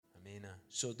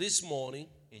So this morning,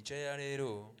 enkya ya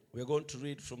leero we're going to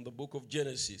read from the book of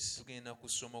Genesis. tugenda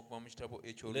kusoma okuva mu kitabo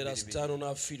Let us stand on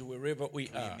our feet wherever we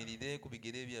are tuyimiririre ku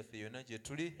bigere byaffe yonna gye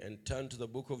tuli and turn to the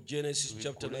book of Genesis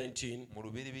chapter 19, mu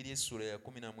luberibiri essula ya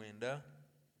 19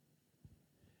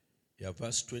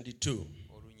 verse 22.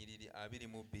 olunyiriri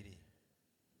 22.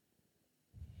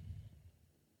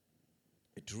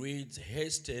 It reads,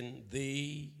 "Hasten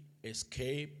thee,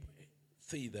 escape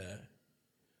thither,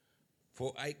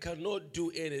 for I cannot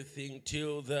do anything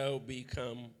till thou be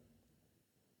come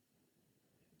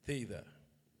thither."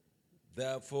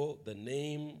 Therefore the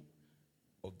name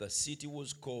of the city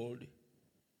was called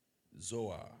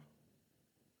Zoar.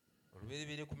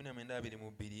 oluberibiri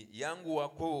 19:22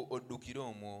 yanguwako oddukire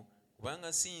omwo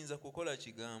kubanga siyinza kukola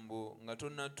kigambo nga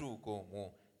tonnatuuka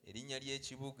omwo. Erinnya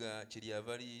ly'ekibuga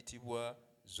kyeryava liyitibwa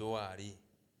Zoari.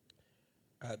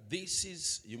 This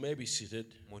is, you may be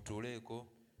seated. Mutuuleeko.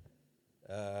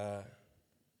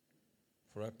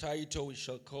 For a title, we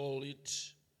shall call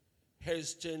it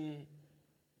Hasten.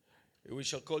 We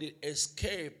shall call it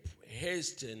Escape,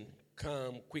 Hasten,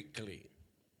 Come Quickly.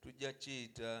 Tujja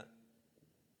kiyita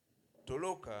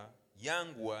toloka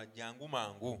yanguwa jangu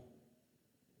mangu.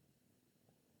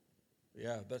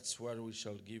 Yeah, that's what we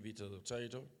shall give it as a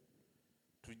title.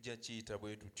 Tujja kiyita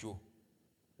bwe tutyo.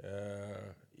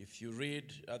 If you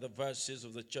read other verses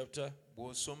of the chapter,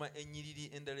 bw'osoma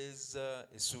ennyiriri endala eza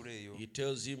essula eyo he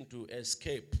tells him to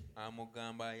escape.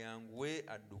 amugamba ayanguwe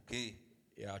adduke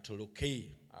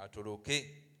atoloke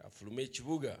Afulume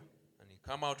ekibuga. and he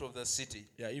come out of the city.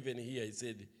 Yeah, even here he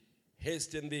said,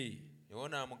 "Hasten thee,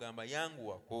 yona amugamba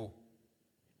yanguwako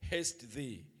haste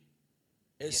thee,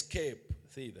 escape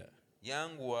thither.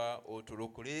 yanguwa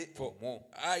otolokole For omwo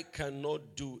I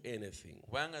cannot do anything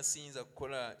kubanga siyinza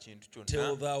kukola kintu till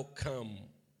kyonna thou come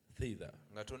thither."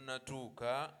 nga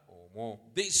tonnatuuka omwo.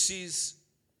 This is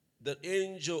the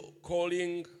angel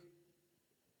calling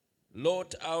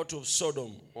Lot out of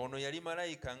Sodom, ono yali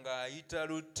malayika ng'ayita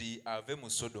Lutti ave mu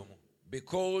Sodomu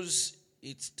because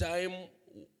its time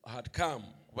had come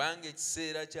kubanga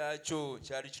ekiseera kyakyo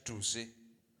kyali kituuse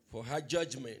for her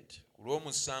judgment. ku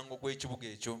lw'omusango gw'ekibuga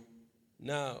ekyo.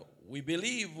 Now, we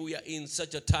believe we are in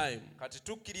such a time. Kati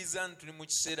tukkiriza nti tuli mu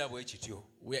kiseera bwe kityo.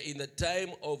 We are in the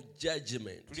time of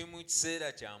judgment. Tuli mu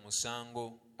kiseera kya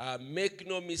musango. Make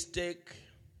no mistake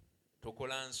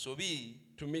Tokola nsobi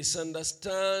to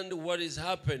misunderstand what is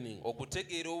happening.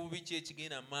 okutegeera obubi ki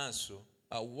ekigenda mu maaso.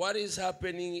 What is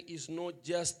happening is not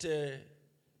just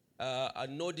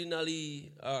an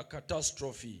ordinary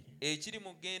catastrophe. Ekiri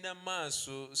mu kugenda mu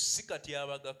maaso si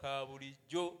katyabaga ka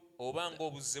bulijjo oba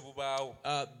ng'obuzze bubaawo.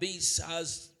 This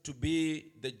has to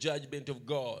be the judgment of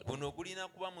God. Buno gulina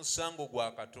kuba musango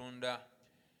gwa Katonda.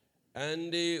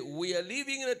 And we are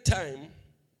living in a time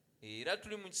Era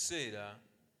tuli mu kiseera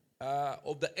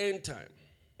of the end time.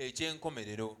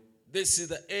 eky'enkomerero. This is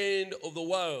the end of the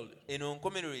world. Eno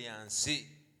nkomerero ya nsi.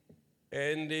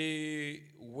 And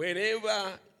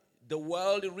whenever the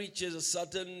world reaches a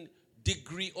certain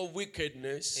degree of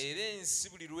wickedness, Era ensi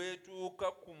buli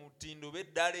lwetuuka ku mutindo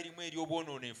b'eddaala erimu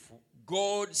ery'obwonoonefu,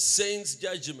 God sends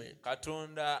judgment.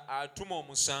 Katonda atuma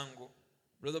omusango.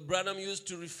 Brother Branham used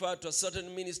to refer to a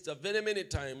certain minister very many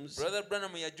times Brother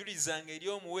Branham yajulizanga eri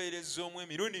omuweereza omu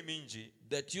emirundi mingi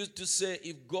that used to say,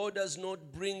 if God does not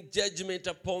bring judgment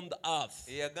upon the earth,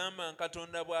 eyagamba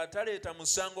Katonda bw'ataleeta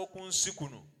musango ku nsi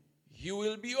kuno, he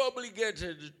will be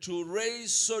obligated to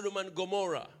raise Sodom and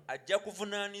Gomorrah ajja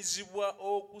kuvunaanizibwa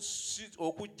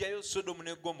okuggyayo Sodomu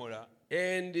ne Gomora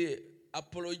and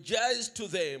apologize to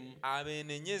them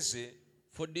abeenenyeze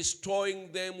for destroying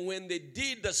them when they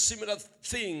did the similar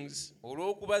things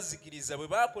olw'okubazikiriza bwe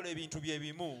baakola ebintu bye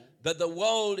bimu that the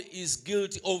world is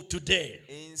guilty of today.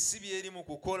 ensi byeri mu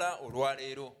kukola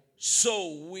olwaleero. So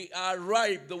we are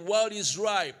ripe. The world is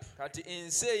ripe. Kati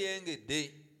ensi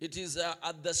eyengedde. It is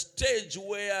at the stage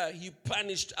where he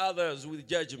punished others with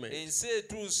judgment ensi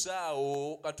etuuse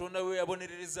awo Katonda we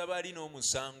yabonerereza baali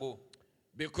n'omusango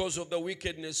because of the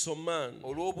wickedness of man.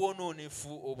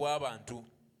 olw'obwonoonefu obw'abantu.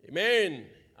 Amen.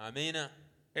 Amiina.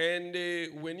 And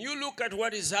when you look at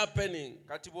what is happening,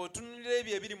 Kati bw'otunulira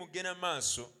ebyo ebiri mu kugenda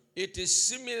maaso, it is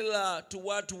similar to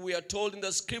what we are told in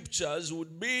the scriptures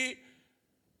would be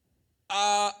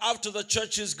after the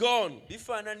church is gone.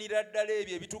 bifaananira ddala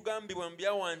ebyo ebitugambibwa mu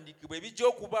byawandiikibwa ebijja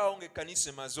okubaawo ng'ekkanisa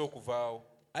emaze okuvaawo.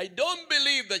 I don't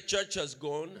believe the church has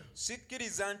gone.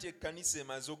 Sikkiriza nti ekkanisa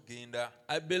emaze okugenda.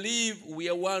 I believe we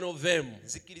are one of them.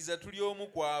 Nzikiriza tuli omu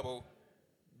ku abo.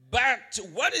 But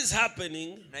what is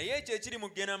happening Naye ekyo ekiri mu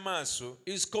kugenda maaso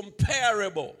is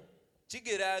comparable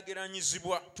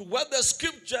kigeraageranyizibwa to what the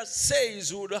scripture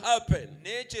says would happen.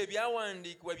 n'ekyo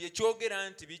ebyawandiikibwa bye kyogera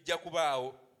nti bijja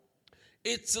kubaawo.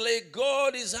 It's like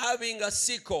God is having a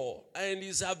sickle and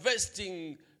is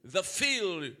harvesting the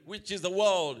field, which is the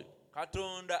world.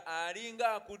 Katonda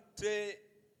alinga akutte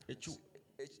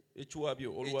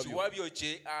ekiwabyo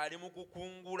kye ali mu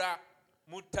kukungula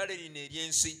mu ttale lino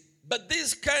ery'ensi. But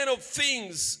these kind of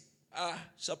things are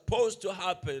supposed to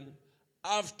happen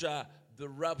after the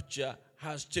rapture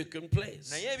has taken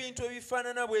place. Naye ebintu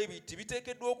ebifaanana bwe biti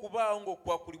biteekeddwa okubaawo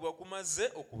ng'okwakulibwa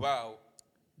kumaze okubaawo.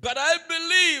 But I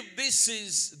believe this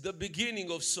is the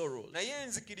beginning of sorrows. Naye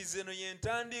enzikiriza eno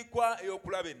y'entandikwa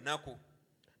ey'okulaba ennaku.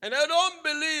 And I don't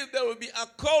believe there will be a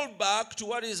call back to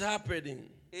what is happening.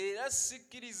 Era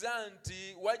sikkiriza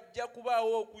nti wajja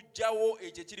kubaawo okugyawo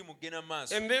ekyo kiri mu kugenda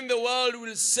maaso. And then the world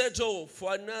will settle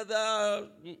for another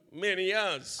many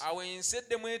years. Awo ensi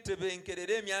eddemu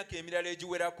etebenkerera emyaka emirala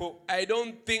egiwerako. I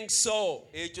don't think so.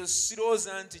 Ekyo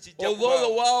sirowooza nti kijja Although the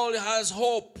kubaawo. world has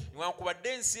hope Newankubadde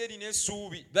ensi erina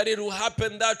essuubi that it will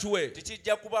happen that way,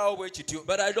 tikijja kubaawo bwe kityo.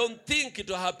 but I don't think it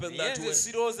will happen Naye that nze way.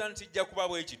 sirowooza nti kijja kuba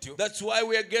bwe kityo. That's why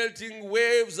we are getting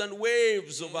waves and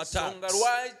waves of Ensonga attacks.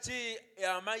 lwaki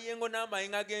amayengo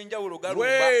n'amayengo ag'enjawulo galumba.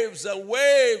 Waves and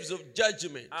waves of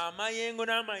judgment Amayengo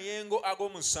n'amayengo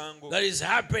ag'omusango that is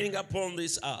happening upon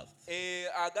this earth.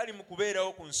 agali mu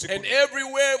kubeerawo ku nsi And kuno. every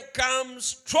wave comes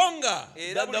stronger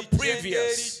Era than the buli jjengo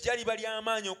previous. erijja liba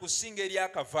ly'amaanyi okusinga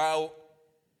eryakavaawo.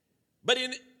 But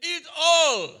in it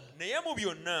all, Naye mu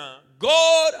byonna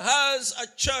God has a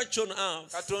church on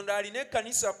earth, Katonda alina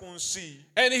ekkanisa ku nsi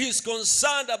and He's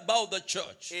concerned about the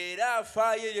church. era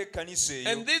afaayo eri ekkanisa eyo.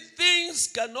 And these things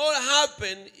cannot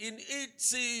happen in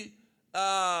its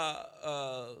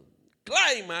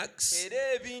climax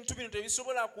Era ebintu bino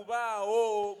tebisobola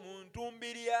kubaawo mu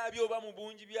ntumbiri yabyo oba mu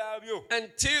bungi byabyo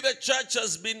until the church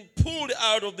has been pulled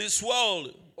out of this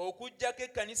world. okuggyako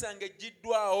ekkanisa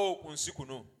ng'eggiddwawo ku nsi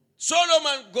kuno. Sodom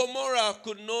and Gomorrah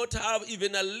could not have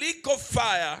even a lick of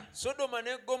fire Sodoma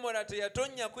ne Gomora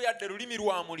teyatonnyako yadde lulimi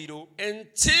lwa muliro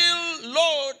until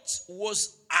Lot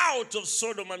was out of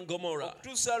Sodom and Gomorrah.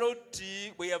 okutuusa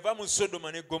Lotti bwe yava mu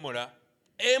Sodoma ne Gomora.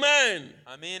 Amen.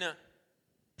 Amiina.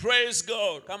 Praise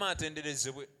God. Kama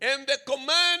atenderezebwe. And the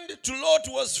command to Lot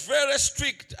was very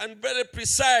strict and very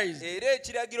precise. Era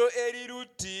ekiragiro eri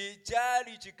Lutti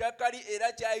kyali kikakali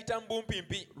era kyayita mu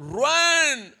bumpimpi.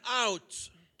 Run out.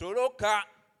 Toloka,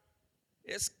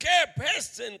 Escape,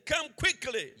 hasten, come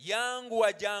quickly.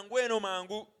 yanguwa jangu eno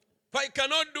mangu. For I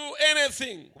cannot do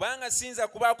anything Kubanga siyinza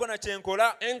kubaako na kye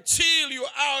nkola until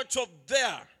you're out of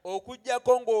there.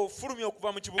 okuggyako ng'ofulumya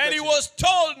okuva mu kibuga And he kino. was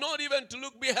told not even to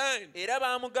look behind. Era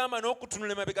baamugamba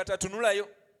n'okutunula emabega tatunulayo.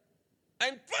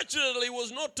 Unfortunately, he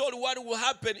was not told what will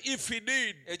happen if he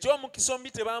did. Eky'omukisa omubi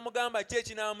tebaamugamba ki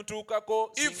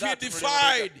ekinaamutuukako If singa he atunula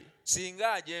defied. emabega.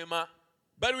 Singa ajeema.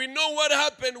 But we know what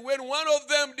happened when one of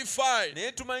them defied.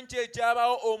 Naye tumanyi ki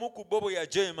ekyabaawo omu ku bo bwe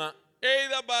yajeema.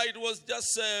 Either by it was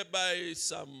just by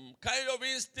some kind of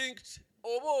instinct,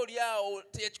 Oba oli awo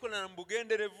teyakikola mu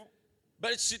bugenderevu.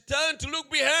 but she turned to look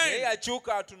Naye behind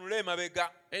yakyuka atunule emabega.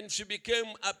 and she became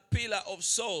a pillar of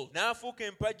salt.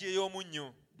 N'afuuka empagi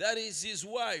ey'omunnyo. That is his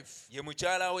wife. Ye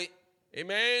mukyala we.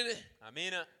 Amen.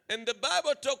 Amiina. And the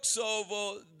Bible talks of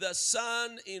the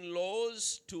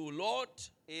son-in-laws to Lot.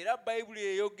 Era Bayibuli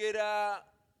eyogera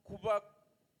ku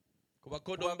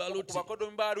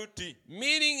bakodomi ba Lutti.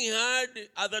 Meaning he had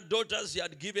other daughters he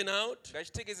had given out. Nga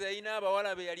kitegeeza yalina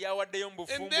abawala be yali awaddeyo mu And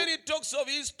bufumbo. then he talks of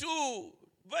his two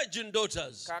virgin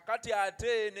daughters. Kaakati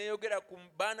ate neeyogera ku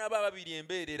baana be ababiri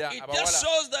embeerera It just abawala.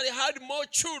 shows that he had more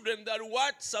children than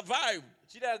what survived.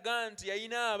 Kiraga nti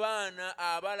yalina abaana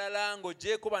abalala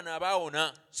ng'oggyeko bano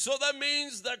abaawona. So that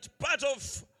means that part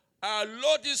of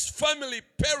Lot's family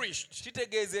perished.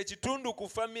 Kitegeeza ekitundu ku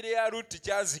famire ya Lutti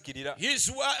kyazikirira.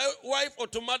 His wife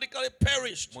automatically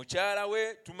perished. Mukyala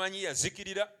we tumanyi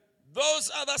yazikirira. Those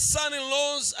other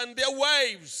son-in-laws and their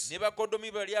wives, Ne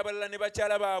bakodomi bali abalala ne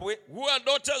bakyala baabwe who are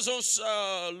daughters of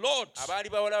Lot, abaali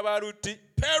bawala ba Lutti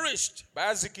perished.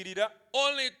 baazikirira.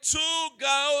 Only 2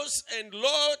 girls and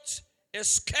Lot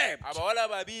escaped. Abawala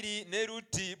babiri ne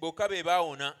Lutti bokka be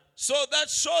baawona. So that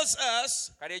shows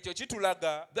us Kale ekyo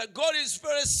kitulaga that God is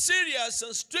very serious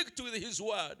and strict with his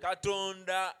word.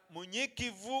 Katonda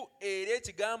munyikivu era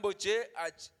ekigambo kye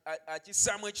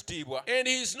akissaamu ekitiibwa. And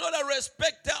he is not a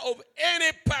respecter of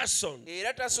any person.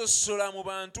 Era tasosola mu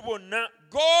bantu bonna.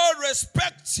 God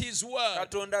respects his word.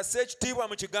 Katonda assa ekitiibwa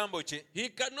mu kigambo kye. He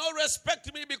cannot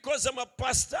respect me because I'm a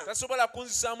pastor. Tasobola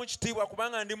kunzisaamu kitiibwa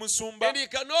kubanga ndi musumba. And he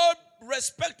cannot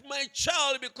respect my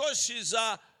child because she's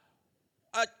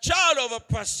a child of a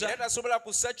pastor, era tasobola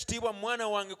kussa kitiibwa mwana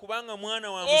wange kubanga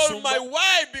mwana wa or my musumba,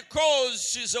 wife because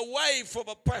she's a wife of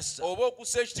a pastor. oba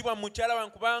okussa ekitiibwa mukyala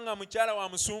wange kubanga mukyala wa He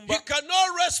musumba.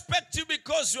 cannot respect you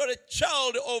because you're a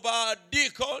child of a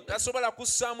deacon, Tasobola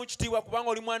kussaamu kitiibwa kubanga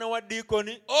oli mwana wa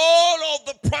diikoni all of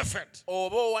the prophet.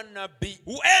 oba owa nnabbi.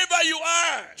 Whoever you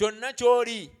are, Kyonna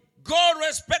ky'oli, God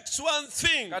respects one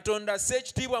thing. Katonda asse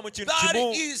ekitiibwa mu kintu That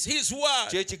kimu, is his word.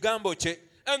 kye kigambo kye.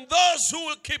 And those who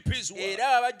will keep his word.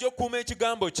 Era abajja okukuuma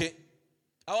ekigambo kye.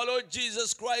 Our Lord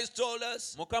Jesus Christ told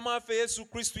us, Mukama waffe Yesu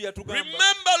Kristo yatugamba,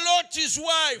 remember Lot's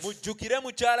wife. mujjukire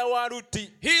mukyala wa Lutti.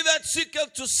 He that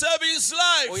seeketh to save his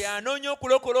life Oyo anoonya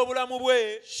okulokola obulamu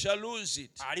bwe shall lose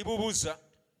it. alibubuza.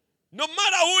 No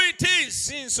matter who it is,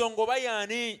 Si nsonga oba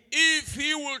y'ani, if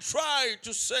he will try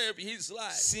to save his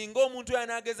life, singa omuntu oyo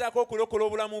anaagezaako okulokola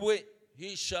obulamu bwe,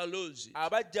 he shall lose it.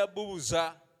 aba ajja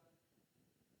bubuza.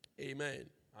 Amen.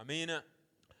 Amiina.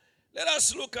 Let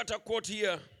us look at a quote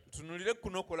here. Tunulire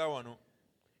kunokola wano.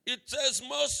 It says,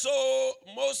 most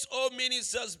all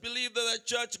ministers believe that the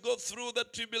church go through the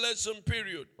tribulation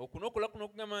period. Okunokola kuno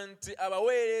kugamba nti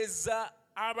abaweereza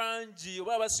abangi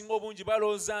oba abasinga obungi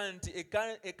balowooza nti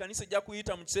ekkanisa ejja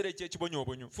kuyita mu kiseera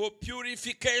eky'ekibonyoobonyo For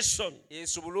purification.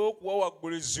 esobole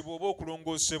okuwawaggulizibwa oba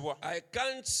okulongoosebwa. I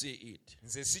can't see it.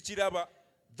 Nze sikiraba.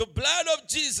 The blood of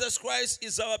Jesus Christ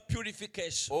is our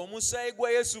purification. Omusaayi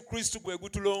gwa Yesu Kristo gwe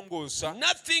gutulongoosa.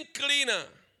 Nothing cleaner.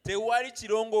 Tewali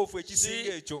kirongoofu ekisinga See,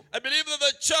 ekyo. I believe that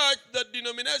the church, the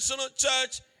denominational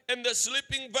church, and the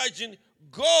sleeping virgin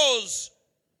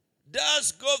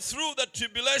does go through the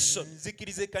tribulation.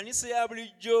 Nzikiriza ekkanisa ya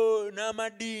bulijjo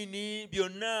n'amadiini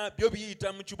byonna byo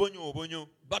biyita mu kibonyoobonyo,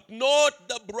 But not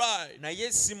the bride.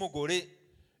 naye si mugole.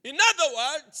 In other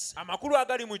words, Amakulu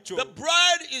agali mu kyo, the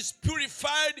bride is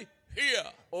purified here.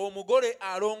 omugole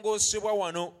alongoosebwa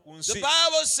wano ku The nsi.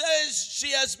 Bible says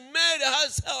she has made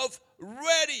herself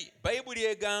ready. Bayibuli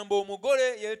egamba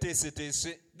omugole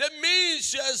yeeteeseteese. That means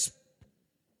she has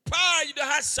purged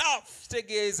herself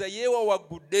Kitegeeza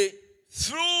yeewawagudde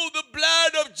through the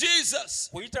blood of Jesus.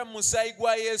 kuyita mu musaayi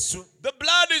gwa Yesu. The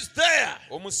blood is there.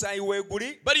 Omusaayi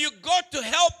weeguli, But you got to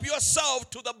help yourself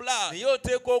to the blood. naye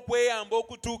oteekwa okweyamba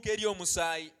okutuuka eri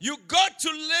omusaayi. You got to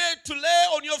lay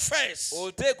on your face.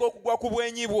 Oteekwa okugwa ku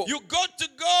bwenyi bwo. You got to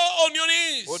go on your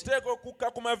knees Oteekwa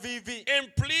okukka ku maviivi.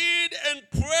 and plead and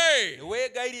pray Ne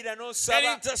weegayirira and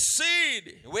n'osaba.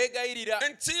 intercede Ne weegayirira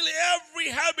until every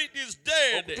habit is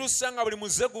dead, okutuusa nga buli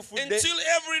muze gufudde. until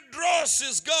every dross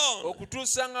is gone,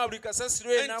 Okutuusa nga buli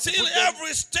kasasiro yenna until akufudde.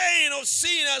 every stain of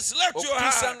sin has left your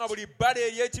Okutuusa nga heart, buli bbala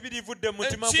ery'ekibi livudde mu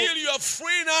mutima gwo. until you are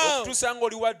free now. Okutuusa nga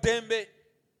oli wa ddembe.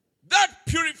 That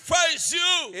purifies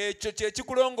you, Ekyo kye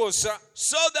kikulongoosa.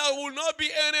 so there will not be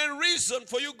any reason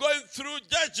for you going through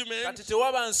judgment Kati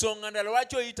tewaba nsonga ndala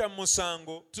lwaki oyita mu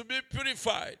musango to be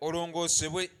purified.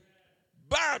 olongoosebwe.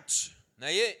 But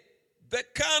Naye the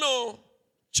carnal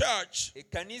church,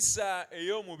 ekkanisa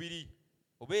ey'omubiri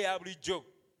oba eya bulijjo,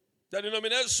 the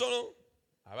denominational,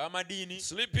 ab'amadiini,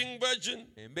 sleeping virgin,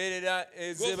 embeerera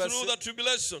go through the ez'ebase,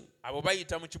 tribulation. abo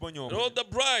bayita mu kibonyoobonyo. Not the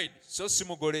bride. So si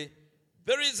mugole.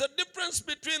 There is a difference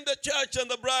between the church and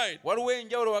the bride. Waliwo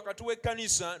enjawulo wakati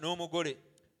w'ekkanisa n'omugole.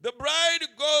 The bride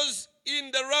goes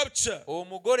in the rapture.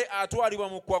 Omugole atwalibwa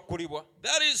mu kwakkulibwa.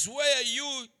 That is where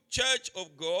you, Church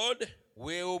of God,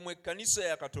 Weewo mu ekkanisa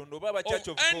ya Katonda oba aba of Church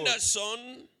of God,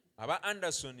 Anderson, aba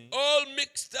Anderson, all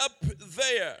mixed up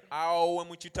there. awo we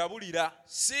mukitabulira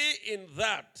See in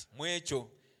that. mu ekyo.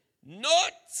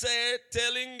 Not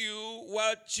telling you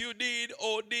what you did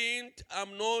or didn't.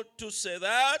 I'm not to say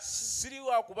that. Siri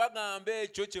wa kubagamba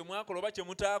ekyo kye mwakola oba kye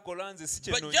mutaakola, nze si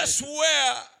kye But noonya.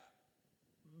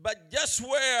 just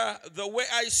where the way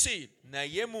I see it.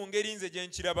 Naye mu ngeri nze gye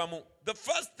nkirabamu. The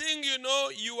first thing you know,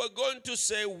 you are going to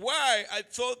say, why? I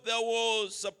thought there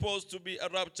was supposed to be a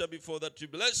rapture before the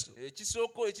tribulation.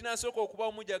 Ekinaasooka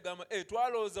okubaawo mujja gamba,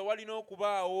 twalowooza walina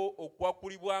okubaawo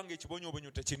okwakkulibwa nga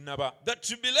ekibonyoobonyo tekinnaba. The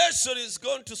tribulation is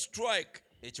going to strike.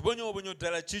 Ekibonyoobonyo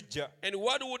ddala kijja. And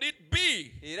what would it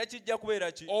be? Era kijja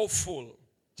kubeera ki? Awful.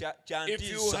 Kya If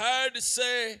you ntiisa. heard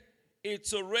say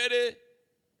it's already,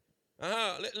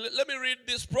 let me read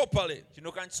this properly.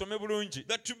 Kino kankisome bulungi.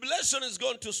 The tribulation is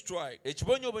going to strike.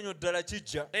 Ekibonyoobonyo ddala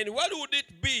kijja. And what would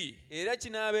it be? Era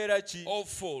kinaabeera ki?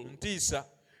 Awful. Ntiisa.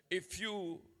 If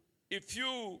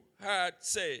you had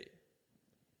say,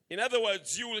 in other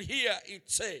words, you will hear it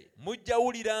say, Mujja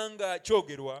wulira nga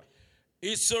kyogerwa.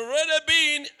 it's already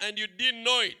been and you didn't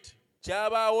know it.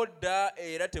 Kyabaawo dda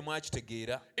era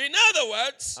temwakitegeera. In other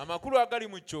words, Amakulu agali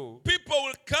mu kyo, people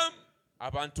will come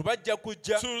abantu bajja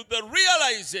kujja, to the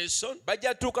realization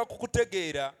bajja tuuka ku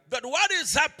kutegeera that what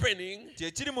is happening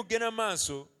kye kiri mu gena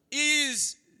maaso is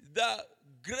the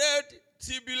great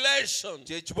tribulation.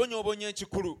 kye kibonyoobonyo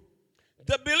ekikulu.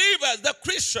 The believers, the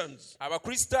Christians,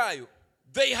 Abakristaayo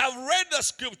they have read the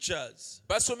scriptures.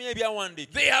 basomye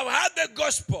ebyawandiikibwa, They have heard the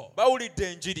gospel.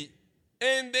 bawulidde enjiri,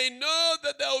 And they know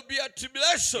that there will be a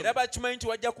tribulation, era bakimanyi nti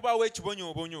wajja kubaawo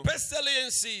ekibonyoobonyo,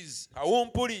 pestilences,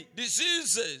 kawumpuli,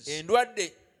 diseases,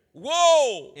 endwadde,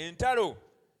 war, entalo,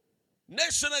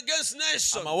 nation against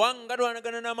nation, amawanga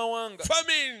galwanagana n'amawanga,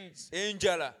 famines,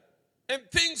 enjala, and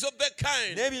things of that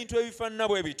kind. n'ebintu ebifaanana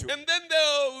bwe bityo. And then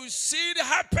they'll see it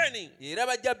happening. Era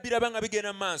bajja biraba nga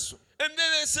bigenda mu maaso. And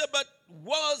then they say, but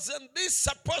wasn't this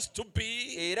supposed to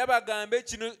be Era bagambe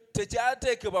kino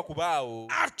tekyateekebwa kubaawo,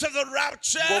 after the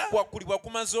rapture? ng'okwakulibwa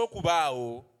kumaze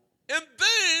okubaawo. And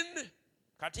then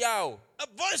Kati awo a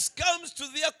voice comes to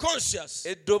their conscience.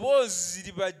 eddoboozi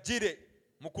libajjire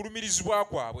mu kulumirizibwa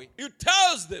kwabwe, It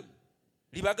tells them,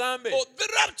 libagambe oh, the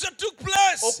rapture took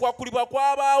place. okwakulibwa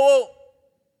kwabaawo,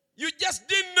 You just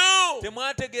didn't know.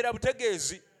 temwategeera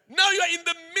butegeezi. Now you are in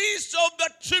the midst of the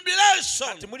tribulation.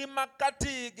 Kati muli mu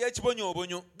makkati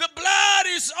g'ekibonyoobonyo. The blood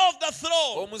is off the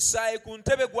throne. Omusaayi ku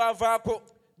ntebe gwavaako,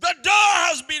 The door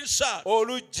has been shut.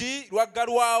 oluggi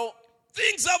lwaggalwawo,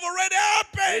 Things have already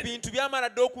happened. ebintu byamala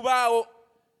dde okubaawo.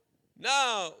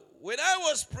 Now, when I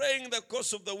was praying the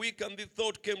course of the week and the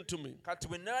thought came to me, Kati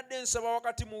bwe nabadde nsaba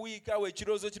wakati mu wiiki awo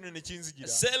ekirowoozo kino ne I kinzijira,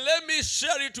 said, let me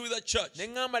share it with the church. ne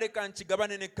ŋŋamba leka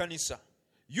nkigabane n'ekkanisa.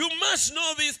 You must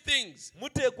know these things,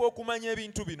 Muteekwa okumanya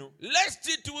ebintu bino, lest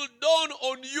it will dawn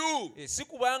on you. si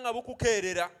kubanga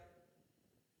bukukeerera,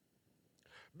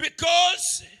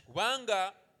 Because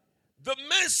kubanga the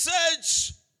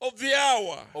message of the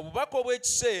hour obubaka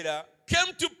obw'ekiseera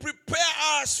came to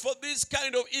prepare us for this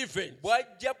kind of event.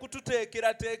 bwajja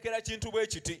kututeekerateekera kintu bwe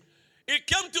kiti. It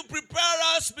came to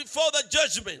prepare us before the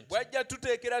judgment. Bwajja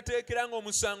tuteekerateekera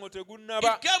ng'omusango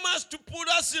tegunnaba. It came us to put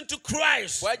us into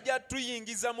Christ. Bwajja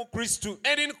tuyingiza mu Kristo.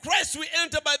 And in Christ we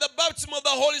enter by the baptism of the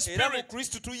Holy Era mu Spirit.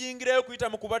 Kristo tuyingireyo kuyita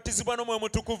mu kubatizibwa n'Omwoyo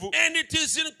Mutukuvu. And it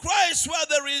is in Christ where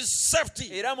there is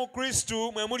safety. Era mu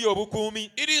Kristo mwe muli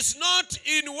obukuumi. It is not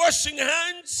in washing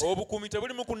hands. Obukuumi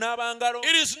tebuli mu kunaaba ngalo.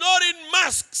 It is not in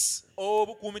masks.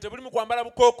 Obukuumi tebuli mu kwambala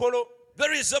bukookolo.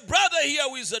 There is a brother here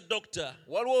who is a doctor.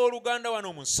 Waliwo oluganda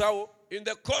wano musawo. In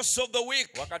the course of the week,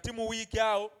 Wakati mu wiiki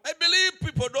awo, I believe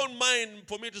people don't mind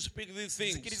for me to speak these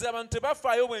things. nzikiriza abantu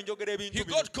tebafaayo bwe njogera ebintu He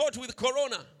bino. got caught with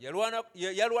corona.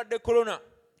 Yalwadde korona.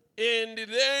 And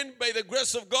then, by the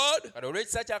grace of God, Kati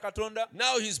olw'ekisa kya Katonda,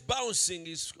 now he's bouncing.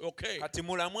 He's okay. kati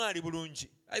mulamu ali bulungi.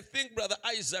 I think Brother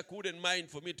Isaac wouldn't mind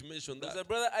for me to mention that.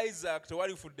 Brother Isaac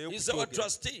tewalifuddeyo He's our kukyogera.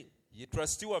 trustee. Ye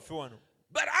trustee waffe wano.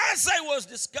 But as I was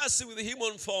discussing with him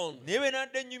on phone, Naye bwe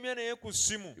nadde nnyumya naye ku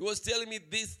ssimu, he was telling me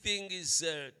this thing is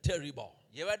terrible.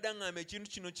 yabadde aŋŋamba ekintu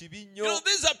kino kibi You know, nnyo.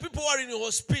 these are people who are in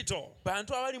hospital.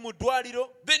 Bantu abali mu ddwaliro,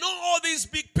 They know all these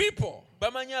big people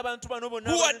bamanyi abantu bano bonna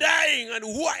who are abanene- dying and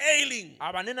who are ailing.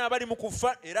 abanene abali mu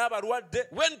kufa era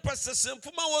abalwadde. When Pastor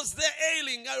Semfuma was there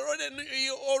ailing,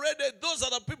 already those are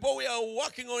the people we are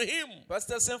working on him.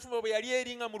 Pastor Senfuma bwe yali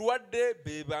eringa mulwadde,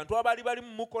 be bantu abaali bali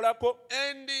mu mukolako.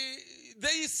 And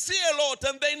they see a lot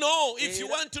and they know. If you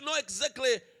want to know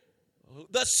exactly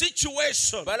the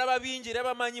situation, Balaba bingi era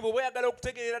bamanyi bwe oyagala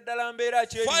okutegeera ddala mbeera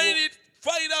kyeriwo.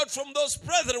 find out from those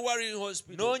brethren who are in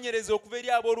hospital. Noonyereza okuva eri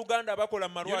abooluganda abakola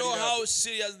mu You know malwaliro how ago.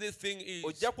 serious this thing is.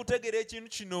 Ojja kutegeera ekintu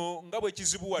kino nga bwe You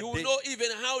kizibuwadde. know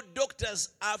even how doctors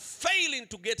are failing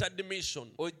to get admission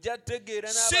Ojja tegeera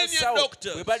Senior n'abasawo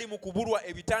doctors. bwe bali mu kubulwa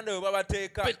ebitanda bwe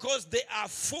babateeka. because they are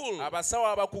full. Abasawo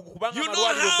abakugu kubanga You know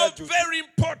amalwaliro how gajjudde. very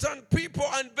important people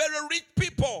and very rich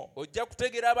people, Ojja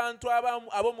kutegeera abantu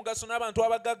ab'omugaso n'abantu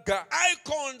abagagga.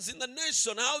 icons in the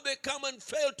nation, how they come and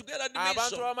fail to get Abantu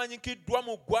admission. abamanyikiddwa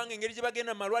mu ggwanga engeri gye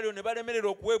bagenda mu malwaliro ne balemerera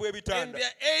okuweebwa And ebitanda.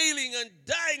 they're ailing and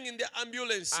dying in their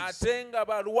ambulances. Ate nga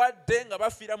balwadde nga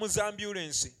bafiira mu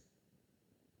zambulensi.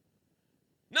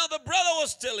 Now the brother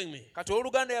was telling me, Kati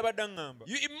owooluganda yabadde aŋŋamba.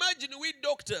 you imagine we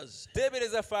doctors,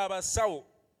 Teebereza ffe abasawo,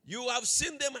 you have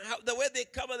seen them, how, the way they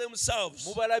cover themselves.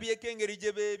 mubalabyeko engeri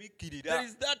gye There beebikkirira.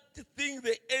 is that thing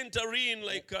they enter in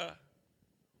like a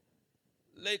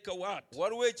what?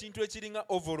 Waliwo ekintu ekiringa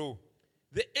ovolo.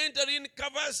 They enter in,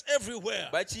 covers everywhere.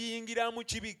 Bakiyingiramu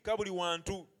kibikka buli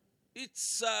wantu.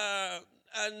 It's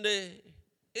and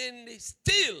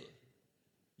still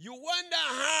you wonder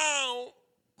how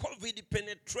COVID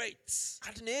penetrates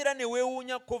Kati naye era ne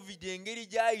weewuunya COVID engeri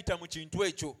gy'ayita mu kintu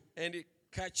ekyo. and it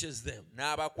catches them.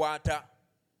 N'abakwata.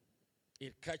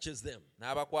 It catches them.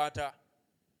 N'abakwata.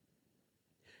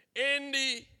 And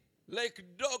like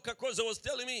Dr. Koza was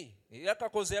telling me, Era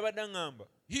Kakoze yabadde aŋŋamba.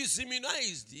 he's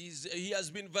immunized. He has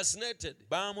been vaccinated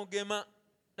Baamugema.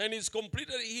 and he's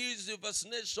completed his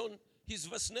vaccination his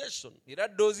vaccination. era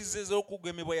ddoozi ze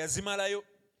ez'okugemebwa yazimalayo.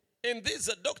 And these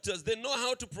are doctors, they know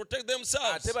how to protect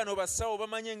themselves. Ate bano basawo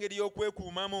bamanyi engeri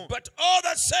y'okwekuumamu. But all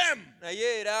the same,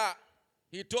 Naye era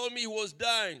he told me he was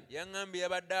dying. yaŋŋambye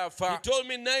yabadde He afa. told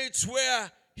me nights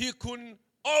where he could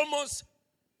almost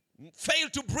fail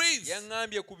to breathe.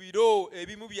 Yaŋŋambye ku biro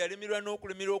ebimu bye yalemerwa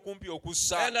n'okulemerwa okumpi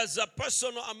okussa. And as a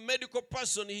person, a medical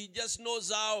person, he just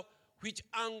knows which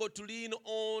angle to lean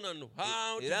on and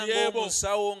how to Era be able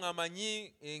ng'omusawo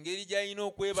ng'amanyi engeri gy'alina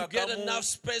to get okwebakamu, enough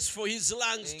space for his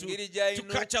lungs engeri to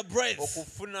gy'alina catch a breath.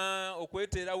 okufuna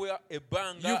okweteerawo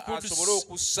ebbanga You could asobole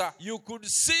okussa. You could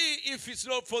see if it's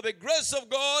not for the grace of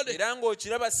God, Era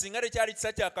ng'okiraba singa tekyali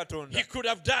kisa kya Katonda he could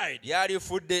have died.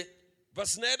 yalifudde.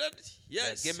 Vaccinated?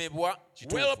 Yes. Yagemebwa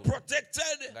Well kituufu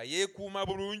protected? nga yeekuuma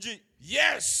bulungi.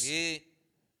 Yes.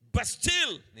 But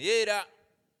still, Naye era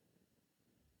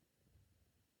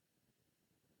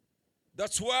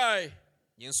that's why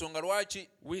y'ensonga lwaki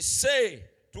we say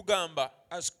tugamba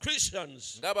as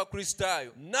Christians,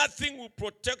 ng'Abakristaayo nothing will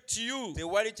protect you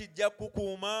tewali kijja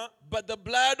kukuuma but the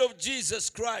blood of Jesus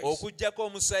Christ. okuggyako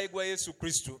omusaayi gwa Yesu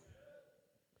Kristo.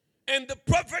 And the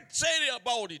prophet said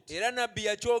about it. Era nabbi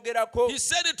yakyogerako, He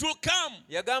said it will come.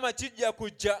 yagamba kijja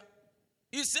kujja.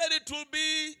 He said it will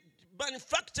be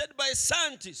manufactured by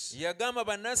scientists. Yagamba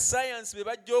bannassaayansi be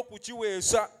bajja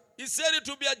okukiweesa. He said it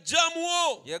will be a germ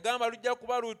war. Yagamba lujja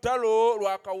kuba lutalo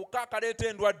lwa kawuka akaleeta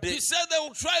endwadde. He said they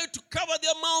will try to cover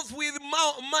their mouth with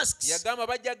masks Yagamba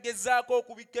bajja kugezaako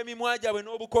okubikka emimwa gyabwe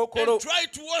n'obukookolo, and try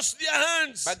to wash their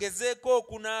hands, bagezeeko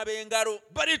okunaaba engalo,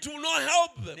 but it will not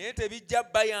help them. naye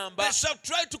tebijja bayamba. They shall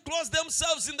try to close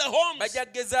themselves in the homes. Bajja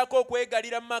kugezaako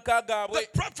okwegalira mu maka gaabwe. The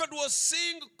prophet was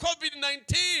seeing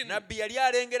COVID-19. Nabbi yali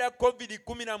alengera He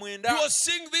COVID-19, was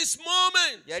seeing this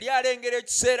moment. yali alengera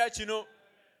ekiseera kino.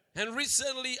 And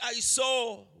recently I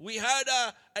saw we had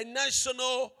a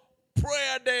national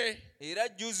prayer day. Era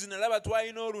juzi nalaba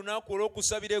twalina olunaku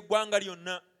olw'okusabira eggwanga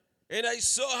lyonna. And I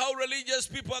saw how religious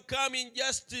people are coming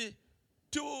just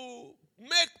to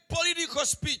make political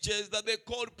speeches that they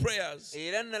called prayers.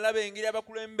 Era nalaba engeri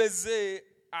abakulembeze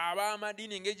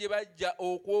ab'amadiini engeri gye bajja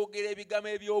okwogera ebigambo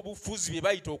eby'obufuzi bye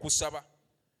bayita okusaba.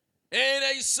 And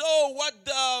I saw what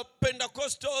the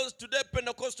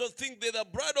Pentecostals think they're the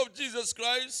bride of Jesus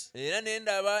Christ. Era ne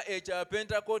ndaba ekyo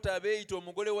Abapentekote abeeyita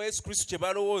omugole wa Yesu Kristo kye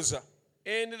balowooza.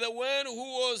 And the one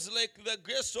who was like the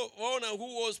guest of honor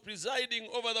who was presiding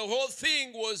over the whole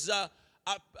thing was a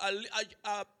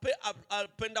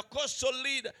Pentecostal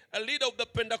leader, a leader of the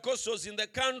Pentecostals in the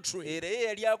country. Era ye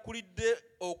yali akulidde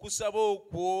okusaba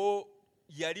okwo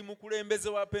yali mukulembeze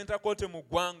wa Pentekote mu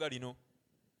ggwanga lino.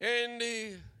 And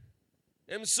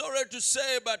I'm sorry to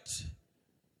say, but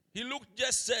he looked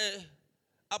just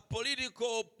a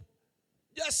political,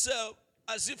 just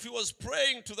as if he was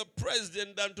praying to the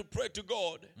president than to pray to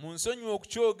God. Mu nsonyi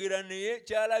okukyogera naye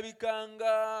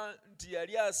kyalabikanga nti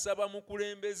yali asaba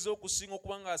mukulembeze okusinga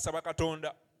okuba ng'asaba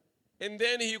Katonda. And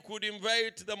then he could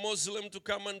invite the Muslim to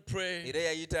come and pray, Era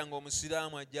yayitanga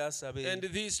Omusiraamu ajja asabe, and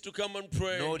this to come and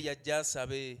pray. n'oli ajja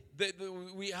asabe.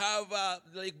 We have,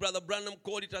 like Brother Branham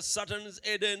called it, a Satan's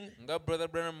Eden. Nga Brother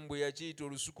Branham bwe yakiyita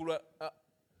olusuku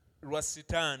lwa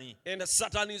Sitaani. And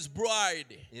Satan is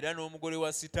bride. Era n'omugole wa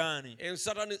Sitaani. And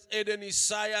Satan's Eden is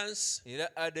science. Era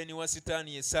Adeni wa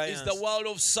Sitaani ye It's science. the world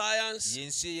of science.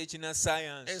 Y'ensi ey'ekina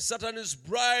science. And Satan's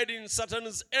bride in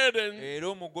Satan's Eden Era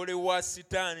omugole wa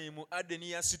Sitaani mu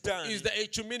Adeni ya Sitaani is the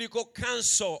ecumenical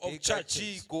council of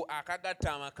churches. kakiiko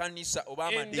akagatta amakanisa oba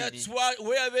And that's amadiini.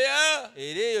 where they are.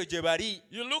 Era eyo gye bali.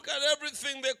 You look at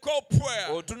everything they call prayer.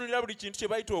 Otunulira buli kintu kye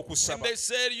bayita And okusaba. they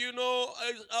said, you know,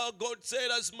 God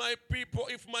said, as my people,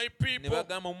 if my Ne people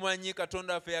bagamba omumanyi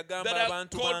Katonda waffe yagamba that are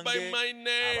abantu called by bange my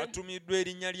name abatumiddwa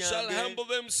erinnya shall lyange humble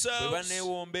bwe themselves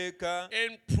baneewombeeka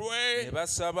and ne pray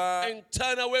basaba and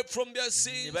turn away from their ne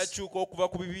sins, bakyuka okuva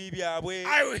ku bibi byabwe,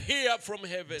 I will hear from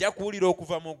heaven. nja kuwulira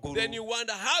okuva mu Then you ggulu.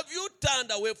 wonder, have you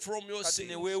turned away from your Kati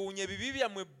ne sins? weewuunya ebibi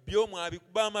byammwe byo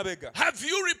mwabikuba amabega. Have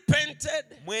you repented?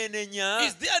 Mwenenya.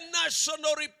 Is there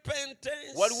national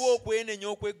repentance? Waliwo okwenenya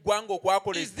okw'eggwanga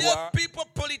Is there okwakoleddwa. people,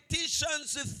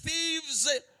 politicians, thieves,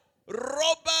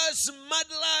 robbers,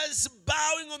 muddlers,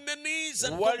 bowing on their knees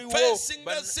and confessing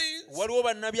their sins? Waliwo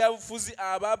bannabyabufuzi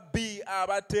ababbi,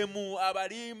 abatemu,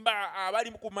 abalimba,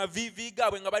 abali ku maviivi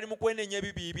gaabwe nga bali mu kwenenya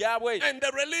ebibi byabwe. And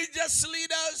the religious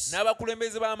leaders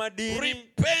N'abakulembeze b'amadiini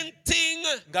repenting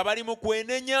nga bali mu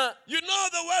kwenenya. You know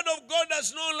the word of God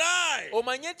does not lie.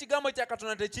 Omanye ekigambo kya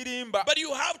Katonda tekirimba. But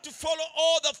you have to follow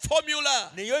all the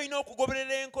formula. Naye olina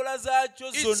okugoberera enkola zaakyo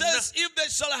It zonna. says if they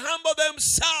shall humble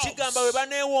themselves Kigamba bwe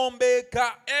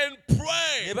baneewombeeka and ne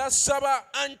pray basaba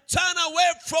and turn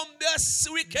away from their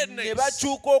ne wickedness,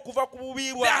 bakyuka okuva ku bubi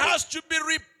there bwabwe. has to be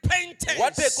repentance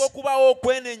Wateeka okubaawo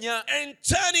okwenenya and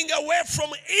turning away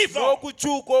from evil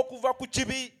n'okukyuka okuva ku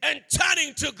kibi and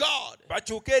turning to God.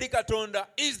 bakyuke eri Katonda.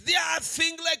 Is there a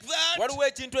thing like that? Waliwo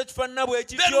ekintu ekifaanana bwe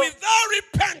Then kityo. without Kati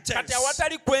repentance,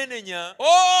 awatali kwenenya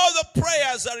all the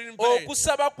prayers are in vain.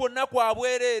 okusaba kwonna kwa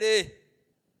bwereere,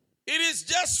 It is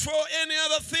just for any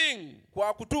other thing.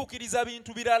 kwa kutuukiriza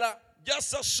bintu birala.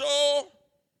 Just a show,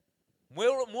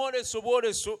 Mwoleso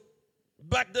bwoleso,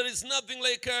 but there is nothing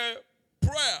like a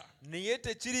prayer. naye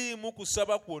tekiriimu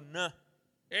kusaba kwonna.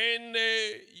 And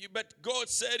but God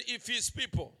said, if His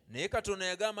people, Naye Katonda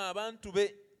yagamba abantu be,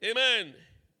 amen,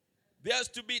 there has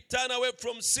to be turned away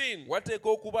from sin, wateeka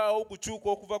okubaawo okukyuka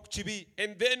okuva ku kibi,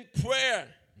 and then prayer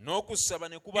n'okusaba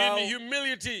ne in kubaawo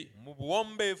humility mu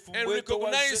buwombeefu and bwetoowaze,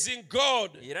 recognizing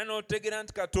God era n'otegeera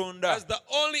nti Katonda as the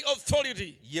only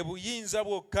authority ye buyinza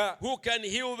bwokka who can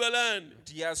heal the land.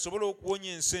 nti yasobola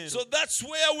okuwonya ensi eno. So that's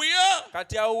where we are.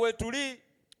 Kati awo we tuli.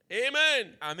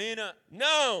 Amen. Amiina.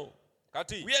 Now,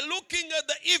 Kati we are looking at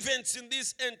the events in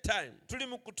this end time. tuli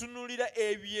mu kutunuulira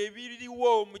ebyo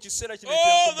ebiriwo mu kiseera kino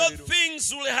All the eky'enkomerero.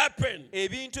 things will happen.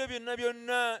 Ebintu ebyo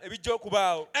byonna ebijja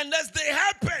okubaawo. And as they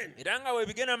happen, Era nga bwe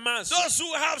bigenda mu maaso, those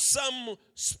who have some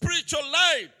spiritual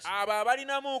light, abo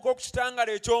abalinamuuko ku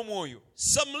kitangaala eky'omwoyo,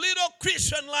 some little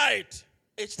Christian light,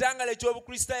 ekitangaala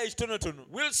eky'obukristaayo ekitonotono,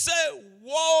 will say,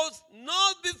 was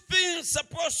not the things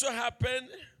supposed to happen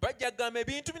bajja kugamba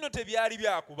ebintu bino tebyali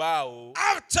byakubaawo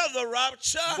after the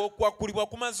rapture? ng'okwakkulibwa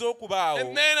kumaze okubaawo.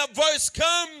 And then a voice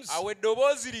comes. Awo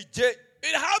eddoboozi lijje,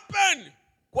 It happened,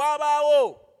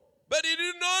 kwabaawo but you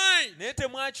didn't know it. naye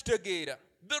temwakitegeera.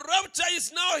 The rapture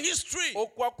is now history.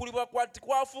 Okwakkulibwa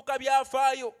kwafuuka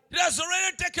byafaayo, It has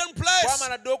already taken place.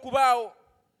 kwamala dde okubaawo.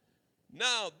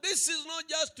 Now, this is not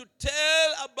just to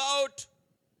tell about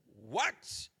what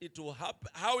it will happen,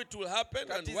 how it will happen,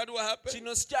 and Kati what will happen.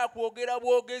 kino si kyakwogera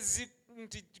bwogezi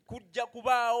nti kujja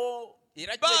kubaawo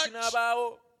era kye But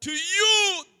kinaabaawo, to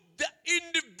you, the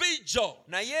individual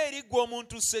naye eri ggwe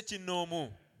omuntu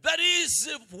ssekinnoomu that is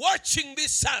watching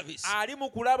this service, ali mu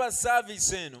kulaba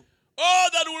saaviisi eno, or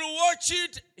that will watch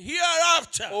it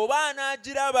hereafter, oba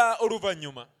anaagiraba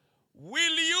oluvannyuma,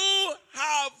 will you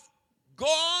have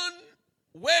gone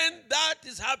when that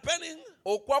is happening?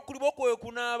 okwakkulibwa kwe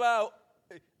kunaabaawo,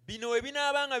 bino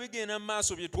ebinaaba nga bigenda mu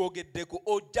maaso bye twogeddeko,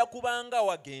 ojja kubanga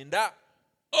wagenda,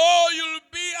 Or you'll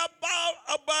be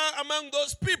about among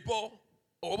those people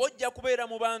oba ojja kubeera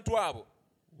mu bantu abo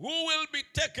who will be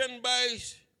taken by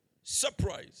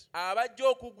surprise. abajja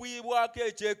okugwibwako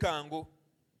ekyekango.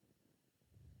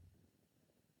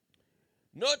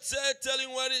 Not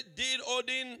telling what it did or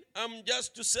didn't,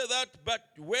 just to say that, but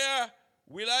where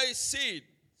will I see it?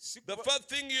 The first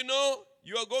thing you know,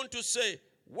 you are going to say,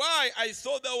 why? I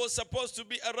thought there was supposed to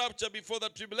be a rapture before the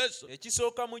tribulation.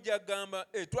 Ekisooka mujja kugamba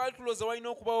twali tulowooza walina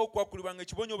okubaawo okwakulibwa nga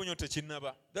ekibonyoobonyo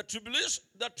tekinnaba. The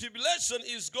tribulation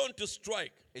is going to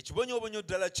strike. Ekibonyoobonyo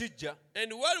ddala kijja,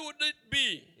 And what would it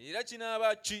be? era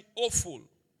kinaaba ki? Awful.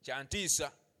 Kya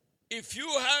ntiisa. If you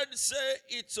heard say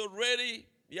it's already,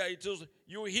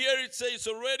 you hear it say it's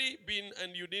already been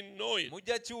and you didn't know it.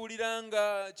 Mujja kiwulira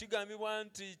nga kigambibwa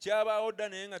nti kyabaawo dda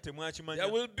naye nga temwakimanya.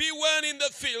 There will be one in the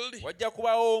field. Wajja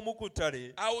kubaawo omu ku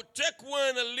ttale, I will take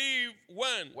one and leave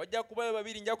one. wajja kubayo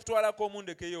babiri, nja kutwalako omu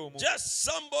ndekeyo omu. Just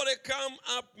somebody come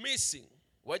up missing.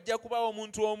 Wajja kubaawo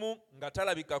omuntu omu nga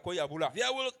talabikako yabula.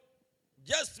 There will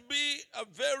just be a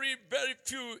very, very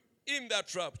few in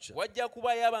that rapture Wajja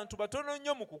kubaayo abantu batono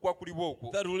nnyo mu kukwakulibwa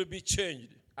okwo that will be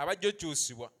changed. abajja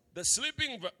okyusibwa. The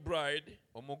sleeping bride,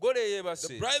 Omugole the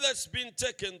yeebase, bride that's been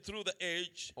taken through the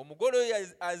age, omugole oyo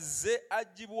azze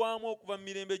aggibwamu okuva mu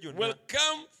mirembe will gyonna.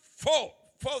 come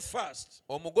forth first.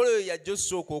 Omugole oyo yajja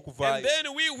osooka And okuvaayo.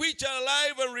 then we which are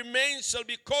alive and remain shall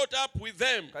be caught up with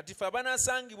them. Kati ffe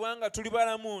abanaasangibwa nga tuli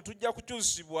balamu tujja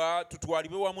kukyusibwa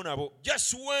tutwalibwe wamu nabo.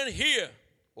 Just one here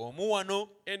Omu wano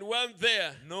and one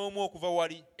there n'omu okuva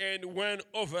wali and one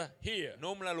over here.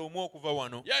 n'omulala omu okuva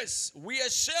wano. Yes, we are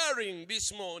sharing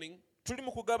this morning Tuli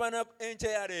mu kugabana enkya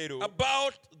ya leero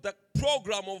about the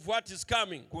program of what is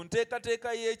coming. ku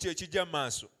nteekateeka y'ekyo ekijja mu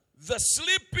maaso. The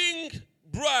sleeping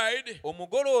bride,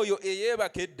 Omugole oyo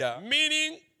eyeebaka edda,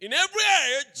 meaning in every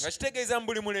age, nga kitegeeza mu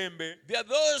buli mulembe, there are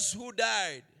those who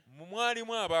died,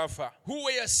 mwalimu abaafa who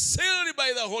were sealed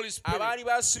by the Holy Spirit, abaali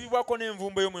baasibibwako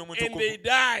n'envumbo y'omwoyo and they mutukuvu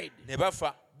died. ne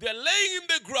bafa. They're laying in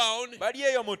the ground, bali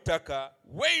eyo mu ttaka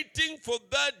waiting for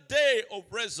that day of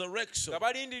resurrection. nga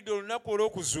balindidde olunaku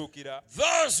olw'okuzuukira.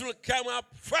 Those will come up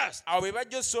first. Abo be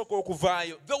bajja osooka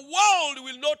okuvaayo. The world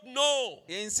will not know.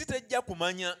 Ensi tejja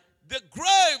kumanya. The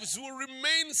graves will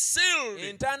remain sealed.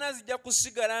 Entaana zijja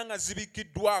kusigala nga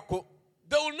zibikkiddwako.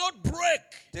 They will not break,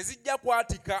 Tezijja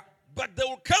kwatika. but they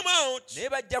will come out, Naye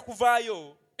bajja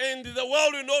kuvaayo. and the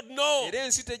world will not know. Era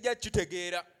ensi tejja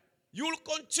kitegeera. You will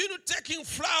continue taking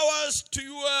flowers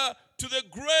to the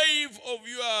grave of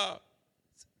your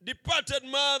departed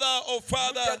mother or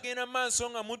father. Mujjagenda mu maaso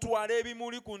nga mutwala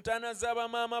ebimuli ku ntaana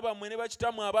z'abamaama bammwe ne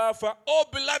bakitammwe abaafa. Oh,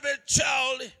 beloved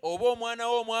child, Oba omwana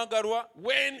wo omwagalwa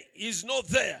when he's not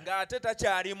there. ng'ate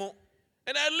takyalimu.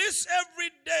 And at least every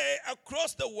day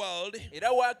across the world,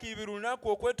 Era waakibira olunaku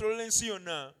okwetoolola ensi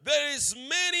yonna. there is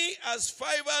many as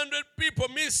 500 people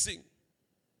missing.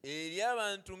 Eri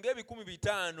abantu ng'ebikumi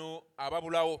 500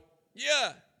 ababulawo.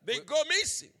 Yeah, they go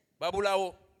missing.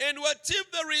 Babulawo. And what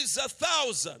if there is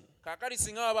 1,000? Kaakati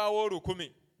singa wabaawo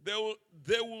 1000.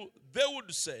 They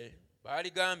would say,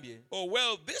 Baaligambye, oh,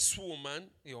 well, this woman,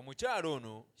 omukyalo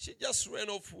ono she just ran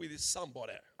off with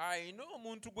somebody. ayina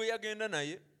omuntu gwe yagenda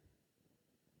naye.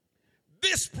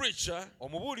 This preacher,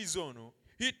 Omubuulizi ono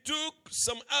he took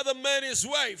some other man's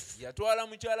wife yatwala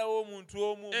mukyala w'omuntu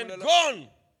omu and omulala gone.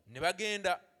 ne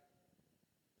bagenda.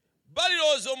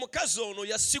 Balirowooza omukazi ono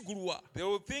yasigulwa. They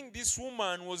will think this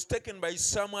woman was taken by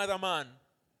some other man.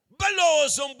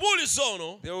 Balirowooza omubuulizi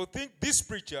ono They will think this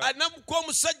preacher anamuka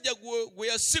omusajja gwe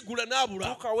yasigula n'abula.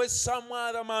 took away some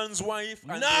other man's wife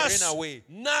and they ran away.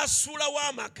 N'asuulawo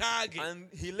amaka ge. And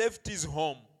he left his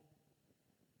home.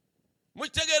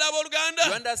 Mukitegeera You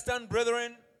abooluganda? understand,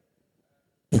 brethren?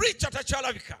 Preacher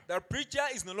takyalabika. The preacher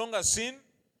is no longer seen.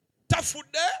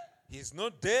 Tafudde, He is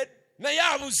not dead, naye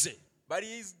abuze. but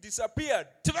he is disappeared.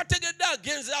 Tebategedde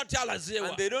agenze ati alazeewa.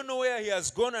 And they don't know where he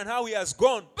has gone and how he has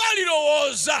gone.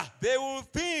 Balirowooza They will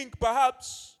think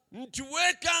perhaps nti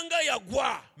weekanga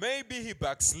yagwa maybe he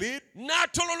backslid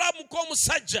n'atolola muka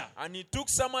omusajja and he took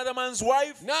some other man's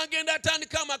wife n'agenda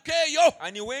atandika amaka eyo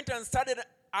and he went and started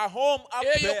a home up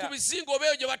eyo ku there. bizinga oba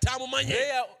eyo gye batamumanye.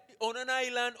 There on an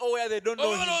island or where they don't know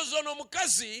Oba him. balowooza ono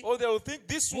omukazi Or they will think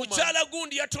this woman, mukyala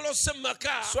gundi yatolose mu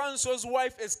maka so-and-so's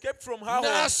wife, escaped from her home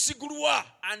n'asigulwa.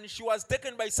 and she was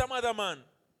taken by some other man.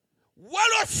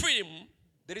 Waliwo firimu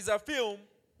There is a film.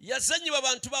 yazanyibwa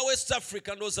bantu ba West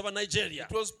Africa ndowooza ba Nigeria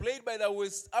It was played by the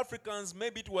West Africans,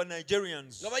 maybe it were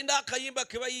Nigerians. nga balina akayimba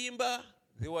ke bayimba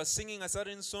They were singing a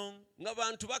certain song nga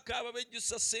bantu bakaaba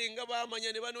bejjusa senga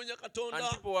baamanya ne banoonya and Katonda.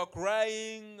 people were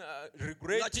crying,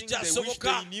 regretting, they wished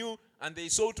kikyasoboka. they knew and they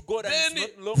sought God and Then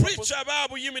it's not longer possible. preacher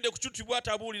baabuyimidde ku kyuti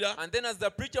bw'atabuulira. And then as the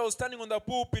preacher was standing on the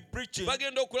pulpit preaching,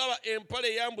 Bagenda okulaba empale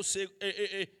eyambuse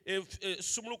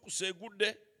sumulukusa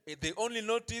egudde they only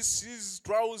noticed his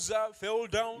trouser fell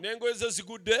down n'engoye ze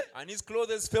zigudde, and his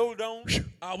clothes fell down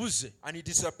abuze. and he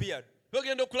disappeared.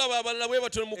 Bagenda okulaba abalala bwe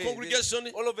batono mu Hey, congregation,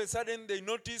 all of a sudden they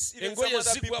noticed even Engoye some other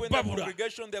zigwa people in the babula.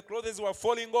 congregation, their clothes were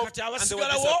falling off Kati and they were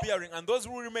abasigalawo disappearing. And those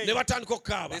who remained, ne batandika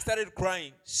okukaaba. they started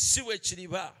crying. Si bwe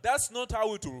kiriba. That's not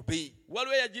how it will be.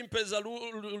 Waliwo eyagimpeeza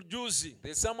lujuuzi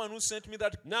There's someone who sent me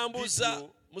that n'ambuuza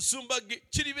video musumba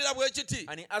kiribira bwe kiti,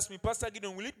 and he asked me, Pastor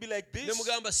Gideon, will it be like ne this?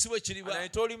 mugamba si bwe And kiriba. I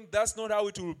told him that's not how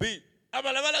it will be.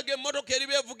 Abalala balaga emmotoka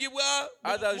eriba evugibwa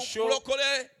Others mu show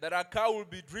kulokole, that a car will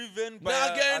be driven by a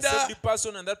N'agenda. safety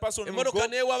person and that person will emmotoka go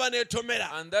n'ewaba n'etomera.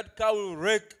 and that car will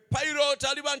wreck. Pilot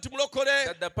aliba nti mulokole,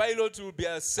 That the pilot will be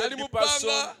a safety mu person,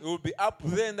 bbanga. he will be up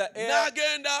there in the air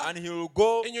n'agenda and he will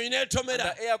go and ennyonyi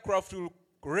n'etomera. the aircraft will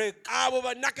wreck. Abo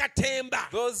bannakatemba.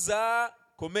 Those are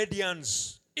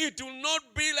comedians. It will not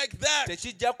be like that.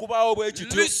 Tekijja kubaawo bwe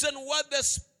kityo. Listen what the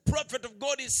prophet of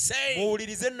God is saying.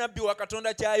 Muwulirize nnabbi wa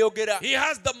Katonda ky'ayogera. He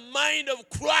has the mind of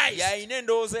Christ. Y'alina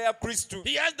endowooza ya Kristo.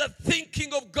 He has the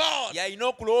thinking of God. Y'alina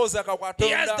okulowooza ka He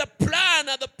has Katonda. the plan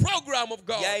and the program of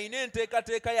God. Y'alina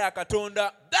enteekateeka ya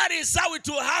Katonda. That is how it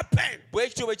will happen. Bwe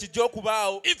kityo bwe kijja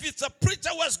okubaawo. If it's a preacher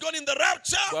who has gone in the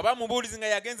rapture, Bw'aba mubuulizi nga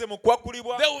yagenze mu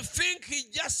kwakulibwa, they will think he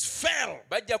just fell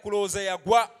bajja kulowooza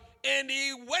yagwa. and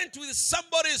he went with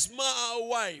somebody's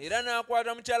wife. Era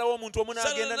n'akwata mukyala w'omuntu omu Sent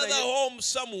n'agenda another naye. home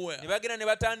somewhere. Ne bagenda ne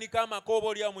batandika amaka oba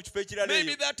olyawo mu kifo ekirala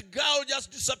Maybe eyo. that girl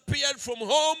just disappeared from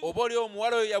home Oba olyawo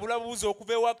omuwala oyo yabula bubuzi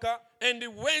okuva ewaka. and he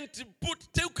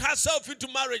took herself into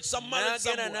marriage, some marriage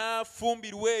N'agenda somewhere.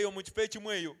 n'afumbirwa eyo mu kifo ekimu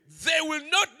eyo. They will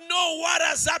not know what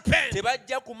has happened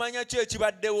Tebajja kumanya ki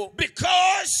ekibaddewo.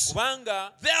 because Kubanga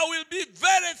there will be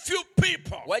very few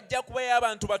people wajja kubayo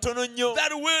abantu batono nnyo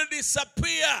that will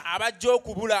disappear. abajja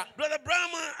okubula. Brother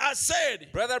Branham has said,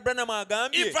 Brother Branham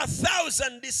agambye if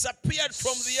 1,000 disappeared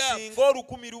from the earth singa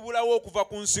 1000 lubulawo okuva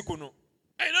ku nsi kuno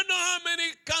I don't know how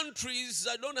many countries,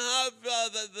 I don't have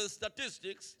the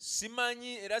statistics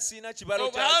simanyi era sina kibalo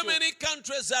of how kyakyo many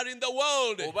countries are in the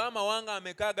world. oba amawanga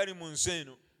ameka agali mu nsi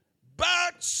eno.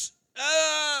 But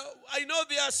I know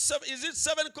there are is it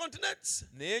 7 continents?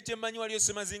 Naye kyemmanyi waliyo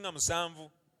semazinga 7.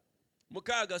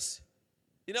 Mukagas.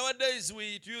 In our days,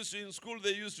 it used to, in school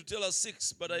they used to tell us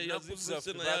 6, but I had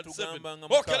 7.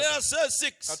 Okay, let us say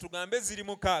 6. Katugambe ziri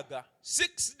 6.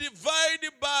 6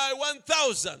 divided by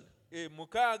 1,000.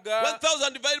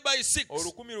 1,000 divided by 6.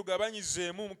 Olukumi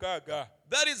lugabanyizeemu 6.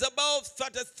 That is about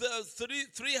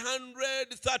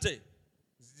 330.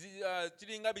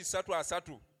 Kiringa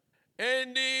 330.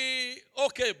 And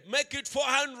okay, make it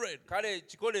 400. Kale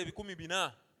kikole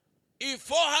 400. If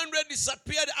 400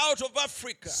 disappeared out of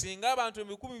Africa, singa abantu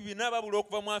 400 babula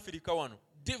okuva mu Afrika wano,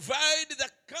 divide the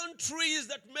countries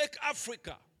that make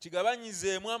Africa.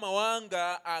 Kigabanyizeemu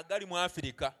amawanga agali mu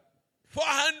Afrika.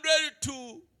 400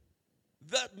 to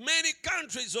the many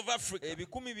countries of Africa.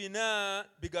 400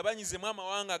 bigabanyizeemu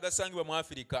amawanga agasangibwa mu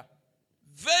Afrika.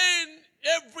 Then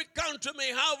every country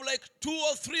may have like 2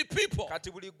 or 3 people.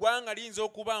 Kati buli ggwanga liyinza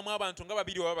okubaamu abantu nga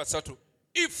 2 oba 3.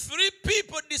 If 3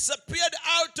 people disappeared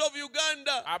out of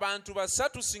Uganda, abantu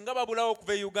 3 singa babulawo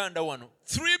okuva e Uganda wano,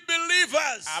 3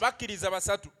 believers, abakkiriza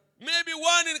 3, maybe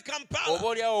 1 in Kampala, oba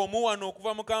oliawo omu wano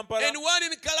okuva mu Kampala, and 1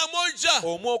 in Kalamoja,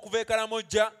 omu okuva e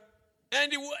Kalamoja,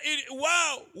 and 1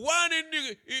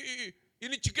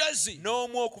 in Kigazi.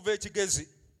 n'omu okuva e Kigezi.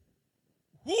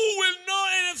 Who will know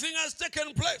anything has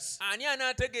taken place? Ani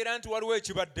anaategeera nti waliwo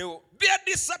ekibaddewo? Their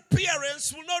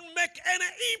disappearance will not make any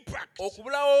impact.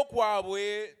 Okubulawo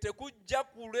kwabwe tekujja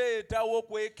kuleetawo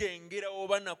kwekengera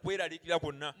oba nakweraliikira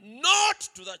kwonna. Not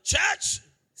to the church,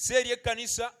 si eri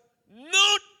ekkanisa,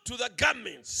 not to the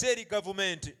government. si eri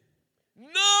gavumenti.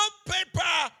 No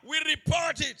paper will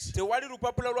report it. Tewali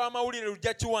lupapula lw'amawulire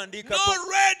lujja kiwandiikako. No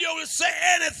radio will say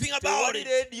anything about Tewali it.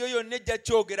 leediyo yonna ejja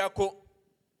kyogerako.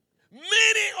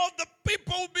 Many of the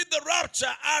people who be the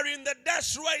rapture are in the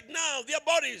dust right now, their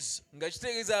bodies. Nga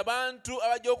kitegeeza abantu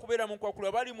abajja okubeera mu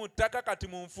nkwakula bali mu ttaka kati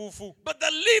mu nfuufu. But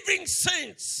the living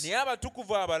saints Naye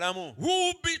abatukuvu abalamu who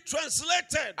will be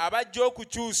translated, abajja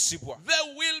okukyusibwa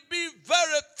there will be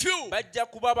very few. bajja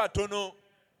kuba batono.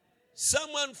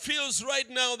 Someone feels right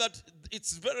now that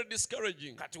it's very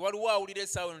discouraging. Kati waliwo awulira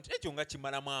essaawa nti ekyo nga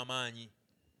kimalamu amaanyi.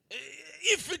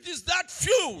 If it is that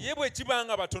few, Ye bwe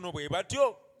kibanga batono bwe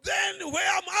batyo, then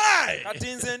where am I?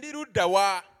 kati nze ndi ludda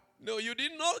wa? No, you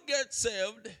did not get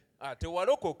saved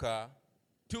Tewalokoka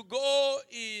to go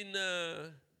in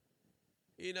a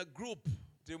group,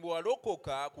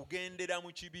 tewalokoka kugendera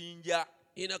mu kibinja,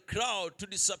 in a crowd, to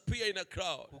disappear in a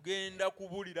crowd. kugenda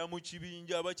kubulira mu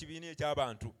kibinja oba kibiina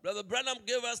eky'abantu. Brother Branham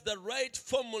gave us the right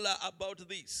formula about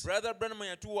this. Brother Branham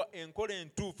yatuwa enkola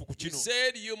entuufu ku He kino.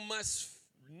 said you must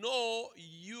know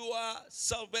your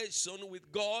salvation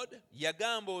with God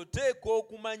Yagamba oteeka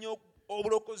okumanya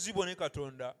obulokozi bwo ne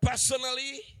Katonda.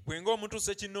 personally. Bwe ng'omuntu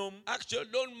ssekinnoomu, Actually,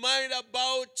 don't mind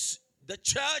about the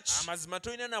church. amazima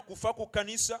tolina na kufa ku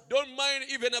kkanisa, Don't mind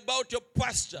even about your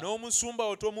pastor. n'omusumba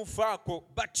wo tomufaako.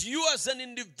 But you as an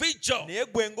individual, Naye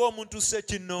gwe ng'omuntu the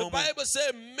ssekinnoomu, Bible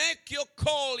says, make your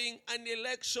calling and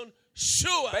election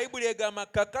sure. Bayibuli egamba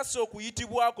kakasa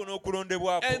okuyitibwako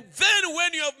n'okulondebwako. And then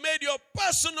when you have made your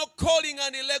personal calling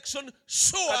and election Kati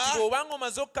sure, bw'obanga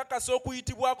omaze okukakasa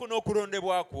okuyitibwako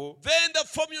n'okulondebwako, then the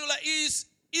formula is,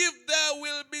 if there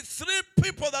will be 3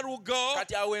 people that will go,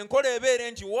 kati awo enkola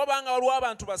ebeere nti wobanga waliwo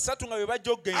abantu 3 nga bwe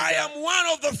bajja I okgenda, am one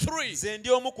of the 3. nze ndi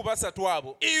omu ku 3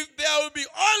 abo. If there will be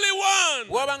only one,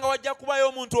 Wobanga wajja kubayo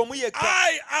omuntu omu yekka,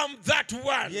 I am that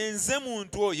one. ye nze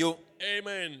muntu oyo.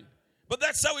 Amen. But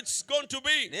that's how it's going to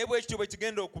be. Naye bwe kityo bwe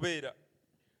kigenda okubeera.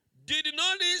 Did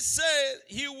not he say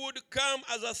he would come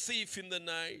as a thief in the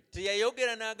night?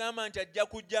 Teyayogera n'agamba nti ajja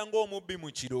kujja ng'omubbi mu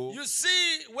kiro. You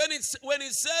see, when he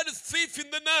said thief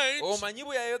in the night, Omanyi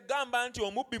bwe yagamba nti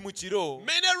omubbi mu kiro,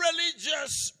 many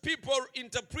religious people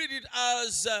interpret it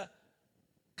as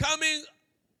coming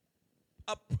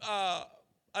up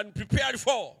unprepared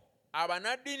for.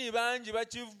 Abanaddiini bangi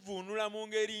bakivvuunula mu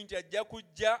ngeri nti ajja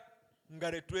kujja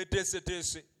nga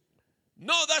tetweteeseteese.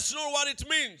 No, that's not what it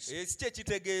means. Si kye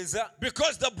kitegeeza.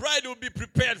 Because the bride will be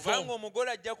prepared Kubanga for.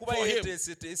 omugole ajja kuba For him.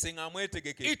 yeeteeseteese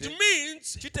ng'amwetegekedde. It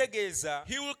means Kitegeeza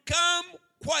he will come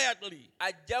quietly,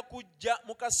 ajja kujja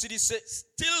mu kasirise,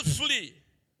 stealthily,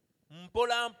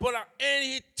 mpola mpola, and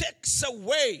he takes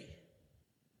away.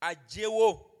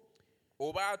 ajjewo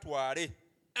oba atwale.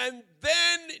 And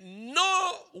then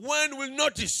no one will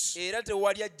notice. Era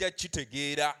tewali ajja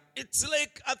kitegeera. It's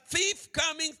like a thief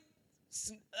coming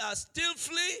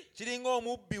stealthily, Kiringa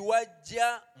omubbi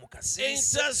wajja mu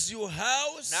kasirise, enters your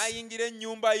house, n'ayingira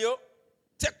ennyumba yo,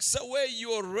 takes away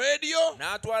your radio.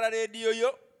 n'atwala leediyo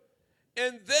yo.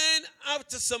 And then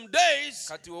after some days,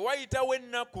 Kati we wayitawo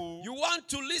ennaku you want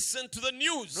to listen to the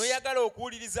news. n'oyagala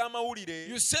okuwuliriza amawulire,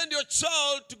 You send your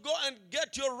child to go and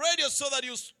get your radio so that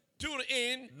you tune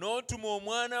in. n'otuma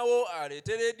omwana wo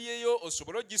aleete leediyo yo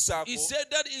osobole ogisaako. He said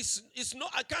that it's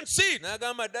not, I can't see it.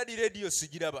 N'agamba dadi leediyo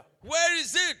sigiraba. Where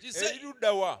is it? He said, Eri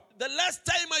ludda wa? the last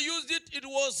time I used it, it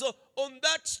was on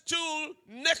that stool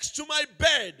next to my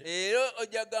bed. Era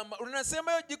ojagamba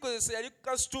lunasembayo gikozesa yali ku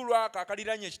kasituulu ako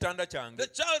akaliranye ekitanda The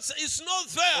kyange. child said, it's not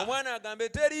there. Omwana agambe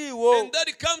teriiwo. And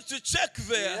daddy comes to check Era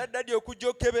there. dadi okujja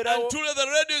okeberawo. And truly the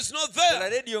radio is not Ddala there.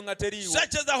 leediyo nga teriiwo.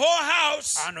 Such as the whole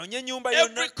house, Anoonye ennyumba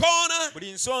every yonna, corner,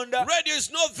 buli nsonda, radio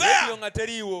is not leediyo there. nga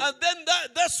teriiwo. And then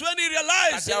that's when he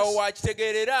realizes Kati awo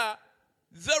wakitegeerera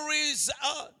there is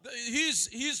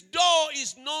his door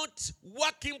is not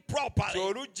working nti properly.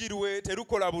 oluggi lwe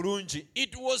terukola bulungi.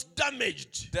 It was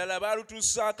damaged. Ddala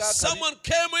baalutussaako akabi. Someone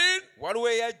came in Waliwo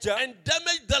eyajja and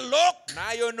damaged the lock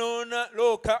n'ayonoona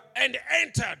looka and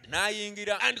entered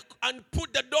n'ayingira and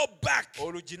put the door back.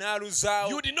 oluggi n'aluzaawo.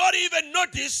 You did not even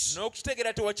notice N'okukitegeera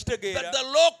that tewakitegeera the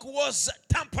lock was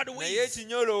tampered naye with.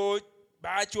 ekinyolo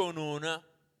baakyonoona.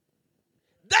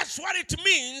 That's what it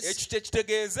means. Ekyo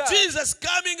kyekitegeza Jesus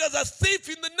coming as a thief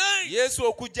in the night Yesu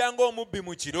okujja ng'omubbi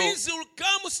mu kiro. means he will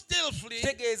come stealthily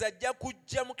Kitegeeza ajja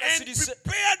kujja mu and kasirise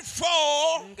prepared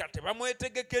for, nga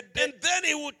tebamwetegekedde. and then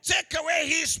he will take away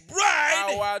his bride.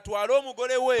 Awo atwale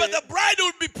omugole we, But the bride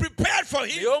will be prepared for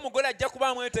naye him. omugole ajja kuba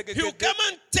He will amwetegekedde. come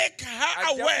and take her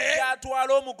Ajja away kujja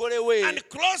atwale omugole we and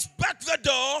close back the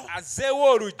door,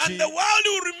 azzeewo oluggi. and the world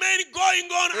will remain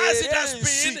going on as it Era has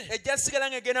ensi been. ejja sigala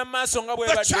ng'egenda mu maaso nga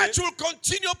The church bwebadde. will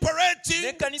continue operating.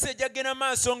 N'ekkanisa ejja kgenda mu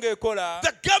maaso ng'ekola.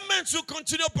 The governments will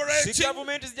continue Si operating.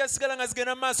 gavumenti zijja sigala nga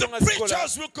zigenda mu maaso nga The zikola.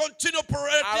 preachers will continue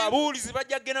operating. Ababuulizi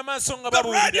bajja kgenda mu maaso nga The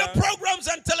radio babuulira. programs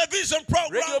and television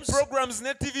Radio programs. programs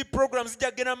ne TV programs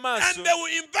zijja kgenda mu maaso. And they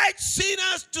will invite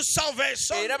sinners to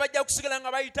salvation. Era bajja kusigala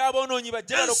nga bayita aboonoonyi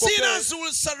bajje And balokoke. sinners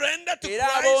will surrender to Era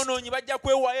Christ aboonoonyi bajja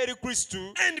kwewaayo eri Kristo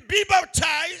and be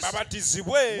baptized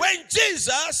babatizibwe when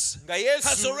Jesus nga has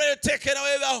Yesu already taken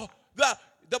away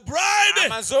the bride,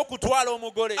 amaze okutwala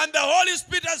omugole and the Holy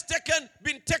Spirit has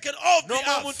been taken off the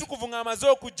n'omwoyo earth. mutukuvu ng'amaze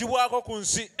okuggibwako ku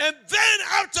nsi. And then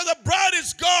after the bride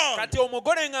is gone, Kati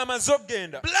omugole ng'amaze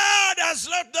okgenda, blood has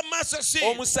left the master seat.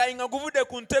 omusaayi nga guvudde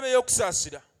ku ntebe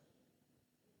y'okusaasira.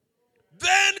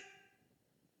 Then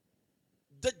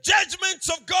the judgments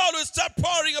of God will start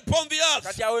pouring upon the earth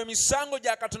Kati awo emisango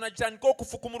gya Katonda gitandika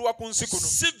okufukumulwa ku nsi kuno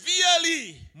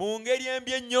severely, mu ngeri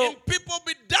embi ennyo. and people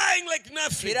be dying like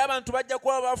nothing. Era abantu bajja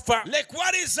kuba bafa Like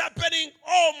what is happening,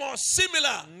 almost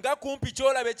similar, nga kumpi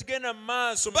kyolaba ekigenda mu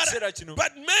maaso mu kiseera kino,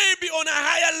 but maybe on a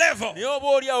higher level. naye oba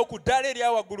oliawo ku ddaala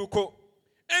eryawagguluko.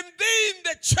 And then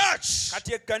the church,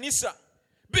 Kati ekkanisa,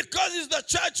 because it's the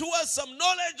church who has some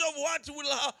knowledge of what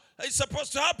is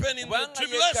supposed to happen in the kubanga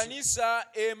tribulation, y'ekkanisa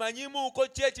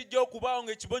emanyimuuko ki ekijja okubaawo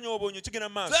ng'ekibonyoobonyo kigenda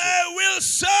mu maaso, they will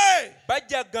say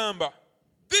bajja kugamba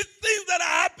these things that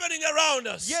are happening around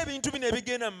us. ye ebintu bino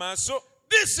ebigenda mu maaso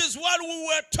This is what we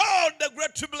were told the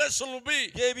great tribulation will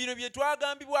be. bye bino bye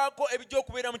twagambibwako ebijja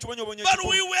okubeera mu kibonyoobonyo But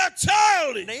we were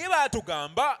told naye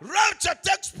baatugamba rapture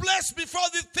takes place before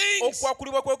the things.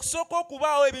 okwakulibwa kwe kusooka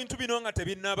okubaawo ebintu bino nga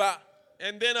tebinnaba.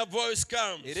 And then a voice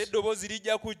comes. Era eddoboozi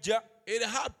lijja kujja, It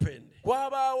happened,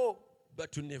 kwabaawo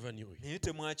but you never knew it. naye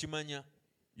temwakimanya.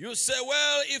 You say,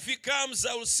 well, if he comes,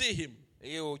 I will see him.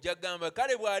 Ojja kugamba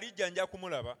kale bw'alijja nja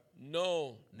kumulaba.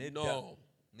 No, Nedda. no.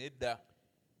 Nedda.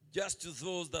 Just to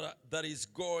those that is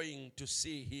going to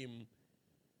see him,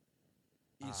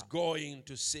 is going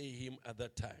to see him at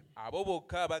that time. Abo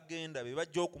bokka abagenda be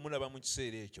bajja okumulaba mu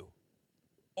kiseera ekyo.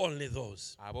 Only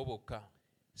those. Abo bokka.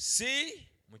 See,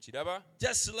 Mukiraba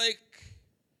just like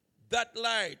that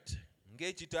light,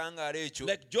 ng'ekitangaala ekyo.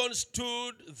 like John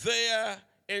stood there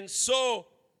and saw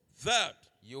that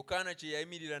Yokaana kye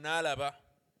yayimirira n'alaba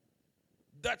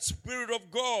Spirit of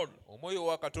God, omwoyo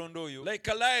wa Katonda oyo like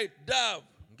a light dove,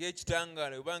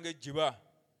 ng'ekitangaala oba ng'ejjiba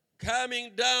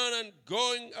coming down and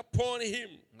going upon him.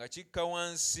 nga kikka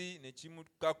wansi ne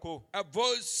kimukkako. A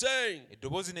voice saying,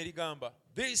 Eddoboozi ne ligamba,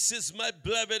 this is my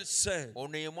beloved son.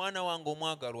 ono ye mwana wange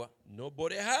omwagalwa.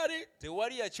 Nobody heard it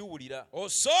Tewali yakiwulira or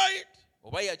saw it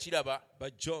oba yakiraba,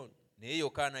 but John. naye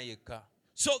Yokaana yekka.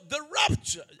 So the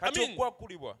rapture, Kati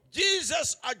okwakulibwa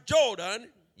Jesus at Jordan,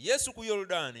 Yesu ku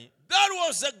Yoludaani, that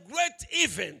was a great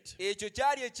event ekyo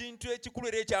kyali ekintu ekikulu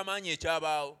era eky'amaanyi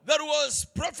ekyabaawo, that was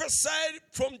prophesied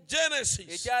from Genesis.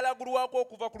 ekyalagulwako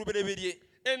okuva ku lubereberye.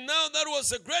 And now that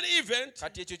was a great event.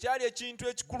 kati ekyo kyali ekintu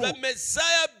The ekikulu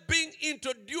Messiah being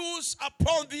introduced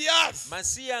upon the earth.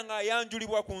 masiya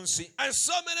ng'ayanjulibwa ku nsi And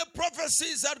so many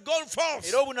prophecies had gone forth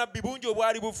era obunabbi bungi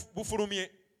obwali bufulumye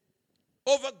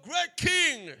of a great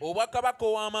king obwakabaka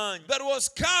ow'amaanyi that was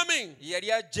coming,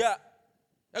 yali ajja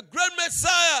a great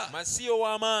Messiah. masiya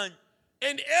ow'amaanyi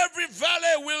And every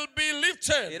valley will be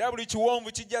lifted, era buli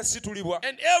kiwonvu kijja situlibwa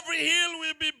and every hill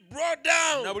will be brought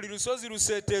na down, buli lusozi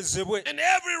luseeteezebwe and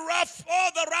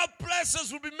all the rough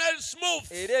places will be made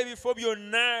smooth. era ebifo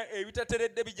byonna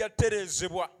ebitateredde bijja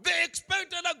ttereezebwa. They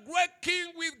expected a great king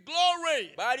with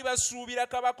glory, baali basuubira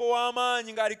kabaka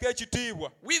ow'amaanyi ng'aliko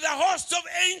ekitiibwa with a host of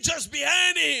angels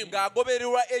behind him,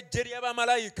 ng'agobererwa eggye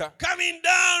ly'abamalayika coming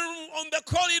down on the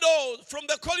corridors, from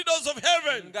the corridors of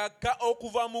heaven. ng'akka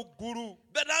okuva mu ggulu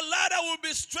That a ladder will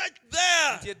be stretched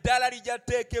there, nti eddaala lijja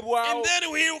tteekebwawo and then he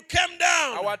will come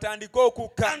down, awatandike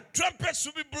okukka and trumpets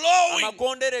will be blowing.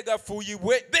 amakondere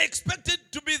gafuuyibwe. They expected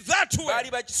to be that way.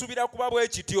 baali bakisuubira kuba bwe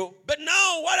kityo But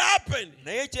now what happened?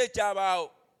 naye kyekyabaawo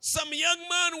Some young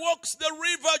man walks the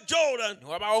river Jordan. ne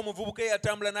wabaawo omuvubuka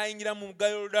eyatambula n'ayingira mu mugga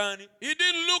Yoludaani He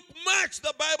didn't look much.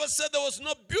 The Bible said there was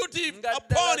no beauty nga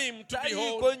upon him to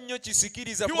taliiko behold. nnyo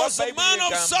kisikiriza He kuba was a Bayibuli man of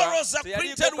egamba sorrows,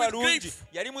 teyaliiko acquainted with kalungi. grief.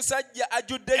 Yali musajja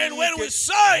ajjudde And when we enyiike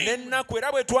saw him, n'ennaku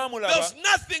era bwe there twamulaba was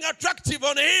nothing attractive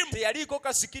on him. teyaliiko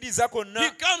kasikiriza konna. He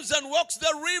comes and walks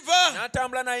the river.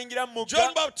 N'atambula n'ayingira mu John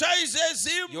mugga. baptizes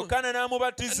him. Yokaana And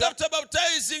n'amubatiza. after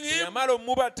baptizing Bwe him, yamala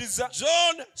omubatiza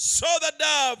John saw the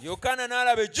dove. Yokaana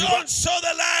n'alaba ejjuba. John saw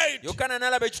the light. Yokaana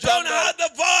n'alaba John ekitangaala. heard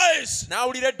the voice.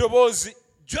 N'awulira eddoboozi.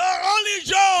 Only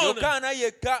John. Yokaana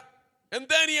yekka. And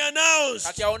then he announced,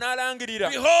 Kati awo n'alangirira.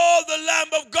 behold the Lamb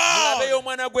of God Mulabeyo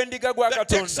omwana gw'endiga gwa that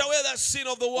takes Katonda. away the sin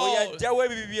of the Oyo world. aggyawo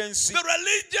ebibi by'ensi. The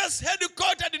religious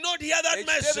headquarters did not hear that Ekitebe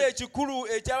message. ekikulu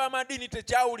eky'abamadiini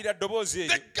tekyawulira ddoboozi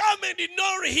The eryo. government did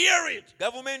not hear it.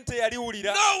 Gavumenti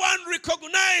teyaliwulira. No one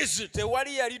recognized it.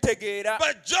 Tewali yalitegeera.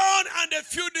 But John and a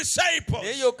few disciples,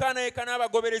 Naye Yokaana yekka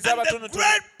n'abagobereza and the abatonotono.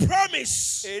 great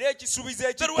promise Era ekisuubizo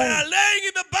that were ekikulu laying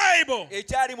in the Bible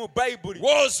ekyali mu Bayibuli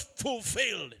was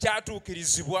fulfilled.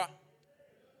 kyatuukirizibwa.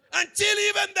 Until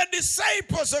even the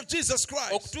disciples of Jesus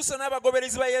Christ, Okutuusa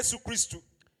n'abagoberezi ba Yesu Kristo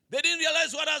they didn't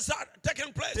realize what has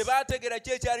taken place. tebaategeera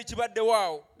ki ekyali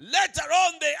kibaddewaawo. Later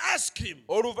on, they asked him,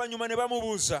 Oluvannyuma ne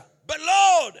bamubuuza. but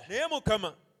Lord, Naye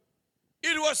Mukama,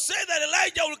 it was said that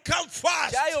Elijah will come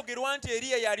first. kyayogerwa nti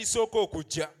Eriya yalisooka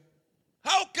okujja.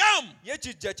 How come Ye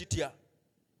kijja kitya?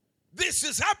 this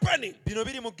is happening? Bino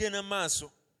biri mu kugenda mu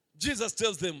maaso. Jesus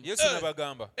tells them, Yesu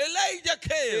n'abagamba. Elijah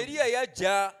came, Eriya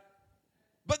yajja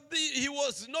but he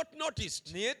was not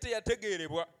noticed. naye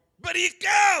teyategeerebwa. But he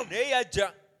came. Naye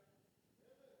yajja.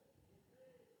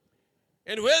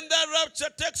 And when that rapture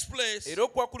takes place, Era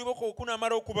okwakulibwa kwo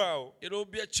kunaamala okubaawo it will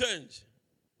be a change.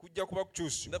 kujja kuba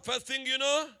kukyusibwa. The first thing you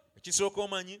know, Ekisooka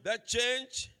omanyi, that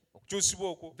change, okukyusibwa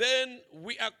okwo, then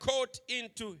we are caught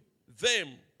into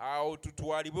them awo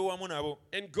tutwalibwe wamu nabo.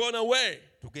 and gone away.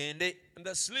 Tugende. And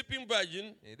the sleeping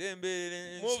virgin Era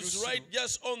embeera moves ensirusiru right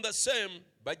just on the same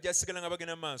bajja sigala nga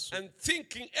bagenda mu maaso. and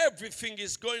thinking everything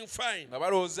is going fine. Nga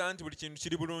balowooza nti buli kintu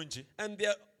kiri bulungi. And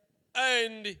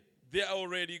they are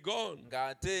already gone.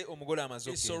 Ng'ate omugole amaze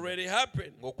It's okugenda. already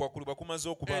happened. Ng'okwakulibwa kumaze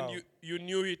And okubaawo. you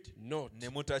knew it not. Ne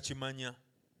mutakimanya.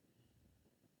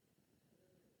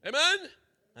 Amen?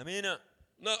 Amiina.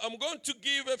 Now I'm going to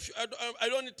give a few, I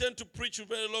don't intend to preach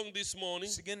very long this morning.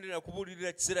 Sigenderera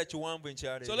kubuulirira kiseera kiwanvu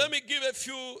enkyaleero. So let me give a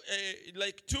few,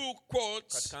 like 2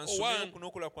 quotes Kati or kansomere one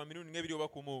kunokola kwa mirundi ng'ebiri oba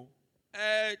kumu.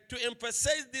 to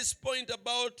emphasize this point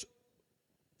about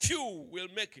few will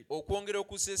make it. Okwongera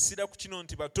okuseesera ku kino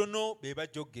nti batono be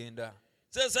bajja okugenda.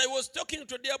 Says, I was talking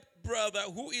to a dear brother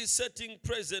who is sitting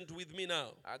present with me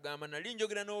now. Agamba nali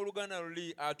njogera n'oluganda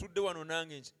luli atudde wano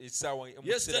nange essaawa mu kiseera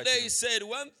Yesterday he kino. said,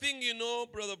 one thing you know,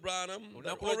 Brother Branham,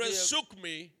 that always shook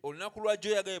me. Olunaku lwajjo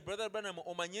yagaye brother Branham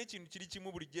omanye ekintu kiri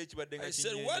kimu bulijjo ekibadde nga I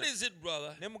said, what kinyeenya. is it,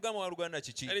 brother? Ne mugamba wa luganda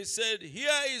kiki? And he said,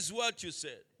 here is what you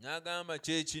said. N'agamba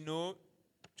kye kino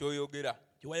ky'oyogera,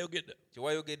 kye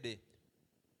wayogedde.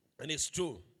 And it's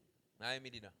true.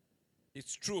 N'ayimirira.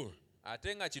 It's true.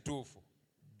 Ate nga kituufu.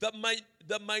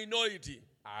 The minority,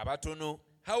 Abatono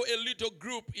how a little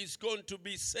group is going to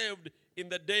be saved in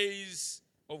the days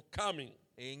of coming.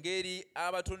 engeri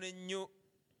abatono ennyo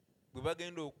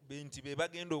bwe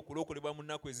bagenda okulokolebwa mu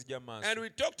nnaku ezijja mu maaso. And we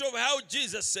talked of how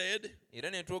Jesus said, Era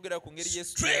ne twogera ku ngeri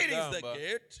Yesu straight is the yagamba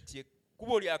gate nti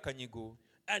ekkubo lyakanyigo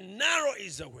and narrow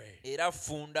is the way. era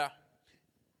ffunda,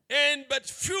 But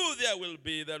few there will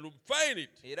be that will find it.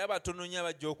 era batono nnyo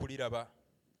abajja okuliraba.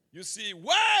 You see,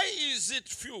 why is it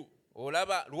few?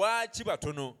 olaba lwaki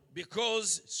batono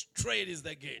Because straight is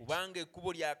the gate, kubanga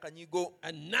ekkubo lya kanyigo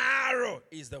and narrow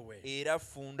is the way. era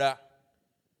ffunda.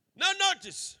 Now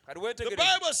notice, Kati the weetegereze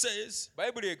Bible says,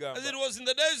 bayibuli as it egamba was in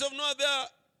the days of Noah,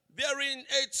 therein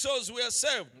 8 souls were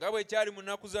saved. nga bwe kyali mu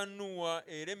nnaku za Nuuwa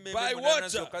era emmembe By munaana water.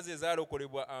 zokka ze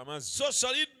zaalokolebwa amazzi So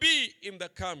shall it be in the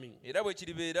coming. era bwe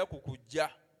kiribeera ku kujja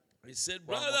He said,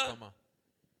 kwa brother, Mukama.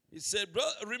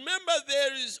 remember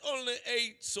there is only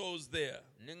 8 souls there.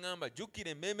 Ne ŋŋamba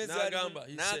jjukira emmeeme N'agamba,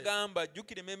 he said. n'agamba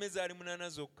jjukira emmeeme zaali munaana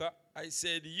zokka. I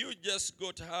said, you just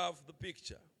got half the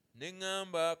picture. Ne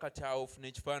ŋŋamba kati awo ofuna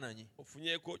ekifaananyi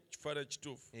Ofunyeeko kifaananyi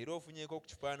kituufu. era ofunyeeko ku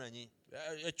kifaananyi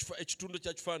Ekitundu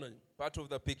kya kifaananyi. part of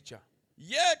the picture.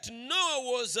 Yet Noah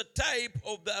was a type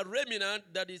of the remnant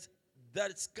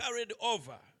that's carried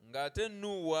over. Ng'ate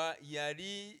Nuuwa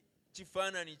yali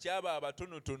kifaananyi ky'abo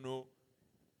abatonotono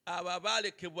Abo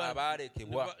abaalekebwa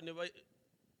abaalekebwa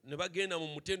ne bagenda mu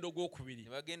mutendo gw'okubiri. ne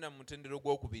bagenda mu mutendero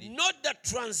gw'okubiri, Not the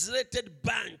translated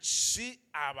bunch. si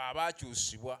abo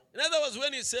abaakyusibwa. In other words,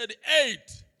 when he said 8,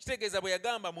 Kitegeeza bwe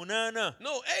yagamba munaana,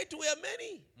 no, 8 were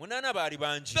many. munaana baali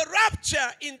bangi. The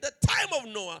rapture in the time of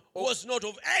Noah was not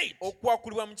of 8.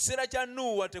 Okwakulibwa mu kiseera kya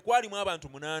Nuuwa tekwalimu abantu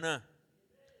munaana.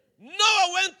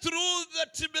 Noah went through the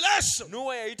tribulation.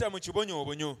 Nuuwa yayita mu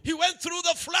kibonyoobonyo, He went through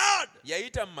the flood.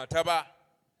 yayita mu mataba,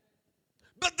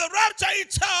 But the rapture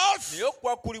itself naye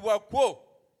okwakulibwa kwo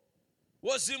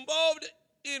was involved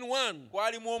in one.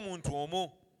 kwalimu omuntu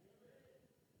omu.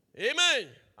 Amen.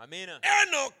 Amiina.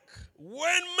 Enoch,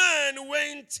 when man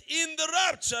went in the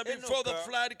rapture before the Enoch.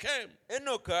 flood came,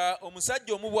 Enoka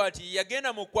omusajja omu bw'ati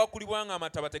yagenda mu kwakulibwa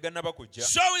ng'amataba tegannaba kujja,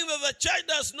 showing that the church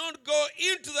does not go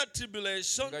into the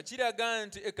tribulation, nga kiraga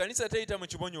nti ekkanisa teyita mu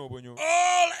kibonyoobonyo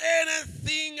all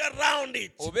anything around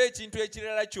it. oba ekintu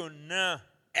ekirala kyonna.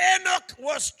 Enoch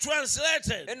was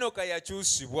translated. Enoka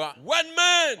yakyusibwa. One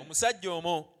man. Omusajja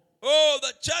omu. Oh,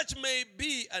 the church may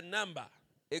be a number,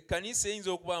 Ekkanisa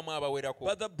eyinza okubaamu abawerako,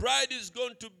 but the bride is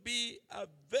going to be a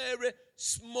very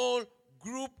small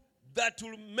group that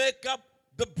will make up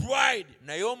the bride.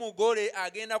 naye omugole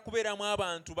agenda kubeeramu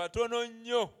abantu batono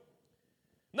nnyo.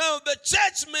 Now, the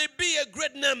church may be a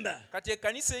great number, Kati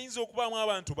ekkanisa eyinza okubaamu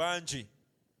abantu bangi,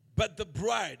 but the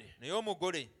bride, naye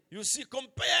omugole, you see,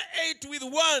 compare 8 with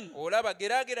 1. olaba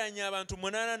geraageranya abantu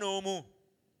 8 n'omu.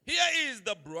 Here is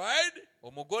the bride.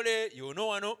 Omugole y'ono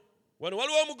wano, Wano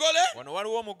waliwo omugole, wano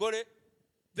waliwo omugole,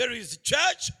 there is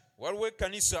church, waliwo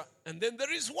ekkanisa, and then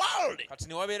there is world. kati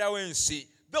ne wabeerawo ensi.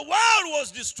 The world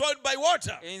was destroyed by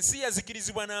water. Ensi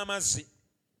yazikirizibwa n'amazzi.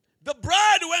 The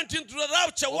bride went into the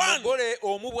rapture 1, Omugole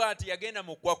omu bw'ati yagenda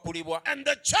mu kwakulibwa, and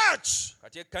the church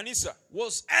kati ekkanisa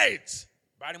was 8.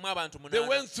 baalimu abantu They 8,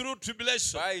 went through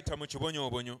tribulation. baayita mu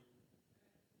kibonyoobonyo.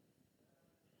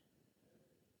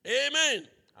 Amen.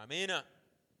 Amiina.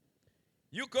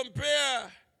 You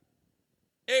compare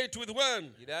 8 with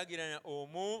 1, Geraageranya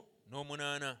omu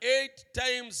n'omunaana. 8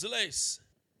 times less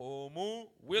Omu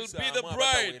will be bisaamu the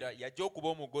bride abatawera, yajja okuba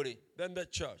omugole than the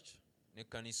church.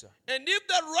 n'ekkanisa. And if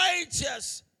the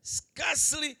righteous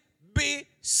scarcely be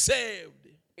saved,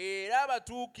 Era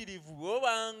abatuukirivu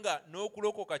bw'obanga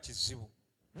n'okulokoka kizibu,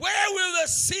 where will the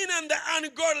sin and the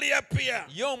ungodly appear?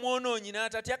 ye omwonoonyi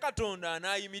n'atatya Katonda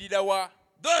anaayimirira wa?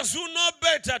 Those who know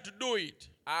better to do it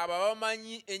Abo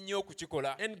abamanyi ennyo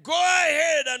okukikola and go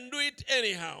ahead and do it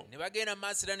anyhow. ne bagenda mu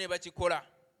maaso era ne bakikola.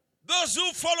 Those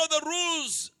who follow the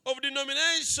rules of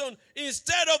denomination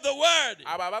instead of the word,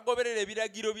 Abo abagoberera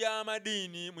ebiragiro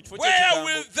by'amadiini mu kifo where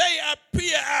will ky'ekigambo they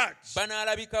appear at?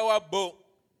 banaalabika wa bo,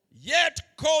 Yet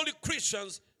called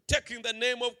Christians, taking the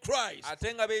name of Christ.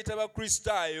 ate nga beeyita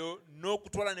Bakristaayo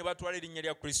n'okutwala ne batwala erinnya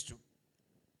lya Kristo.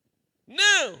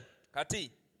 Now, Kati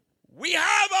we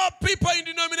have our people in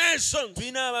denominations,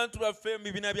 tulina abantu baffe mu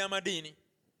bibiina by'amadiini,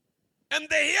 and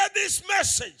they hear this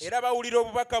message, era bawulira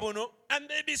obubaka buno and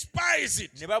they despise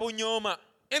it. ne babunyooma,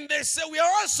 And they say, we are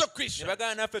also ne Christians.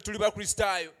 bagamba naffe tuli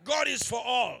Bakristaayo, God is for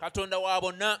all. Katonda wa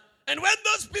bonna. And when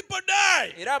those people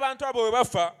die, Era abantu abo bwe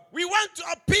bafa, we want to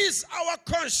appease our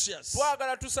conscience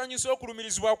twagala tusanyuse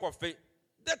okulumirizibwa kwaffe,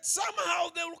 that somehow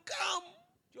they will come.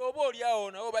 oba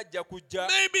oliawo nabo bajja kujja,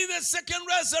 Maybe the second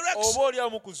resurrection. oba oliawo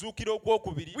mu kuzuukira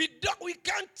okwokubiri.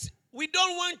 We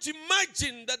don't want to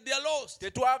imagine that they are lost.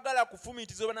 Tetwagala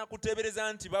kufumiitiza oba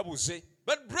nakuteebereza nti babuze.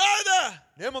 But brother,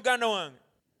 Naye muganda wange,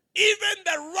 even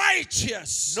the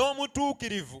righteous,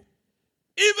 n'omutuukirivu,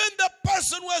 even the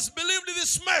person who has believed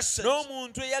this message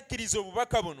n'omuntu eyakkiriza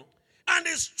obubaka buno, and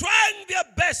is trying their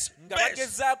best, nga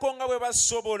bagezaako nga bwe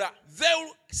basobola, they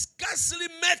will scarcely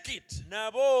make it.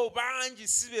 nabo bangi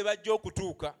si be bajja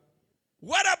okutuuka.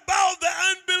 What about the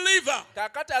unbeliever?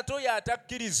 Kakati ate oyo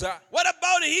atakkiriza. What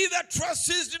about he that trusts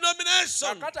his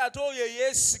denomination Kakati ate oyo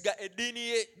yeesiga eddiini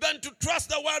ye than to trust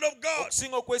the word of God?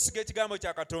 okusinga okwesiga ekigambo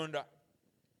kya Katonda.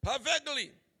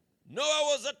 Perfectly. Noah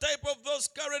was a type of those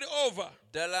carried over.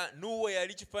 Ddala Nuuwa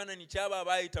yali kifaananyi ky'abo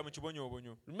abaayita mu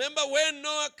kibonyoobonyo. Remember when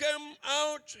Noah came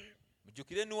out,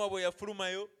 Mujjukire Nuuwa bwe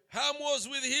yafulumayo, Ham was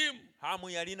with him. Hamu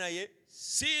yali naye,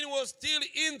 Sin was still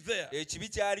in there. ekibi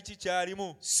kyali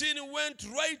kikyalimu. Sin went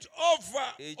right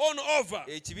over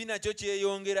Ekibi nakyo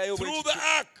kyeyongerayo bwe through the kityo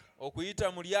ark.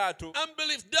 okuyita mu lyato.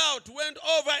 Unbelief, doubt went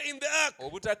over in the ark,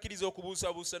 Obutakkiriza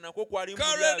okubuusabuusa nakwo kwali mu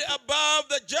carried lyato. above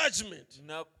the judgment.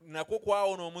 Nakwo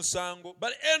kwawona omusango.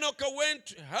 But Enoch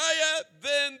went higher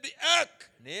than the ark.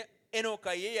 Naye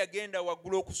Enoka ye yagenda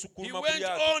waggulu He okusukuluma ku went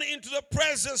lyato. on into the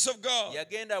presence of God.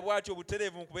 Yagenda bw'atyo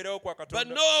obutereevu mu kubeerawo kwa But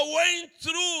Katonda. Noah went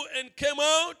through and came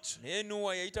out, Naye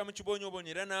Nuuwa yayita mu kibonyoobonyo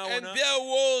era and n'awona, there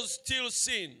was still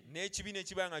sin. n'ekibi ne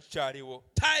kiba nga kikyaliwo.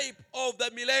 Type of the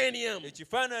millennium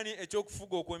Ekifaananyi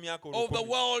eky'okufuga okw'emyaka of the 1000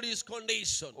 world's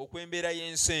condition. okw'embeera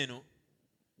y'ensi eno.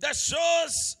 That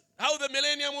shows how the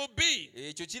millennium will be.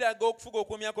 Ekyo kiraga okufuga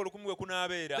okw'emyaka 1000 bwe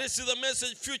kunaabeera. This is the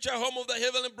message, future home of the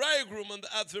heavenly bridegroom and the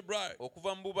earthly bride.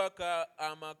 Okuva mu bubaka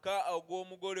amaka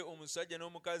ag'omugole omusajja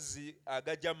n'omukazi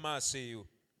agajja mu maaso eyo.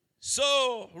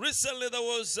 So recently there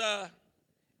was a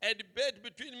debate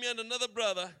between me and another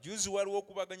brother. Juzi waliwo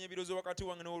okubaganya ebirowoozo wakati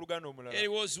wange n'oluganda omulala. And he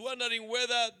was wondering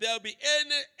whether there'll be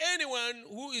anyone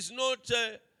who is not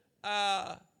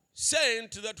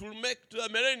saint that will make to the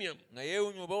millennium. Nga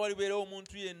yeewuunya oba walibeerawo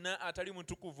omuntu yenna atali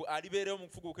mutukuvu alibeerawo mu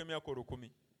kufuga okw'emyaka 1000.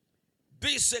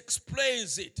 This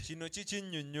explains it. Kino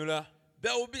kikinnyonnyola.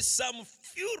 There will be some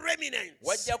few remnants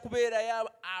Wajja kubeerayo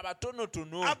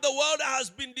abatonotono. of the world that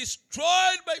has been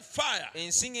destroyed by fire.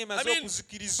 Ensi I ng'emaze mean,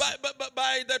 okuzikirizibwa.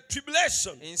 by the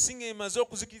tribulation. Ensi ng'emaze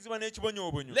okuzikirizibwa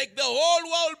n'ekibonyoobonyo. Like the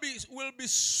whole world will be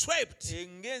swept.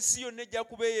 Ng'ensi yonna ejja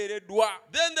kubeeyereddwa.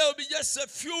 Then there will be just a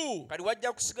few Kati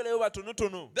wajja kusigalayo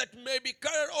batonotono that may be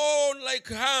carried on like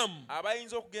Ham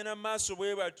abayinza okugenda mu maaso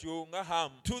bwe batyo nga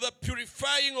Hamu to the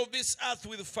purifying of this earth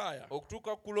with fire.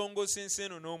 okutuuka ku kulongoosa ensi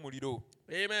eno n'omuliro.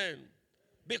 Amen.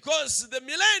 Because the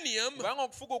millennium Kubanga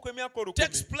okufuga okw'emyaka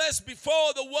takes 1000 place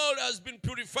before the world has been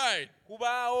purified.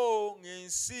 kubaawo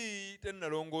ng'ensi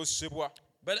tennalongoosebwa.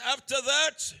 But after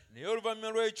that, Naye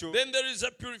oluvannyuma lw'ekyo then there is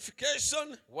a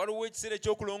purification. waliwo ekiseera It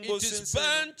eky'okulongoosa is ensi eno.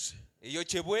 burnt.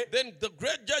 Eyokyebwe, Then the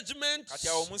great judgment. kati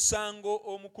awo omusango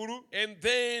omukulu, And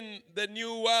then the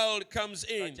new world comes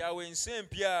in. kati awo ensi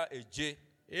empya ejje.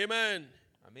 Amen.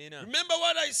 Amiina. Remember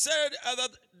what I said other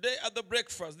day at the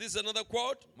breakfast. This is another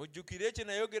quote. Mujjukire kye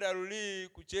nayogera luli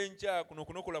ku kyenkya kuno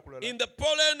kunokola kulala. In the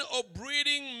pollen of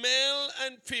breeding male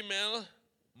and female,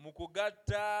 Mu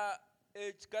kugatta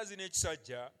ekikazi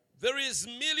n'ekisajja there is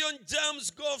million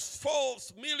germs go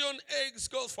forth, million eggs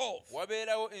go forth.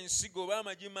 wabeerawo ensigo oba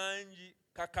amagi mangi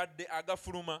kakadde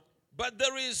agafuluma. But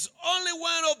there is only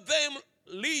one of them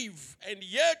live, and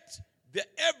yet they're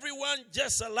everyone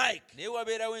just alike. Naye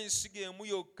wabeerawo ensigo emu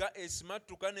yokka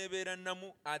esimattuka n'ebeera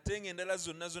nnamu ate ng'endala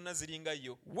zonna ziringa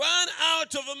yo. One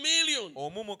out of a million.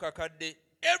 Omu mu kakadde.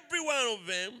 Every one of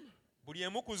them, Buli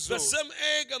emu ku zo the same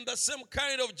egg and the same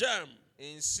kind of germ.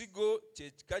 ensigo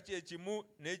kyekika kye kimu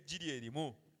n'eggi lye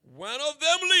limu. One of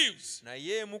them lives,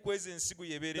 Naye emu ku ezo ensigo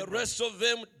the y'ebeera rest of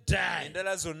them die.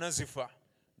 endala zonna zifa.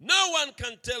 No one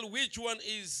can tell which one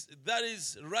is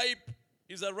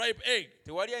a ripe egg.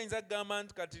 Tewali ayinza kugamba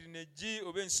nti kati lino eggi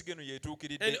oba ensigo eno And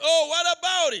yeetuukiridde. oh, what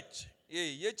about it?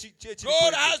 Ye ki ekiri God ku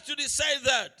ekyo? has to decide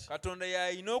that. Katonda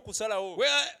y'alina okusalawo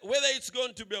Whether it's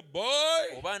going to be a boy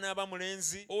oba anaaba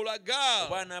mulenzi or a oba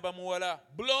girl, anaaba muwala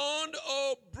blonde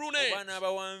or oba brunette,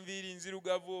 anaaba wanviiri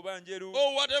nzirugavu oba njeru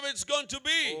or whatever it's going to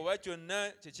be. oba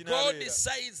kyonna kye God kinaabeera.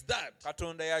 decides that.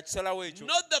 Katonda yakisalawo ekyo.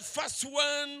 Not the first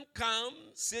one comes,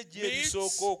 Si eggi meets,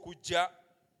 erisooka okujja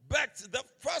but the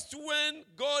first one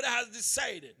God has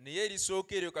decided. naye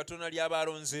erisooka eryo Katonda ly'aba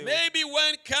alonzeewo. Maybe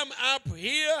one come up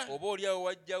here. Oba oliawo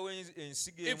wajjawo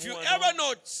ensigo If you emu ever wano.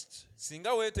 noticed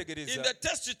Singa in weetegereza the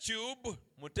test tube,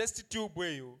 mu test tube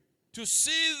eyo to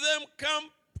see them come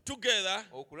together,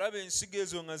 okulaba ensigo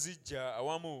ezo nga zijja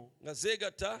awamu nga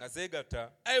Ngazegata,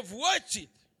 zeegatta, I've watched it.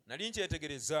 nali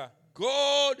nkyetegereza.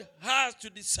 God has to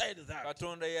decide that.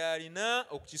 Katonda y'alina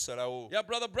okukisalawo. Yeah,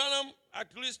 Brother Branham, at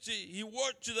least he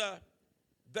watched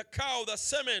the cow, the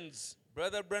semens,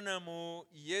 Brother Branham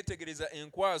yeetegereza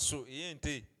enkwaso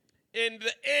ey'ente and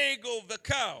the egg of the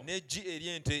cow. n'eggi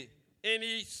ery'ente, And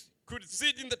he could see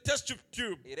it in the test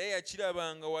tube era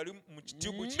yakiraba nga wali mu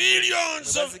kitibu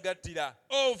Millions of- bazigattira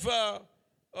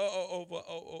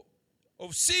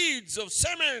of seeds, of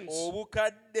semens.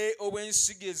 obukadde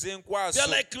obw'ensigo ez'enkwaso They're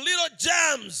like little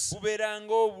germs. bubeera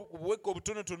ng'obuweka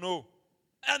obutonotono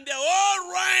And they're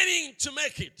all running to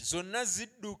make it. zonna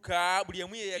zidduka buli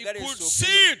emu You yeyagala could esooke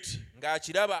see it.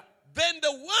 ng'akiraba Then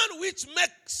the one which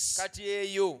makes kati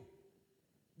eyo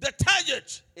the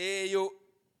target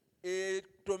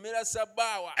etomera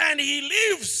sabbaawa and he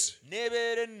lives,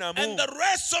 n'ebeera ennamu and the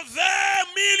rest of them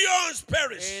millions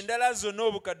perish. endala zonna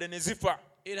obukadde ne zifa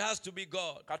It has to be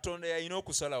God. katonda yalina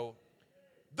okusalawo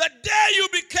The day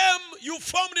you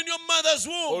formed in your mother's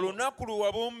womb, olunaku lwe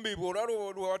wabumbibwa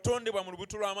olwa lwe watondebwa mu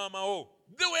lubuto lwa maama wo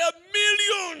there were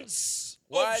millions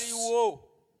waaliwo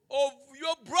of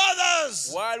your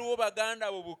brothers waaliwo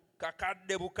baganda bo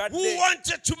kakadde who bukadde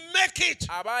wanted to make it.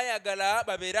 abaayagala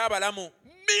babeere abalamu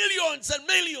Millions and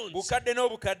millions. bukadde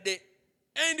n'obukadde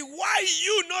And why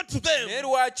you, not naye them?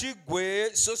 lwaki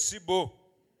ggwe so si bo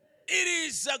It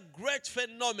is a great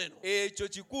phenomenon. ekyo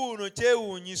kikuuno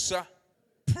kyewuunyisa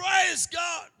Praise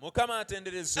God. mukama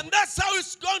atenderezebwa And that's how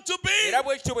it's going to be. era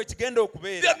bwe kityo bwe kigenda There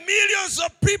okubeera are millions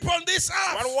of people on this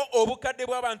earth, waliwo obukadde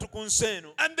bw'abantu ku nsi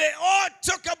eno and they all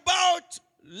talk about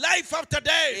life after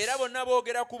death. era bonna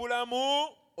boogera ku bulamu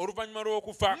oluvannyuma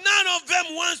lw'okufa None of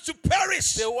them wants to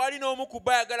perish. tewali n'omu ku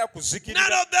bayagala None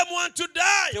kuzikirira of them want to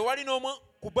die. tewali n'omu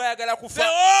ku bayagala They kufa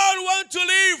all want to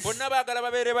live. bonna baagala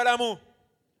babeere balamu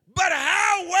But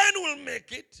how, when will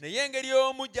make it? naye engeri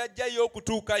y'omu gy'ajjayo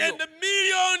okutuukayo And the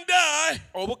million die.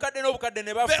 obukadde n'obukadde ne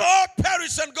They bafa all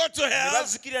perish and go to ne hell.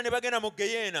 bazikirira ne bagenda mu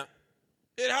geyeena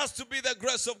It has to be the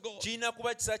grace of God. kirina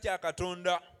kuba kisa kya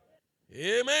katonda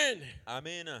Amen.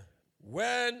 ameena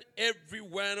When every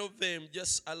one of them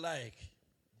just alike.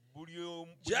 buli emu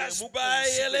Just ku by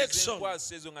nsigo election.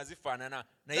 ez'enkwasa ezo nga zifaanana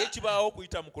naye kibaawo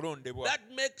okuyita mu kulondebwa That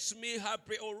makes me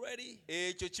happy already.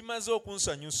 ekyo kimaze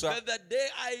okunsanyusa That the day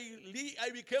I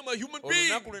became a human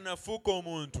being, olunaku lwe nafuuka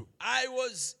omuntu I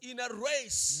was in a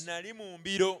race nali mu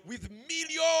mbiro with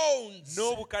millions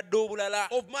n'obukadde obulala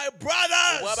of my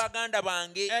brothers, obw'abaganda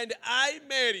bange and I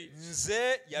made it.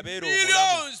 nze yabeera obulamu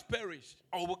Millions perished.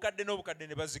 obukadde n'obukadde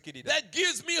ne bazikirira That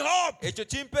gives me hope ekyo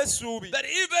kimpa essuubi that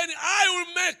even I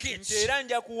will make nti it, era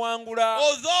nja kuwangula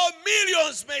although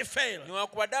millions may fail.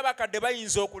 newankubadde abakadde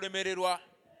bayinza okulemererwa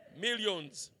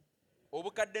Millions.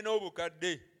 obukadde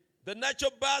n'obukadde The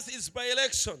natural birth is by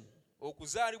election.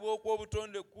 okuzaalibwa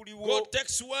okw'obutonde kuliwo God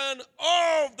takes one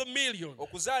of the million.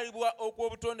 okuzaalibwa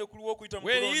okw'obutonde kuliwo okuyita mu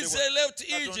When kulondebwa Israel left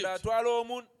katonda Egypt atwala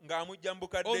omu ng'amujja mu on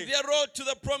bukadde their road to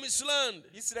the promised land,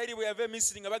 isirayiri bwe yava e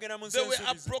misiri nga bagenda mu nsi there were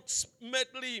ensuubizi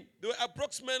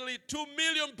approximately 2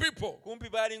 million people. kumpi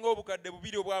baalinga obukadde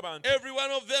bubiri obw'abantu Every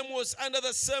one of them was under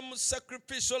the same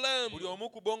sacrificial lamb, buli omu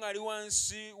ku bo ng'ali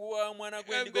wansi wa mwana and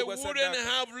gw'endiga they ogwa wouldn't ssaddaaka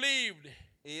have lived.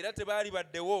 era tebaali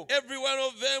baddewo Every one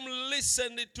of them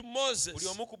listened to buli Moses,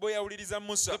 omu ku bo yawuliriza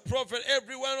musa the prophet.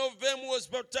 Every one of them was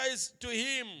baptized to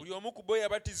him. buli omu ku bo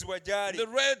yabatizibwa gy'ali The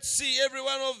Red Sea, every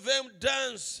one of them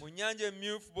danced. mu nnyanja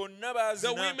emyufu bonna The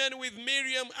baazina women with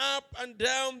Miriam up and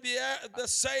down the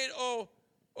side of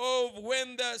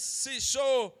when the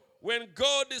seashore, when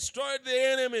God destroyed the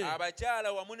enemy.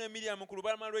 abakyala wamu ne miriyamu ku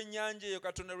lubalama lw'ennyanja eyo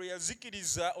katonda lwe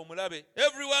yazikiriza omulabe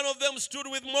Every one of them stood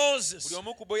with Moses buli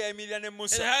omu ku bo yayimirira ne and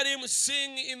musa had him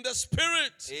sing in the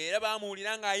spirit. era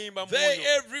baamuwulira ng'ayimba mu They,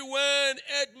 mwoyo everyone,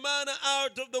 ate manna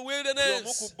out of the buli omu ku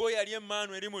wilderness bo yali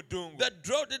emmaanu eri mu ddungu that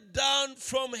dropped it down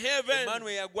from heaven. emmaanu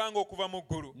eyagwanga okuva mu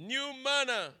ggulu New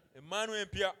manna emmaanu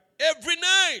empya every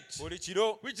night, buli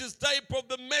kiro which is type of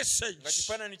the nga message.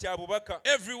 kifaananyi kya bubaka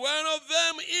Every one of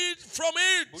them eat from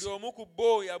buli it. omu ku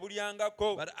bo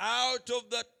yabulyangako But out of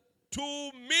the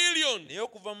 2 million, naye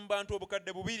okuva mu bantu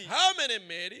obukadde bubiri how many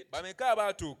made it? bameka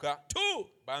abaatuuka 2.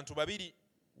 bantu babiri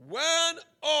One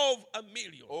of a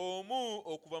million. omu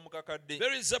okuva mu kakadde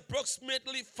There is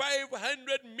approximately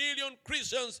 500 million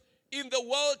Christians in the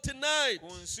world tonight. ku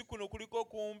nsi kuno kuliko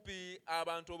kumpi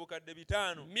abantu obukadde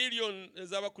 5 Million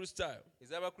ez'abakristaayo.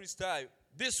 ez'abakristaayo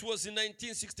This was in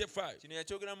 1965. kino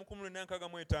yakyogera mu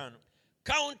 1965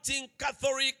 Counting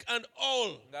Catholic and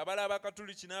all, ng'abala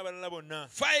abakatuliki n'abalala bonna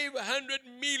 500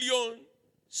 million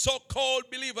so-called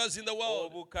believers in the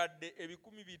world. obukadde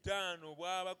 500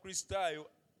 bw'abakristaayo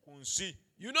ku nsi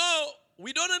You know,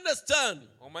 we don't understand.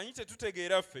 omanyi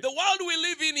tetutegeera ffe The world we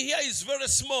live in here is very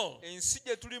small. ensi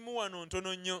gye tulimu wano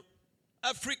ntono nnyo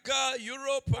Africa,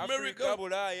 Europe, Afrika, America,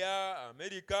 Bulaaya,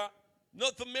 America,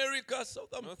 North America,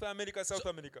 South America. North America, South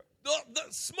America. The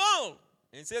small.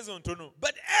 Ensi ezo ntono.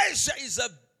 But Asia is a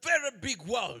very big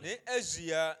world. Ne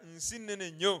Asia nsi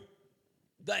nnene nnyo.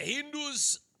 The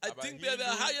Hindus, I think they're the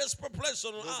Abahindu, highest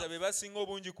population on Ndowooza earth. be basinga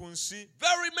obungi ku nsi.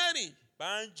 Very many.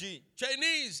 Bangi.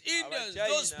 Chinese, Indians, Abachina,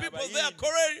 those people, they are Abahindu.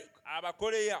 Korean.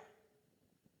 Abakoleya.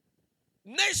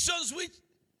 nations which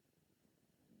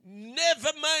never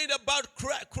mind about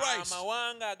Christ.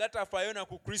 amawanga agatafaayo na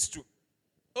ku Kristo.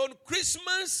 On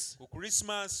Christmas, Ku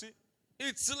Christmas,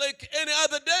 it's like any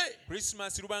other day.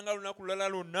 Christmas lubanga lunaku lulala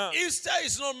lwonna. Easter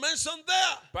is not mentioned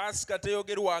there. Pasika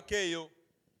teyogerwako eyo.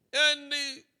 And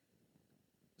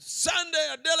Sunday,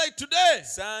 a day like today,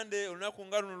 Sunday olunaku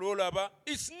nga luno lwolaba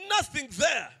it's nothing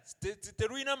there.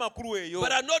 terulina makulu eyo.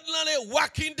 But an ordinary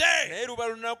working day. Naye luba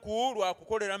lunaku lwa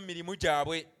kukolera mu mirimu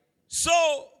gyabwe.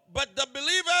 So, but the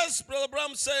believers, Brother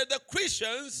Bram said, the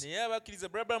Christians, Naye abakkiriza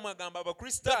Abraham agamba the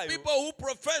Abakristaayo, people who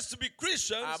profess to be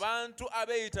Christians, abantu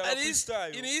abeeyita in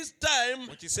Abakristaayo his time,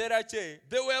 mu kiseera kye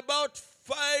there were about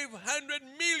 500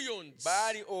 millions.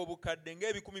 baali obukadde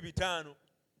ng'ebikumi 500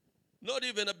 Not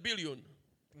even a billion.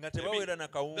 nga tebawera na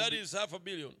That kawumbi, is half a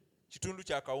billion. kitundu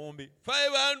kya kawumbi.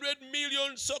 500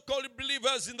 million so-called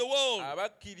believers in the world.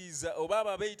 Abakkiriza oba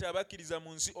ababeeyita abakkiriza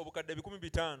mu nsi obukadde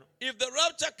 500. If the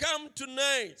rapture come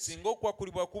tonight, Singa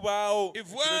okwakulibwa kubaawo if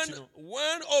ekiro kino,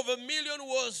 one over million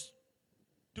was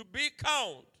to be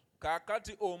counted,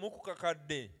 kaakati omu ku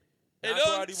kakadde I don't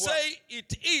n'atwalibwa, say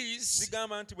it is,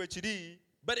 sigamba nti bwe kiri,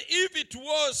 but if it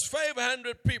was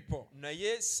 500 people,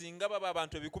 naye singa baba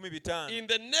abantu 500 in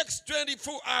the next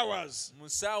 24 hours, mu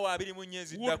ssaawa 24 would be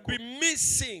ziddako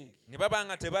missing. ne baba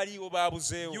nga tebaliiwo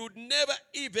baabuzeewo, You'd never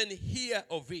even hear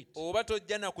of it. oba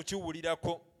tojja na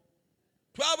kukiwulirako.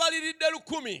 Twabaliridde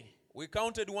 1,000. We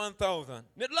counted 1,000.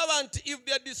 Ne tulaba nti if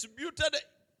they are distributed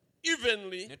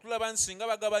evenly, Ne tulaba nti singa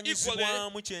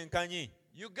bagabanyizibwamu kyenkanyi,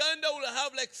 Uganda will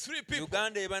have like 3 people.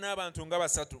 Uganda eba n'abantu nga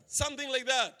 3. Something like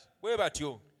that. Bwe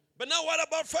batyo. But now what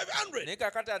about 500? Naye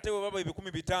kaakati ate bwe baba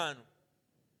 500,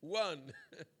 One.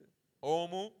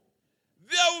 omu,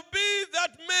 There will be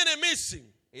that many missing.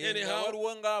 nga Anyhow,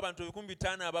 waliwo ng'abantu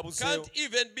 500 ababuzeewo. can't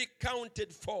even be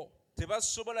counted for.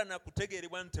 Tebasobola na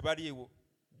kutegeerebwa nti tebaliiwo.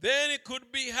 Then it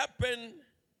could be happen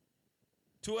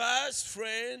to us,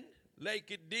 friend,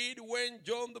 like it did when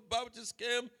John the Baptist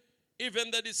came.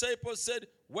 Even the disciples said,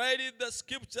 why did the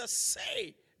scripture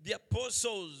say, the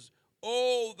apostles,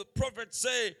 oh, the prophets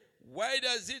say, why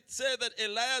does it say that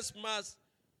Elias must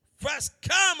first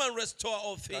come and restore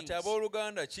all things? Kati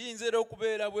abooluganda kiyinza era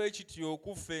okubeera bwe kityo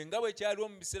okuffe nga bwe kyaliwo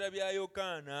mu biseera bya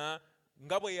Yokaana,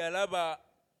 nga bwe yalaba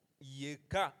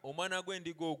yekka omwana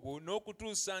gw'endiga ogwo,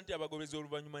 n'okutuusa nti abagobezi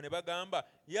oluvannyuma ne bagamba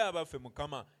ye abaffe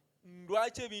Mukama.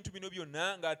 Lwaki ebintu bino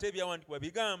byonna ng'ate ebyawandiikibwa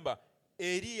bigamba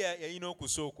Eriya yalina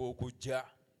okusooka okujja?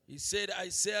 He said, I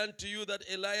say unto you that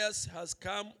Elias has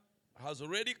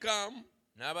already come,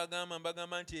 N'abagamba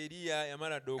mbagamba nti Eriya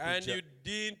yamala dda and okujja, you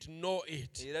didn't know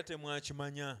it. era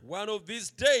temwakimanya. One of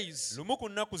these days, Lumu ku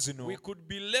nnaku zino we could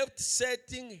be left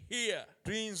sitting here.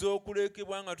 tuyinza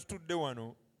okulekebwa nga tutudde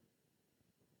wano.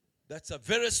 That's a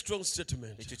very strong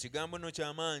statement. Ekyo kigambo nno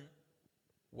ky'amaanyi.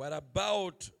 What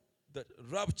about the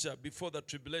rapture before the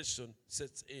tribulation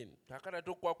sets in? Kaakati ate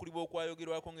okwakulibwa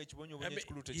okwayogerwako ng'ekibonyoobonyo I mean,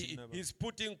 ekikulu tekinnaba. he's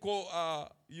putting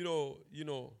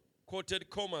quoted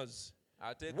commas.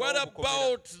 Ateekawo What obukomera.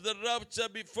 about the rapture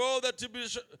before the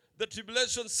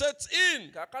tribulation sets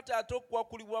in? Kaakati ate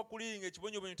okwakulibwa kuli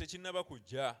ng'ekibonyoobonyo tekinnaba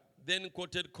kujja. Then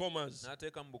quoted commas.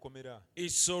 N'ateeka mu bukomera.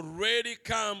 It's already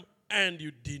come and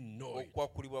you didn't know it.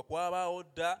 Okwakulibwa kwabaawo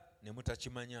dda ne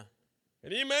mutakimanya.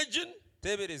 Can you imagine?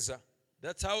 Teebereza.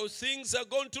 That's how things are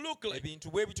going to look like.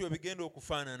 Ebintu bwe bityo bigenda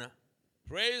okufaanana.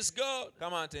 Praise God.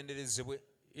 Kama atenderezebwe.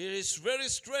 It is very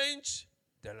strange.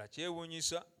 Ddala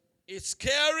kyewuunyisa. It's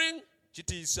scaring.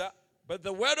 Kitiisa. But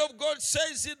the word of God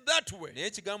says it that way. Naye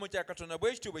ekigambo kya Katonda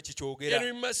bwe kityo bwe And kikyogera.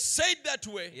 we must say it that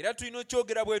way. Era tulina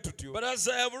okyogera bwe tutyo. But as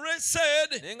I have already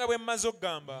said, Naye nga bwe mmaze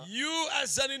okugamba, you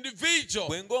as an individual,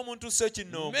 bwe ng'omuntu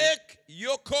ssekinnoomu, make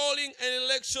your calling and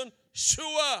election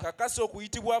sure. kakasa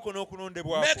okuyitibwako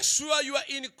n'okulondebwako. Make sure you are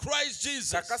in Christ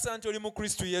Jesus. Kakasa nti oli mu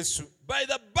Kristo Yesu. By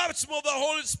the baptism of the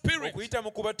Holy Spirit. Okuyita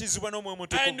mu kubatizibwa n'Omwoyo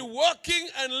And Omutukuvu. walking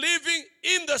and living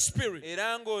in the Spirit.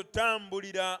 Era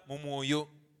ng'otambulira mu mwoyo.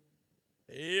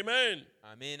 Amen.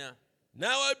 Amiina.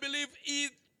 Now I believe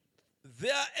if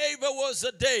there ever was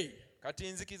a day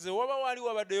Kati nzikize waba waali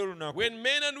wabaddeyo olunaku when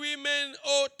men and women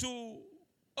ought to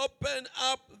open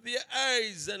up their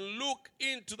eyes and look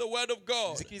into the Word of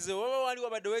God. nzikirize waba waali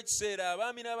wabaddewo ekiseera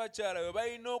abaami n'abakyala we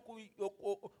balina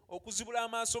okuzibula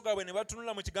amaaso gaabwe ne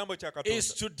batunula mu kigambo kya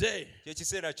Is Katonda. today.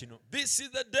 Kyekiseera kino. This is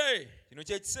the day. Kino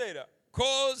kyekiseera.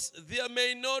 Because there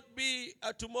may not be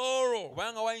a tomorrow.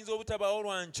 Kubanga wayinza obutabaawo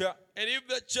lwankya. And if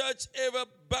the church ever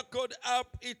buckled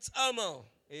up its armor,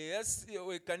 Era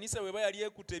ekkanisa bw'eba yali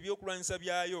ekutte ebyokulwanyisa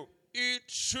byayo, it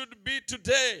should be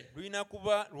today. lulina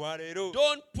kuba lwaleero.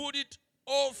 Don't put it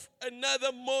of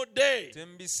another more day.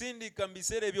 tembisindika mu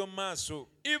biseera eby'omu maaso.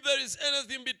 If there is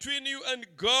anything between you and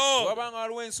God wabanga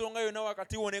waliwo ensonga yonna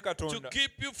wakati wo ne to Katonda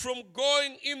keep you from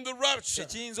going in the rapture,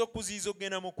 ekiyinza okuziyiza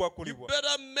okugenda mu you kwakulibwa,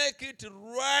 better make it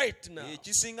right now.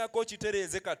 ekisingako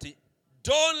kitereeze kati.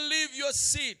 Don't leave your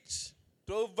seat.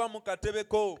 Tova mu katebe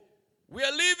ko. We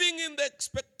are living in the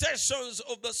expectations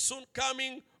of the soon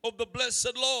coming of the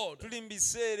blessed Lord. Tuli mu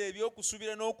biseera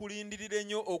eby'okusuubira n'okulindirira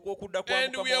ennyo okw'okudda kwa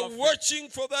And we Mukama are waffe. watching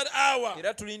for that hour.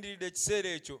 Era tulindiridde ekiseera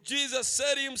ekyo. Jesus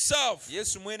said himself,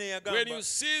 Yesu mwene when yagamba, you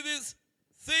see these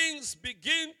things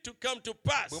begin to come to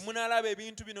pass, bwe munaalaba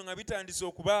ebintu bino nga bitandise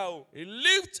okubaawo,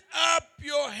 lift up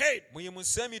your head.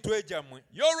 muyimuse emitwe gyammwe,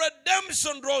 Your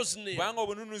redemption draws near. kubanga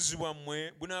obununuzi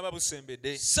bwammwe bunaaba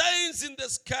busembedde. Signs in the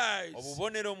skies,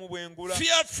 Obubonero mu bwengula,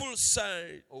 fearful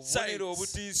signs, obubonero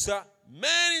obutiisa,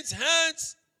 men's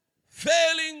hands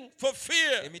failing for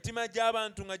fear, emitima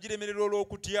gy'abantu nga giremererwa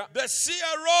olw'okutya, the sea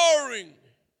roaring,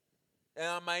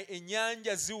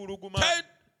 ennyanja ziwuluguma,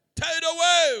 tidal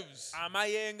waves,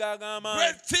 amayengo ag'amaanyi,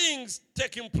 great things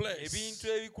taking place. ebintu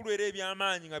ebikulu era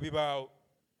eby'amaanyi nga bibaawo.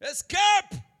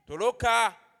 Escape,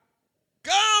 Toloka,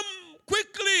 come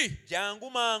quickly.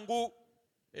 jangu mangu.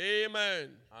 Amen.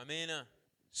 Amiina.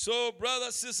 So,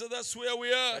 brother, sister, that's where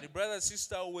we are. Kati brother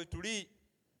sister we tuli.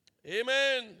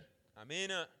 Amen.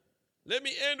 Amiina. Let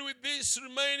me end with this,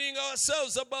 reminding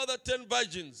ourselves about the 10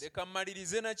 virgins. Leka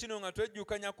mmalirize na kino nga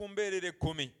twejjukanya ku mbeerera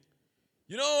 10.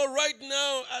 You know, right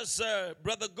now, as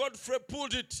Brother Godfrey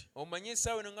put it, Omanyi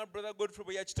essaawa eno nga brother Godfrey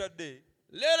bwe yakitadde,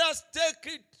 let us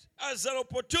take it as an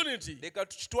opportunity leka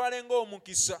tukitwale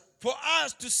ng'omukisa for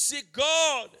us to seek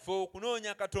God. ffe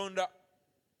okunoonya Katonda.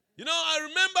 You know, I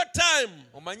remember time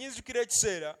Omanyi nzijukira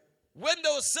ekiseera when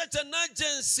there was such an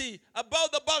urgency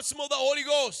about the baptism of the Holy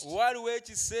Ghost. waaliwo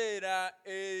ekiseera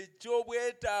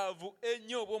eky'obwetaavu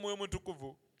ennyo obw'Omwoyo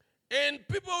Mutukuvu, And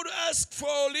people would ask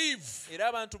for leave era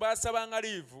abantu baasabanga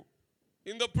liivu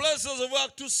in the places of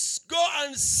work to go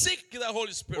and seek the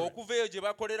Holy Spirit. okuva eyo gye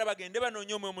bakolera bagende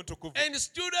banoonye Omwoyo Mutukuvu. And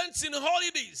students in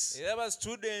holidays, Era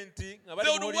basitudenti nga they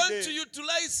bali mu would want to holiday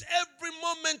utilize every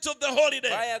moment of the holiday,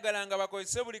 baayagala nga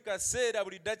bakozese buli kaseera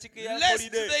buli dakiika ya lest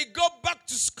holiday, they go back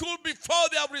to school before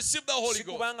they have received the Holy si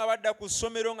Ghost. kubanga badda ku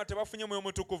ssomero nga tebafunye Mwoyo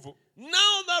Mutukuvu.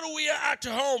 Now that we are at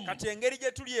home, Kati engeri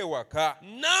gye tuli ewaka,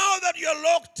 now that you're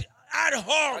locked at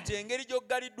home, kati engeri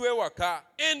gy'oggaliddwa ewaka,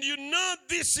 and you know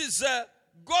this is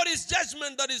God's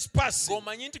judgment that is passing.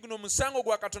 ng'omanyi nti guno musango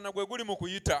gwa Katonda gwe guli mu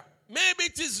kuyita. Maybe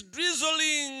it is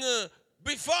drizzling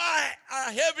before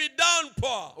a heavy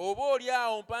downpour. Oba oli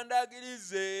awo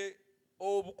mpandaagirize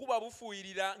obukuba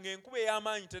bufuuyirira ng'enkuba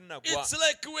ey'amaanyi tennagwa. It's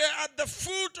like we're at the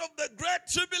foot of the great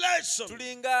tribulation.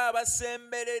 Tulinga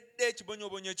abasemberedde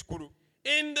ekibonyoobonyo ekikulu.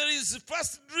 And there is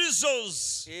first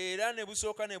drizzles, Era ne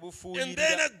busooka ne and then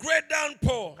bufuuyirira. a great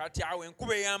downpour. Kati awo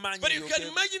enkuba ey'amaanyi But you can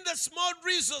eryoke. imagine the small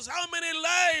drizzles, how many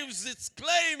lives it's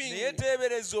claiming. Naye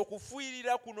teebereza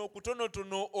okufuuyirira kuno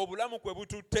okutonotono obulamu kwe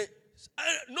bututte,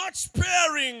 Not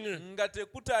sparing nga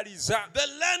tekutaliza the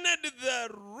learned, the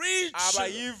rich,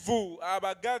 abayivu,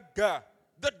 abagagga,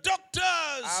 the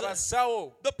doctors,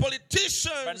 abasawo, the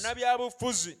politicians.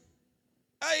 bannabyabufuzi.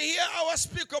 I hear our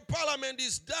Speaker of Parliament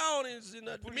is down, is in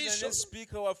Mpulira admission. ne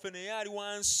sipiika waffe naye ali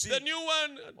wansi, The new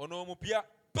one, ono omupya.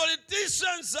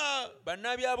 politicians are.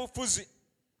 Bannabyabufuzi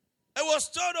I was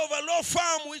told of a law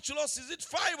firm which lost, is it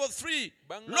 5 or 3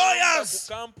 baŋŋamba ku lawyers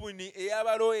kampuni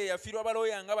ey'abalooya yafiirwa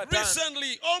abalooya nga 5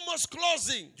 recently, almost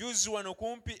closing. juzi wano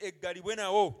kumpi eggalibwe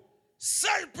nawo.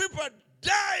 Such people are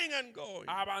dying and going.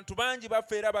 Abantu bangi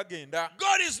bafa era bagenda.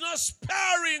 God is not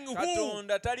sparing who?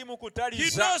 Katonda tali mu He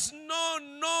kutaliza, does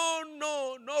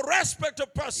no respect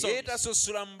of persons. ye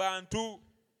tasosola mu bantu.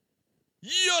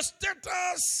 Your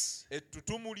status,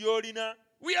 Ettutumu ly'olina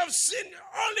we have seen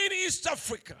only in East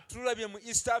Africa. tulabye mu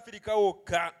East Africa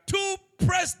wokka. 2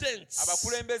 presidents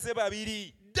Abakulembeze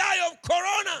babiri die of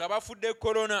corona. nga bafudde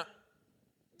korona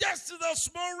Just in a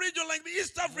small region like the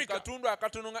East mu Africa. katundu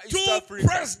akatono nga 2 East Africa.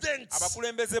 presidents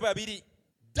Abakulembeze babiri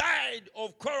died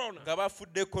of corona. nga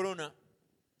bafudde korona.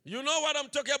 You know what I'm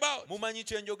talking about? Mumanyi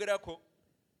kye njogerako.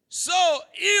 So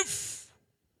if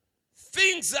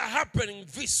things are happening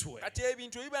this way, Kati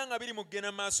ebintu ebiba nga biri mu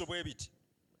kugenda mu maaso bwe biti,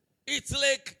 it's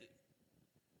like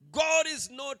God is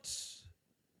not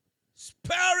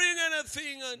sparing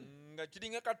anything, and nga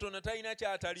kiringa Katonda talina it's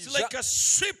ky'ataliza, like a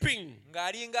sweeping,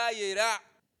 ng'alinga ayeera,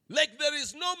 like there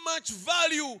is no much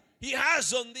value he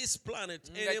has on this planet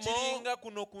nga anymore. kiringa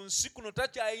kuno ku nsi kuno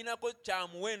takyalinako kya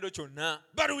muwendo kyonna.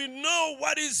 But we know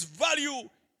what is value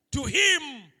to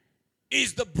him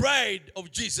is the bride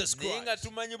of Jesus Naye nga Christ.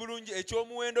 tumanyi bulungi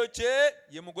eky'omuwendo kye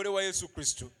ye mugole wa Yesu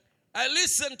Kristo. I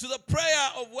listened to the prayer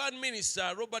of one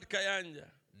minister, Robert Kayanja.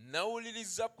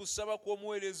 nawuliriza kusaba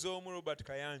kw'omuweereza omu Robert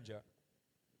Kayanja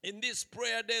In this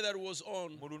prayer day that was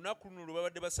on. mu lunaku luno lwe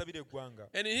babadde basabira eggwanga.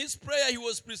 And in his prayer, he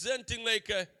was presenting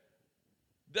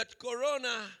that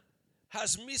corona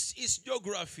has missed its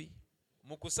geography.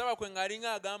 Mu kusaba kwe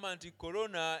ng'alinga agamba nti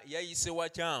korona yayise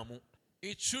wakyamu.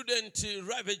 It shouldn't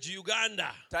ravage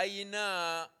Uganda.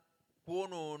 Tayina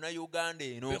kwonoona Uganda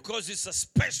eno. Because it's a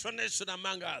special nation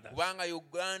among others. Kubanga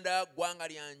Uganda ggwanga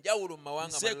lya njawulo mu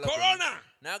mawanga Say, amalala. corona.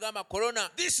 N'agamba korona.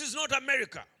 This is not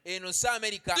America. Eno si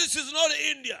America. This is not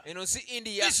India. Eno si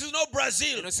India. This is not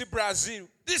Brazil. Eno si Brazil.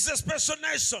 This is a special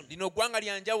nation. Lino ggwanga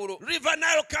lya njawulo. River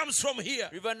Nile comes from here.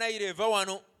 River Nile eva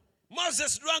wano.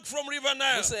 Moses drank from River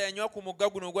Nile. Musa yanywa ku mugga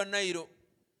guno ogwa Nile.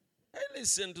 I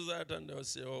listened to that and I was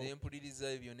saying, oh, Ne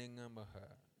mpuliriza ebyo ne ŋŋamba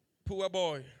poor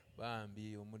boy.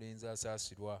 bambi omulenzi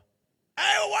asaasirwa.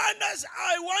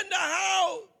 I wonder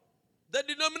how the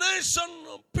denomination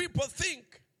people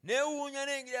think Neewuunya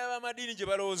n'engeri ab'amadiini gye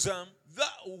balowoozaamu.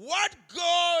 that what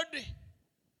God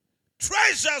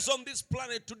treasures on this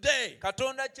planet today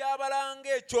Katonda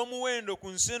ky'abalanga eky'omuwendo ku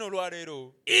nsi eno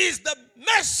olwaleero is the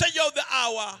message of the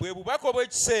hour bwe bubaka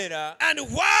obw'ekiseera and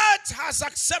what has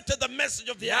accepted the message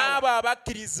of the hour. n'abo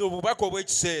abakkiriza obubaka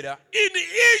obw'ekiseera. In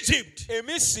Egypt, E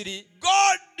Misiri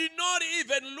God did not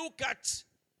even look at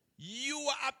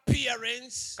your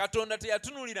appearance. Katonda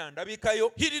teyatunuulira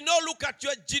ndabikayo, He did not look at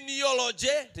your genealogy.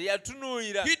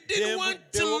 teyatunuulira He didn't want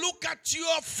to byemuddewo, look at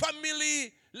your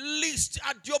family list,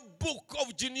 at your book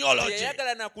of genealogy.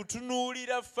 teyayagala na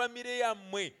kutunuulira famire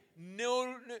yammwe.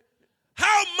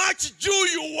 How much Jew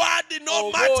you are did not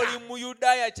Oba oli matter.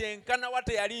 Muyudaaya kyenkana wa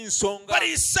teyali nsonga. But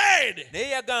he said,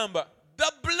 Naye yagamba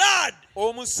the blood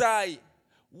omusaayi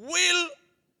will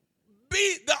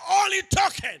be the only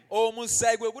token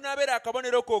omusaayi gwe gunaabeera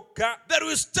akabonero kokka that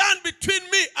will stand between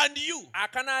me and you.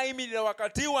 akanaayimirira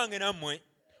wakati wange nammwe.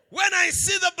 When I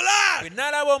see the Bwe blood,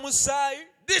 naalaba omusaayi,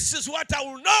 this is what I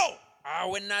will know,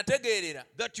 awo naategeerera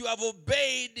that you have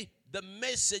obeyed the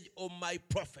message of my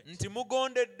prophet. nti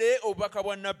mugondedde obubaka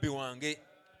bwa nnabbi wange.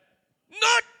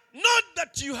 Not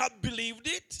that you have believed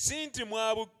it, Si nti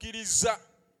mwabukkiriza.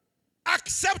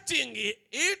 accepting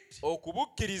it,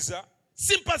 Okubukkiriza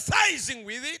sympathizing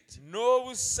with it.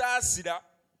 n'obusaasira.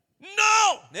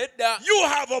 No, Nedda you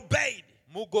have obeyed.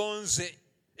 mugonze.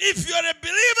 If you're a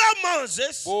believer,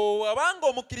 Moses, Bw'obanga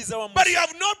omukkiriza wa but you Musa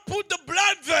have not put the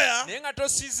blood there, naye nga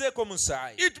tosiizeeko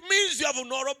musaayi, it means you have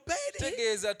not obeyed it.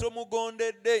 tegeeza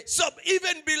tomugondedde. So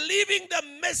even believing the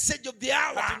message of the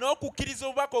Kati hour, n'okukkiriza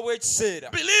obubaka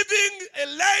obw'ekiseera, believing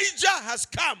Elijah has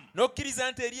come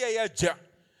n'okkiriza nti Eriya yajja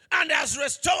and has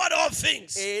restored all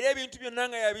things, era ebintu byonna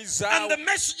nga and yabizaawo, the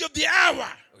message of the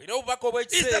hour era obubaka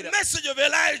is the obw'ekiseera message of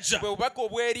Elijah, bwe bubaka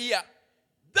obw'Eriya,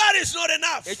 that is not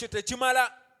enough. ekyo tekimala.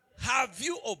 Have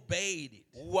you obeyed it?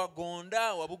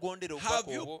 Wagonda, wabugondera Have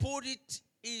obubaka you obwo, put it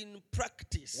in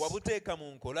practice? wabuteeka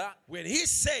mu nkola. When he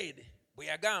said, Bwe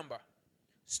yagamba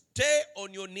stay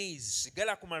on your knees,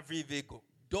 sigala ku maviivi go,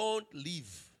 don't leave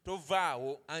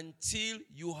tovaawo until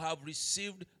you have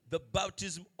received the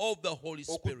baptism of the Holy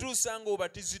Spirit. okutuusa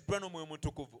ng'obatiziddwa n'Omwoyo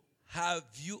Mutukuvu. Have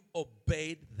you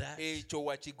obeyed that? Ekyo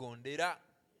wakigondera.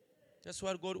 That's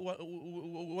what God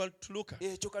wants to look at.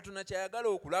 Ekyo Katonda ky'ayagala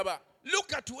okulaba.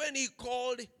 Look at when he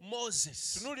called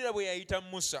Moses Tunuulira bwe yayita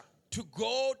Musa to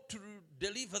go to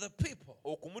deliver the people.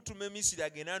 okumutuma e Misiri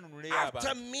agende anunuleyo After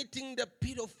abantu. meeting the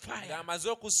pit of fire. Ng'amaze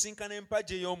okusinkana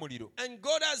empagi ey'omuliro. And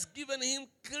God has given him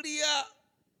clear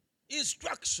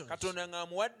instructions Katonda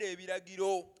ng'amuwadde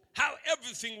ebiragiro how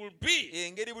everything will be.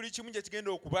 engeri buli kimu gye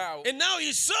kigenda okubaawo. And now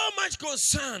he's so much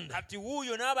concerned Kati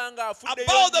wuuyo n'aba ng'afuddeyo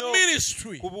about the nnyo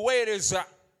ministry. ku buweereza.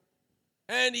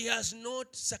 And he has not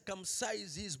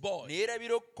circumcised his boy. Ne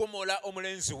yeerabira okukomola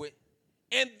omulenzi we.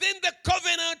 And then the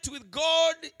covenant with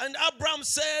God and Abraham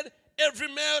said, every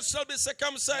male shall be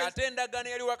circumcised. Ate endagaano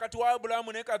yali wakati wa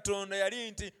Abulaamu ne Katonda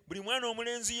yali nti buli mwana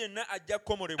omulenzi yenna ajja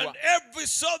kukomolebwa. And every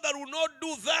soul that will not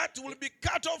do that will be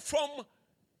cut off from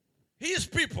his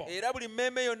people. Era buli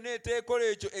mmeeme yonna eteekola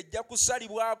ekyo ejja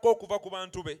kusalibwako okuva ku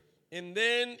bantu be. And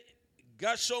then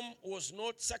Gershom was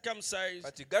not circumcised.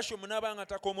 Kati Gashomu n'aba nga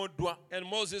takomoddwa. And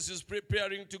Moses is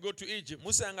preparing to go to Egypt.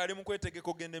 Musa ng'ali mu kwetegeka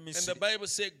okugenda e And the Misiri. Bible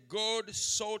says God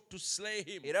sought to slay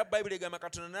him Era Bayibuli egamba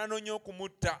Katonda n'anoonya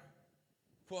okumutta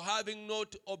for having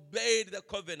not obeyed the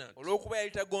covenant, olw'okuba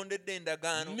yali tagondedde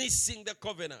endagaano. missing the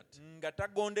covenant. Nga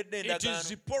tagondedde It is endagaano.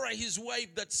 Zipporah, his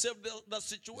wife, that saved the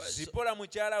situation. Zipola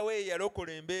mukyala we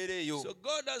yalokola embeera eyo. So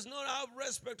God does not have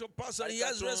respect of person. He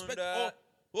has respect Katonda of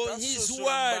or his Tasosola mu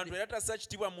word. bantu era tassa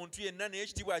kitiibwa muntu yenna naye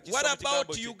ekitiibwa akissa What mu about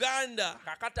kigambo kye. Uganda?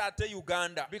 Kakati ate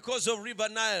Uganda Because of River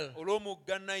Nile.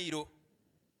 olw'omugga Nayiro.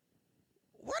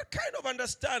 What kind of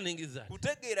understanding is that?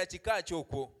 Kutegeera kika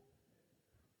kyokwo.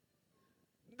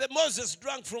 The Moses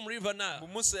drank from River Nile.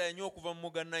 Musa yanywa okuva mu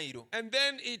mugga Nayiro. And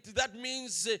then that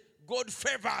means God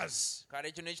favors.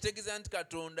 Kale kino ekitegeeza nti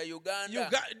Katonda Uganda.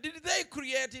 Did they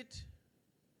create it?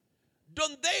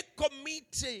 Don't they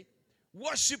commit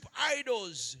worship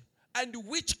idols and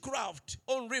witchcraft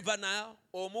on River Nile?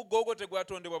 Omugga ogwo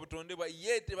tegwatondebwa butondebwa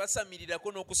ye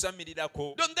tebasamirirako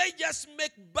n'okusamirirako. Don't they just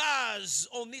make bars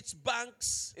on its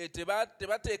banks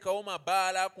Tebateekawo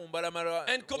mabaala ku mbalama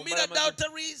and commit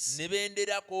adulteries ne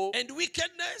benderako and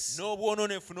wickedness?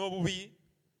 n'obwononefu n'obubi.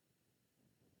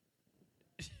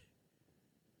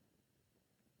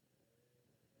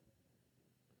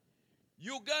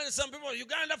 Uganda, some people,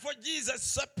 Uganda for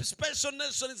Jesus, a special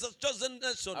nation, is a chosen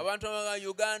nation. Abantu abaga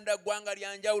Uganda ggwanga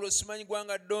lya njawulo simanyi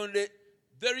ggwanga ddonde.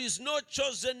 There is no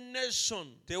chosen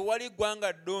nation. Tewali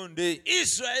ggwanga ddonde.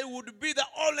 Israel would be the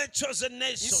only chosen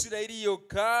nation. Isirayiri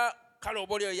yokka kale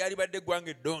oba olyo yalibadde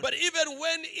eggwanga eddonde. But even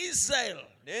when Israel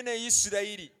Naye ne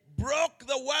Isirayiri broke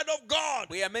the word of God,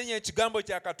 bwe yamenya ekigambo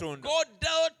kya Katonda, God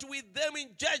dealt with them in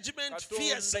judgment Katonda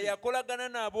fiercely. yakolagana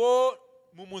nabo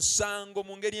mu musango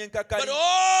mu ngeri enkakali. But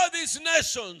all these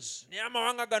nations, Naye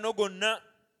amawanga gano gonna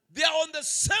they are on the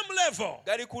same level.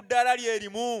 gali ku ddaala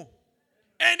lyerimu.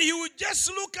 And he would just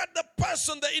look at the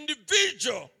person, the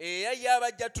individual, Era ye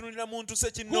abajja atunulira muntu who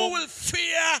sekinoomu. will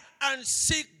fear and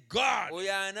seek God.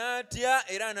 Oyo anaatya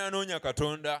era anaanoonya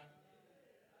Katonda.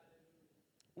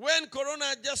 When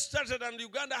Corona just started and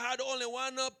Uganda had only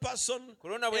one person,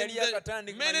 Korona bwe and yali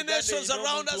yakatandika many Uganda nations erina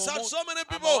around omuntu us had omu, so many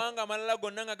people. amawanga amalala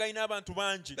gonna nga galina abantu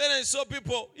bangi. Then I saw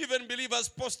people, even believers,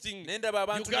 posting Ne ndaba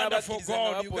abantu Uganda for n'abakkiriza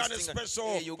God, nga Uganda bapostinga,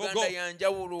 special for Uganda God.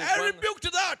 yanjawulo. I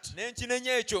rebuked that. Ne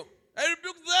nkinenya ekyo. I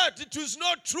rebuked that. It was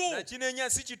not true. Nakinenya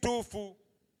si kituufu.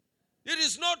 It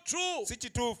is not true. Si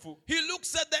kituufu. He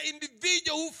looks at the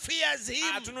individual who fears him.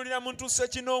 Atunulira muntu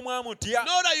sekinoomu amutya.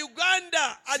 Not a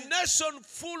Uganda, a nation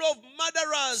full of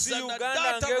murderers Si and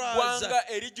Uganda adulterers ng'eggwanga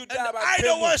erijjudde and abatemu,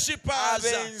 idol worshippers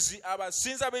abenzi,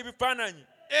 abasinza b'ebifaananyi,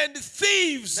 and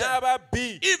thieves.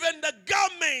 n'ababbi, Even the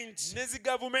government, ne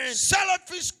zigavumenti,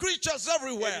 selfish creatures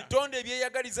everywhere. ebitonde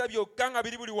ebyeyagaliza byokka nga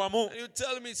biri buli wamu. And you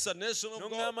tell me it's a nation of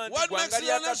God. N'oŋŋamba nti What makes ggwanga it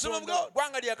lya a nation of Katonda. God?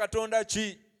 Ggwanga lya Katonda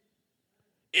ki?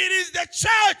 It is the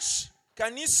church,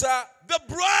 Kanisa, the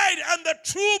bride and the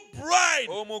true bride,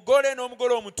 omugole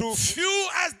n'omugole omutuufu. few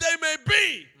as they may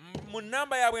be. Mu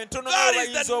nnamba yaabwe entono That nga is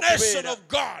bayinza the nation okubeera. of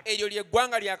God. Eryo lye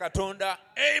ggwanga lya Katonda.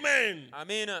 Amen.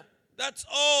 Amiina. That's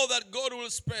all that God will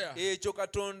spare. Ekyo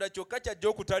Katonda kyokka kyajja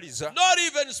okutaliza. Not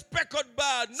even speckled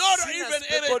bad, not Sina even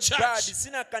speckled any bad, church,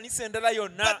 sina kanisa endala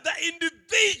yonna. but the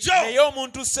individual Naye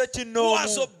omuntu who has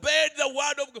sekinoomu, obeyed the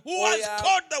word of God, who Oh, has yeah.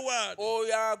 taught the word,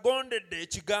 oyo agondedde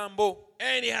ekigambo,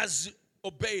 and he has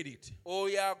obeyed it.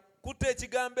 oyo akutte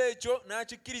ekigambo ekyo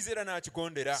n'akikkiriza era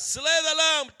n'akigondera. Slay the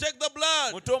lamb, take the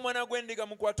blood, Mute omwana gw'endiga,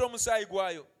 mukwate omusaayi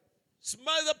gwayo,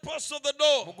 smite the post of the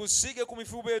door, mugusiige ku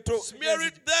mifubeeto, smear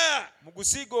it there,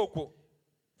 mugusiige okwo,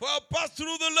 for I'll pass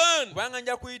through the land. kubanga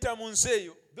nja kuyita mu nsi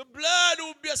eyo. The blood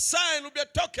will be a sign, will be a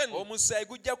token Omusaayi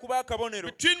gujja kuba akabonero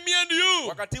between me and you.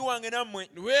 wakati wange nammwe,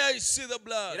 And where I see the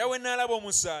blood, era we nnaalaba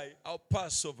omusaayi I'll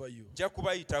pass over you. nja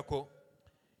kubayitako.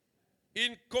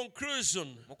 In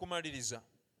conclusion, Mu kumaliriza,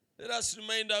 let us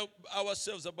remind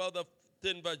ourselves about the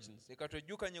 10 virgins. leka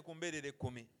twejjukanye ku mbeerera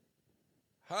 10.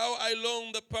 How I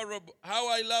love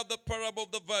the parable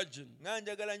of the virgin. Nga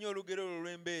njagala nnyo olugero olwo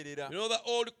lw'embeerera. You know the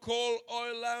old coal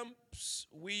oil lamps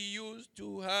we used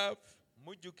to have?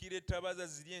 Mujjukira ettabaaza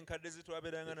ziri enkadde ze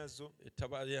twabeeranga nazo.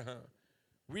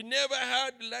 We never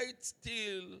had lights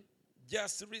till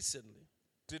just recently.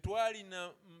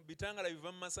 Tetwalina bitangala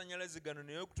biva mu masannyalaze gano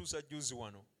naye okutuusa jjuuzi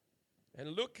wano.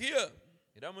 And look here,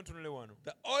 Era mutunule wano.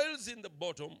 the oil's in the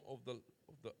bottom of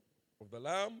the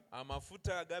lamp,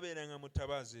 Amafuta agabeeranga mu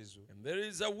ttabaaza ezo. and there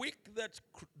is a wick that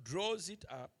draws it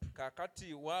up.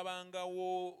 Kaakati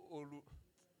waabangawo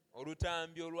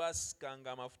olutambi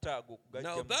olwasikanga amafuta ago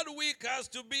Now okugajjamu. that wick has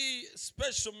to be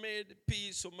special made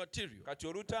piece of material. Kati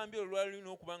olutambi olwo lwalina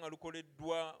okuba nga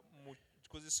lukoleddwa mu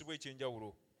kikozesebwa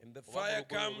ekyenjawulo. And the fire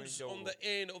comes on the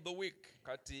end of the wick.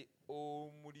 Kati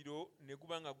omuliro ne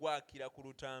guba nga gwakira ku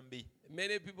lutambi.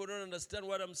 Many people don't understand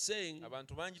what I'm saying.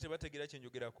 Abantu bangi tebategeera kye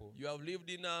njogerako. You have lived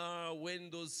in when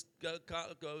those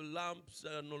lamps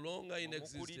are no longer in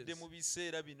Mukulidde existence. mu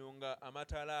biseera bino nga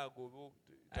amataala ago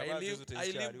I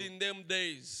lived in them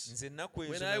days. nze ennaku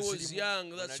When ezo I was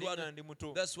young, that's nali nga ndi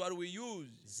muto that's what we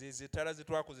used. ze zetala ze And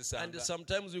twakozesanga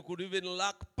sometimes we could even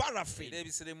lack era paraffin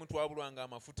ebiseera ebimu twabulwanga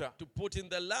amafuta to put in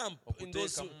the lamp,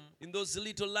 in those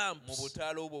little mu lamps.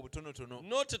 butaala obwo obutonotono.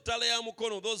 Not tala ya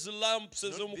mukono, those lamps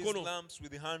Not these ez'omukono lamps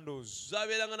with the handles.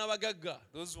 zabeeranga n'abagagga.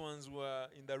 Those ones were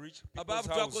in the rich people's Abaavu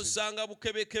houses. twakozesanga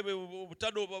bukebekebe,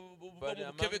 obutado buva But mu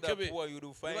among the bukebekebe poor you will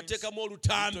ne find bateekamu little,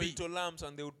 olutambi. little lamps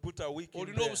and they would put a wick in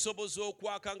Olina there obusobozi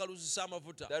okwaka nga luzisa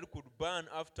amafuta. that could burn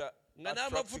after Nga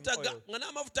attracting n'amafuta oil. nga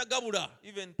n'amafuta gabula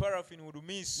Even paraffin would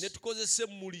miss ne tukozesa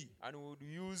emmuli. and we would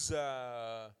use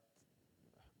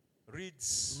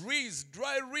reeds. Reeds,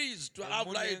 dry reeds to have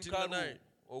emmuli light in the enkalu night.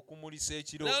 okumulisa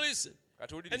ekiro. Now listen.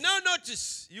 Katuwulirize. And now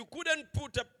notice, you couldn't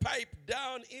put a pipe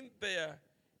down in there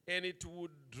and it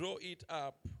would draw it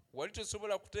up. Wali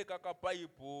tosobola kuteeka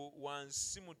akapayipu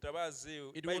wansi mu ttabaaza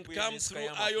eyo. It payipu won't eyo come n'esika through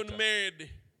y'amafuta. iron-made,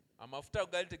 Amafuta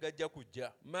gali tegajja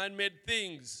kujja man-made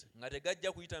things. nga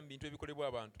tegajja kuyita mu bintu ebikolebwa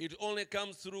abantu It only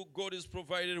comes through God's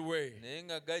provided way. naye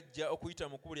nga gajja okuyita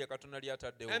mu kkubo lya Katonda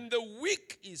ly'ataddewo. And the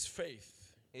weak is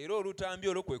faith. Era olutambi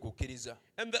olwo kwe kukkiriza.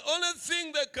 And the only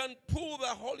thing that can pull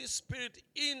the Holy Spirit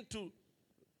into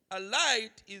a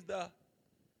light is the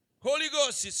Holy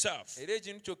Ghost itself. Era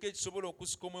ekintu kyokka ekisobola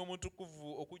okusika omwoyo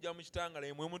omutukuvu okujja mu kitangala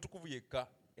ye mwoyo omutukuvu yekka.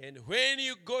 And when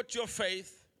you got your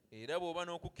faith, Era bw'oba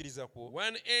n'okukkiriza kwo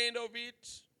one end of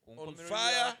it ku on nkomerero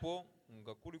fire yaakwo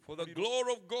nga kuli for the kuliro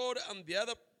glory of God and the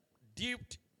other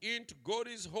dipped into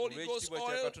God's Holy Ghost olw'ekitiibwa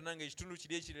kya oil, Katonda ng'ekitundu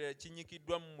kiri ekirala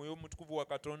kinyikiddwa mu mwoyo omutukuvu wa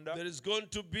Katonda. there is going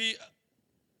to be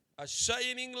a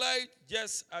shining light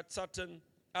just as certain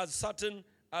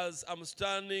as I'm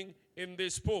standing in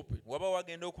this pulpit. Waba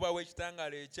wagenda okubaawo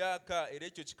ekitangaala ekyaka era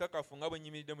ekyo kikakafu nga bwe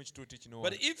nnyimiridde mu kituuti kino.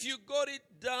 But if you got it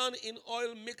down in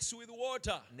oil mixed with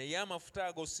water, Naye amafuta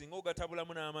ago singa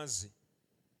ogatabulamu n'amazzi,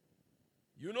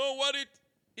 you know what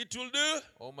it will do?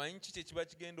 omanyi ki kye kiba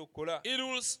kigenda okukola? It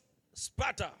will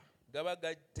sputter. Gaba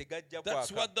tegajja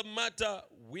That's kwaka. what the matter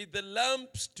with the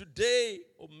lamps today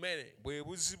of many. Bwe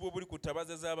buzibu obuli ku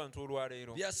ttabaaza z'abantu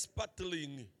olwaleero. They are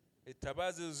sputtering.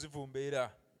 Ettabaaza ezo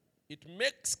zivumbeera. It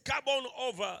makes carbon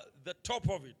over the top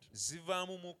of it.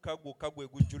 Zivaamu mukka gwokka gwe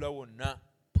gujjula wonna.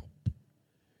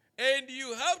 And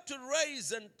you have to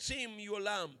raise and trim your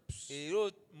lamps.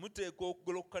 Era muteeka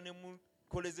okugolokoka ne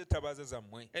mukoleza ettabaaza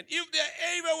zammwe. And if there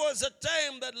ever was a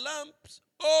time that lamps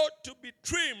ought to be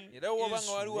trimmed, Era woba is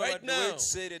nga waliwo right abaddewo now.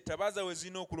 ekiseera ettabaaza we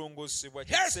zirina okulongoosebwa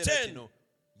Hasten. kiseera kino.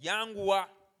 Yanguwa,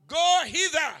 Go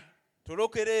hither,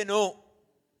 tolokera eno,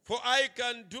 for I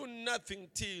can do nothing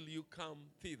till you come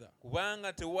thither.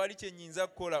 kubanga tewali kye nnyinza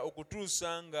kukola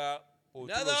okutuusa nga In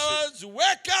other otulose. words,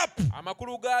 wake up,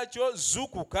 Amakulu gaakyo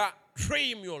zuukuka,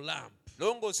 trim your lamp,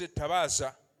 longoose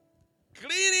ettabaaza,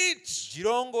 clean it,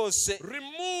 girongoose,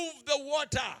 remove the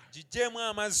water. giggyeemu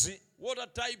amazzi. Water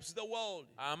types the world.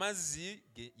 Amazzi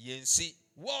y'ensi.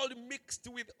 World mixed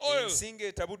with oil. Ensi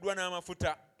ng'etabuddwa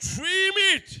n'amafuta. Trim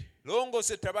it.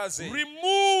 Longoose ettabaaza eyo.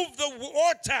 Remove the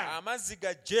water. Amazzi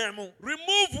gaggyemu.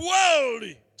 Remove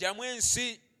world. Ggyamu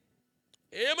ensi.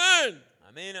 Amen.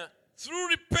 Amiina. Through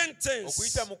repentance,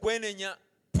 Okuyita mu kwenenya,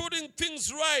 putting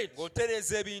things right,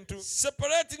 ng'otereeza ebintu,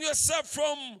 separating yourself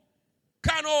from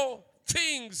carnal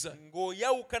things,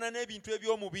 ng'oyawukana n'ebintu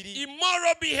eby'omubiri,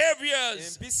 immoral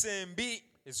behaviors, empisa embi evil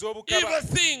ez'obukaba,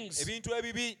 things. ebintu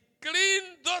ebibi, Clean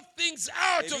those things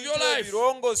out of your ebintu life.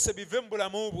 ebirongoose bive mu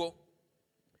bulamu bwo.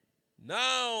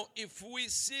 Now, if we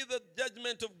see the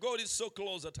judgment of God is so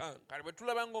close at hand, Kale bwe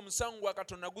tulaba ng'omusango gwa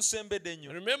Katonda gusembedde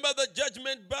nnyo, remember the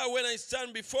judgment bar when I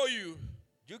stand before you.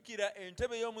 jjukira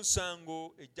entebe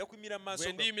y'omusango ejja kuyimira mu maaso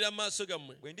Bwe ndiyimira mu maaso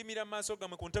gammwe. bwe ndimira mu maaso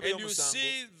gammwe ku ntebe And you y'omusango,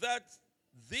 see that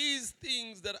these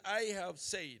things that I have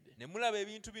said, ne mulaba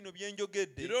ebintu bino bye you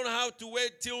njogedde, don't have to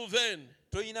wait till then.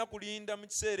 toyina kulinda mu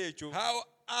kiseera ekyo, How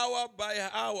hour by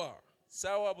hour,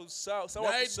 saawa bu saawa, saawa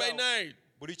ku night by saawa, night.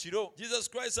 buli kiro. Jesus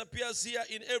Christ appears here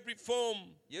in every form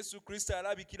Yesu Kristo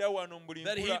alabikira wano mu buli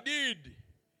that he nkula did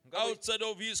nga bwe- outside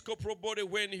of his corporal body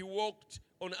when he walked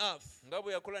on earth. nga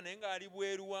bwe yakola naye ng'ali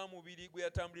bweru wa mubiri gwe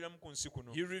yatambuliramu ku nsi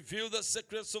kuno. He revealed the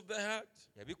secrets of the heart.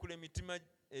 Yabikula emitima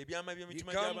ebyama He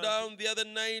by'emitima came gy'abantu. down the other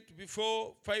night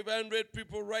before 500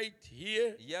 people right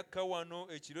here. Yakka wano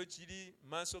ekiro kiri mu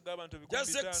maaso g'abantu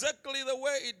Just 5,000 exactly the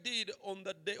way it did on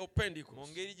the day of mu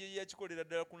Pentecost. ngeri gye yakikolera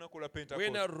ddala ku lunaku lwa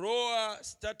When a Pentecost. roar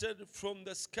started from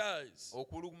the skies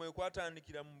Okuluguma bwe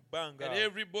kwatandikira mu bbanga, and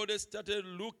everybody started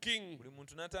looking, buli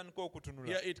muntu n'atandika okutunula.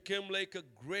 here it came like a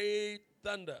great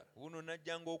thunder. Buno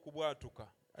n'ajja ng'okubwatuka.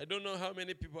 I don't know how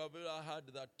many people have ever heard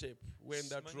that tape when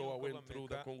that Simanyi rower went okoba through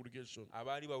the meka congregation.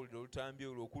 abaali bawulira olutambi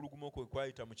olwo okuluguma kwe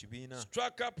kwayita mu kibiina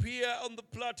Struck up here on the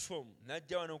platform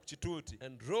n'ajja wano ku kituuti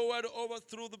and roared over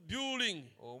through the building.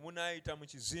 omu n'ayita mu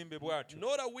kizimbe bw'atyo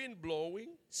Not a wind blowing,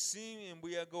 si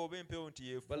embuyaga oba empewo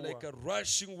nti but like a yeefuwa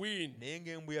rushing wind. naye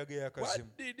ng'embuyaga ey'akazimu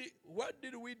What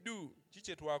did we do? ki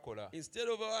kye twakola Instead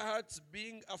of our hearts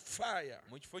being afire,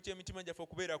 mu kifo ky'emitima gyaffe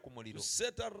okubeera ku to muliro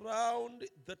set around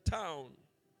the town,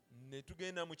 ne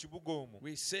tugenda mu kibuga omwo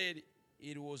we said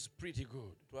it was pretty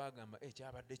good. twagamba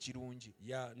kyabadde kirungi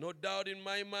Yeah, no doubt in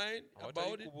my mind about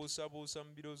awatali it. kubuusabuusa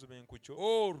mu birowoozo b'enkukyo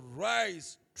Oh,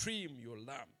 rise, trim your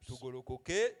lamps.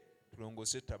 tugolokoke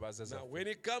tulongose ettabaaza Now, zaffe when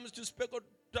it comes to speckled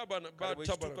Kale bwe kituuka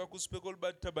tabernacle, ku speckled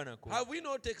bad tabernacle have we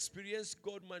not experienced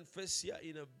God manifest here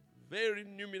in a very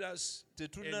numerous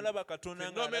tetunnalaba katonda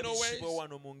phenomenal ng'alabisibwa ways?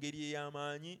 wano mu ngeri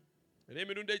ey'amaanyi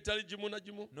N'emirundi egitali gimu na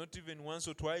gimu? not even once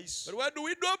or twice But what do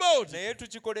we do about it? naye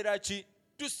tukikolera ki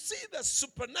To see the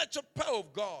supernatural power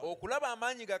of God okulaba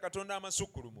amaanyi ga katonda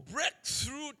amasukkulumu break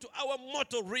through to our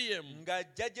mortal realm.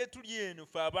 ng'ajja gye tuli eno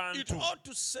ffe It abantu ought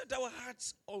to set our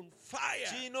hearts on fire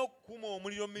kirina okukuma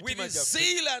omuliro mu with mitima gyaffe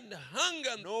zeal and hunger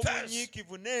and thirst.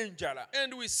 n'obunyiikivu n'enjala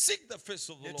And we seek the face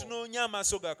of the ne Lord. tunoonya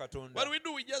amaaso ga katonda What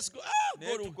do? We just go,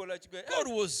 naye God, tukola kigo God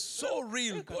was so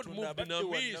real. God katonda moved in abadde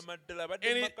our midst. wannamaddala abadde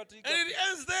And mu it, makkati and it gaffe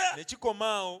ends there. ne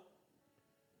kikomaawo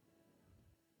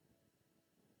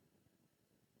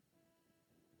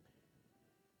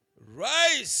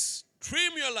Rise,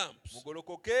 trim your lamps.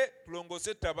 mugolokoke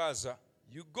tulongose ettabaaza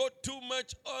You got too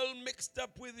much oil mixed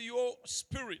up with your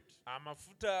spirit,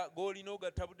 amafuta g'olina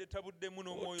ogatabudde-tabuddemu or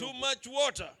n'omwoyo too gwo. much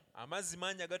water. amazzi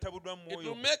mangi agatabuddwa mu It mwoyo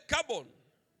will gwo. make carbon,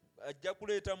 ajja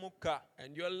kuleeta mukka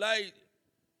and your light,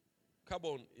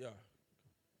 carbon, yeah.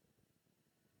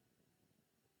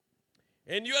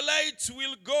 And your lights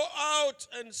will go out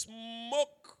and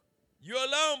smoke your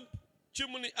lamp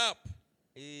chimney up.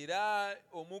 era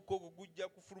omukka ogwo gujja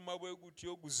kufuluma bwe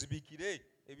gutyo guzibikire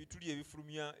ebituli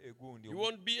ebifulumya egundi You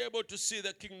won't be able to see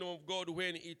the kingdom of God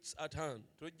when it's at hand.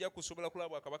 tojja kusobola kulaba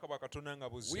bwakabaka bwa katonda nga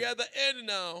We buzze are at the end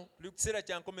now. tuli ku kiseera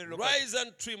kya nkomerero kati. Rise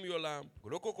and trim your lamp,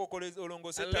 golokoka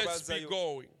olongose and let's be ettabaazayo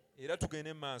going. era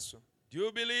tugende mu maaso Do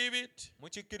you believe it?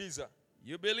 mukikkiriza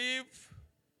You believe?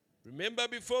 Remember,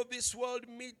 before this world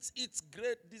meets its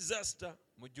great disaster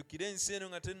mujjukire ensi eno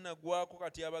nga tennagwako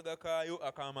katyabaga kaayo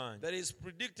ak'amaanyi that is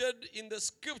predicted in the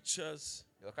scriptures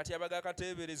akatyabaga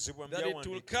akateeberezebwa mu that it will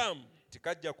byawandiikibwa come,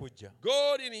 tikajja kujja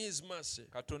God in His mercy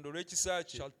katonda olw'ekisa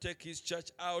kye shall take His church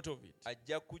out of it,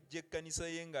 ajja kujja ekkanisa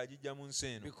ye ng'agijja mu nsi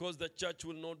eno because the church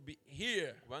will not be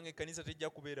here kubanga ekkanisa tejja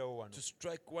kubeerawo wano to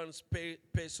strike one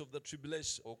pace of the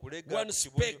tribulation, okulega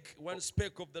one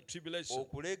speck of the tribulation.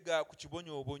 okulega ku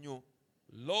kibonyoobonyo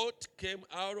Lot came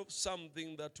out of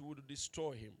something that would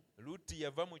destroy him. lutti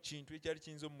yava mu kintu ekyali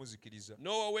kiyinza omumuzikiriza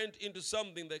Noah went into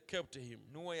something that kept him.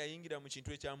 nuwa yayingira mu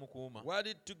kintu ekyamukuuma What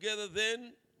did together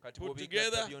then? kati Put bw'obigatta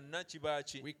together, byonna kiba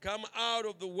ki we come out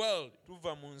of the world,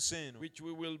 tuva mu nsi eno which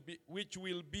will be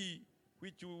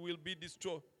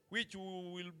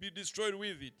destroyed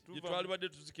with it.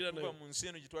 tuva mu nsi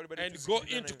eno gye twali badde And go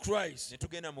tuzikirira into nayo, Christ ne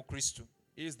tugenda mu kristo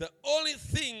is the only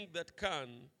thing that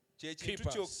can kye keep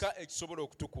kintu us. kyokka ekisobola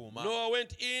okutukuuma Noah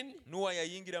went in, nuwa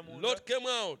yayingira mu Lot came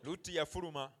out. lutti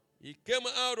yafuluma He came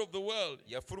out of the world,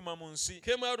 yafuluma mu nsi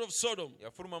came out of Sodom.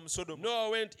 yafuluma mu sodomu Noah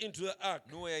went into the ark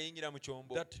nuwa yayingira mu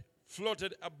kyombo that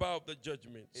floated above the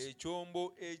judgments.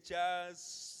 ekyombo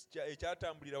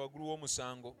ekyatambulira waggulu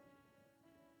w'omusango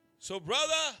So,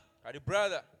 brother, kati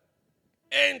brother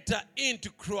enter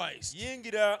into Christ.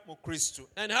 yingira mu kristo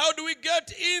And how do we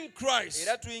get in Christ?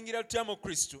 era tuyingira tutya mu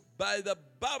kristo By the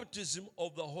baptism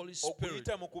of the Holy Spirit.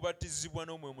 okuyita mu kubatizibwa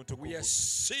n'omwoyo We are mutukuvu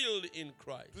sealed in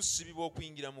Christ. tusibibwa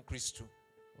okuyingira mu kristo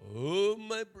Oh,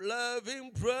 my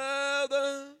beloved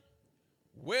brother,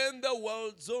 when the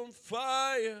world's on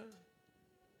fire,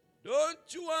 don't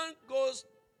you want God's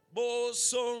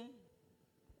bosom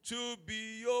to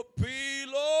be your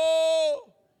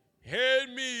pillow?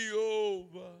 Hand me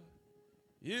over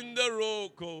in the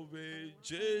rock of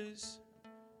ages,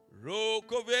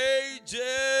 rock of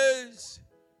ages,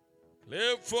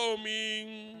 cleft for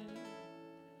me.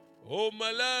 Oh,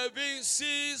 my loving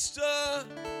sister,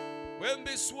 when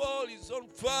this world is on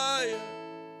fire,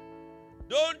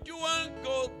 don't you want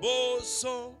God's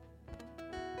bosom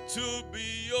to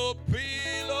be your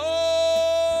pillow?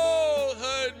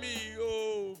 Hand me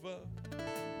over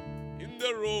in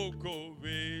the rock of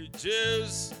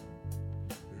ages,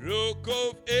 rock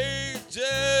of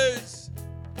ages,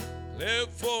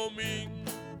 cleft for me,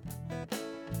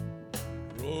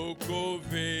 rock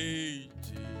of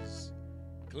ages,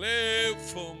 cleft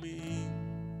for me.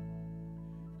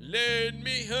 Let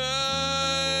me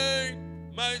hide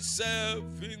myself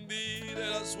in thee.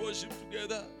 Let us worship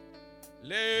together.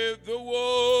 Let the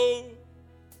water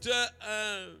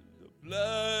and the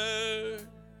blood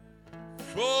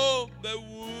from the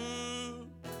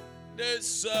wounded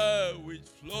side which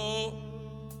flow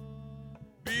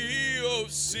be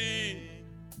of sin,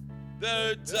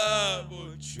 the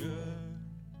double church,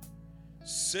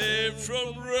 save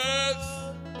from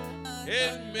wrath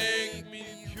and make me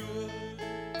pure.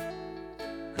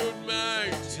 Could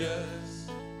my tears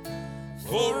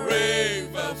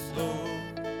forever flow?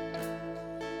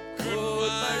 Could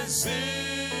my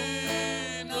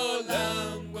sin no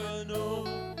longer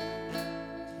know?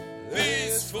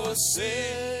 This for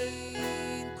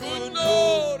sin could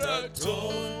not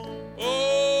atone.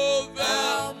 Oh,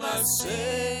 thou must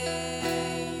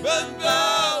save, and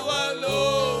thou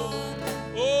alone.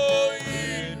 Oh,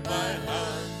 in my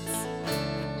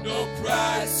hands no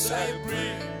price I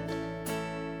bring,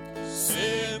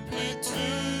 simply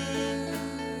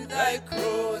to thy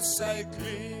cross I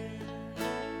cling.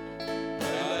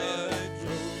 I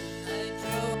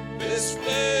drove this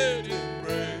fleeting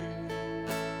rain,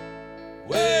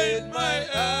 when my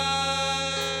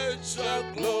eyes are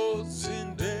closed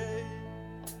in day,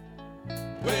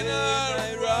 when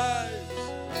I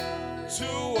rise to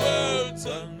worlds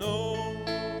unknown,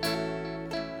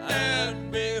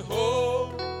 and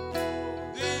behold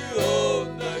thee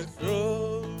on thy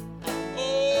throne, O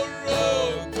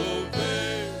rock of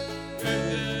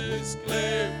ages,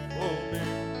 claim for me.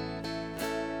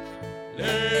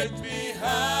 Let me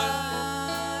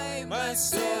hide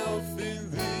myself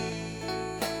in thee.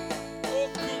 Oh,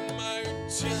 could my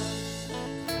tears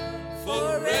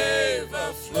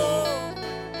forever flow?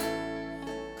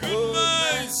 Could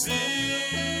my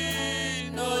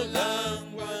sin no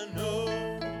longer know?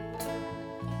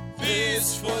 This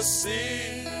for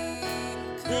sin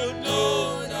could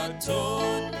not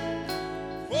atone.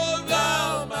 For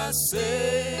thou must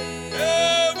save,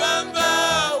 and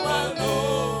thou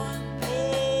alone.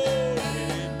 Oh,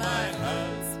 in my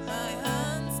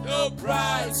hands, no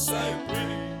price I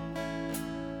bring,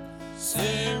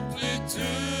 simply to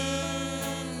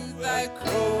thy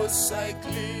cross I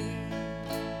cling.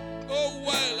 Oh,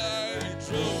 while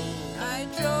I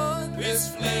drove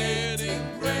this fleeting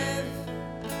breath,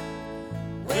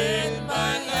 when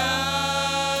my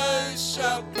eyes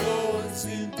shall close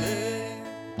in death,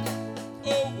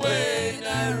 oh, when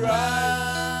I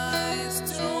rise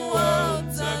to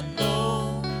worlds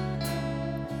unknown,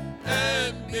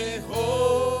 and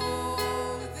behold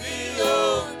thee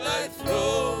on thy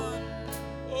throne,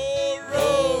 oh,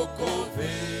 rock of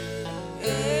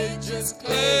ages,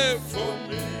 claim for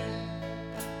me.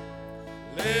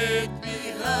 Let me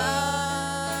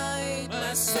hide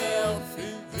myself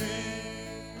in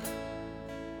thee.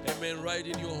 Amen. Right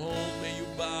in your home, may you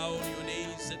bow on your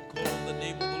knees and call on the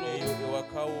name of the Lord.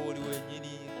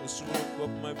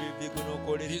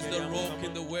 He's the rock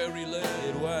in the weary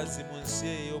land.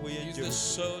 He's the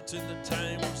salt in the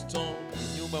time of storm.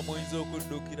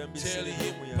 Tell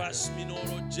him, pass me not,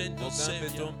 O gentle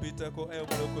Savior.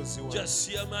 Just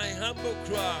hear my humble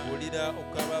cry,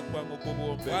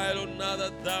 while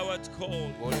another thou art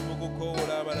called.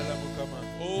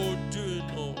 Oh, do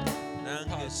not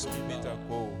pass me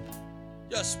by.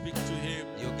 Just speak to him.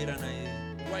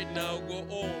 Right now, go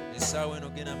on.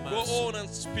 Go on and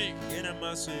speak.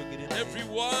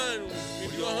 Everyone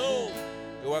in your home,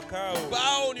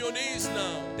 bow on your knees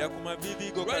now.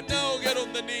 Right now, get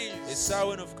on the knees.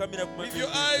 With your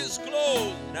eyes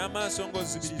closed,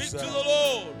 speak to the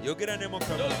Lord.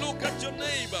 Don't look at your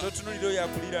neighbor.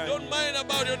 Don't mind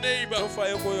about your neighbor.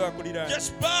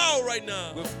 Just bow right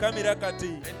now and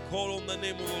call on the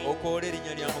name of the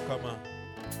Lord.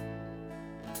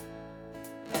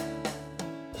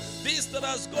 This that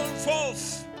has gone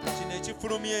forth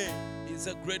is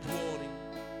a great warning.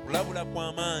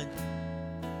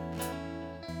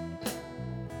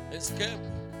 Escape.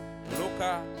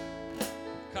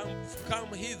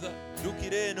 Come hither.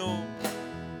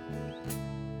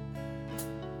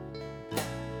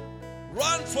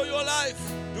 Run for your life.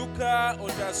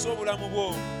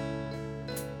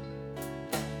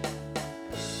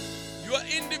 Your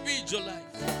individual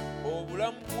life.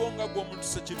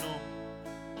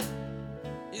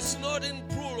 It's not in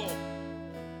plural.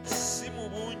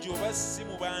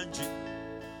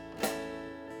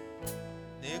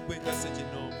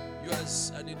 You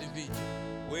as an individual.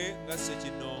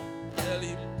 Tell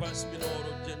him, pass me not,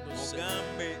 O gentle Savior.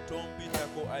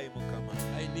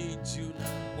 I need you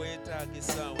now.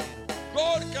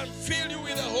 God can fill you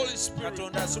with the Holy Spirit.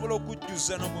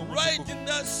 Right in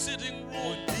that sitting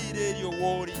room.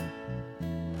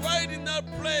 Right in in that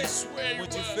place where you mu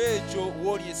kifo are, ekyo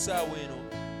w'oli essaawa eno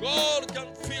God can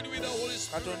fill you with the Holy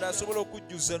Spirit. katonda asobola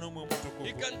okujjuza n'omwoyo He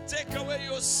mutukuvu can take away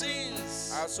your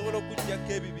sins. asobola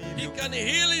okuggyako ebibi He byo can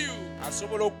heal you.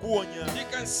 asobola okuwonya He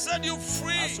can set you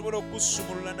free. asobola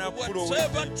okusumulula n'akufula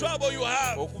Whatever trouble you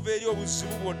have, okuva eri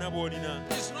obuzibu bwonna bw'olina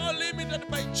is not limited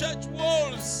by church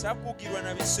walls. sakuukirwa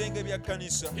na bisenge bya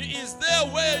kkanisa He is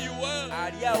there where you are.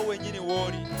 ali awo wennyini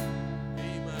w'oli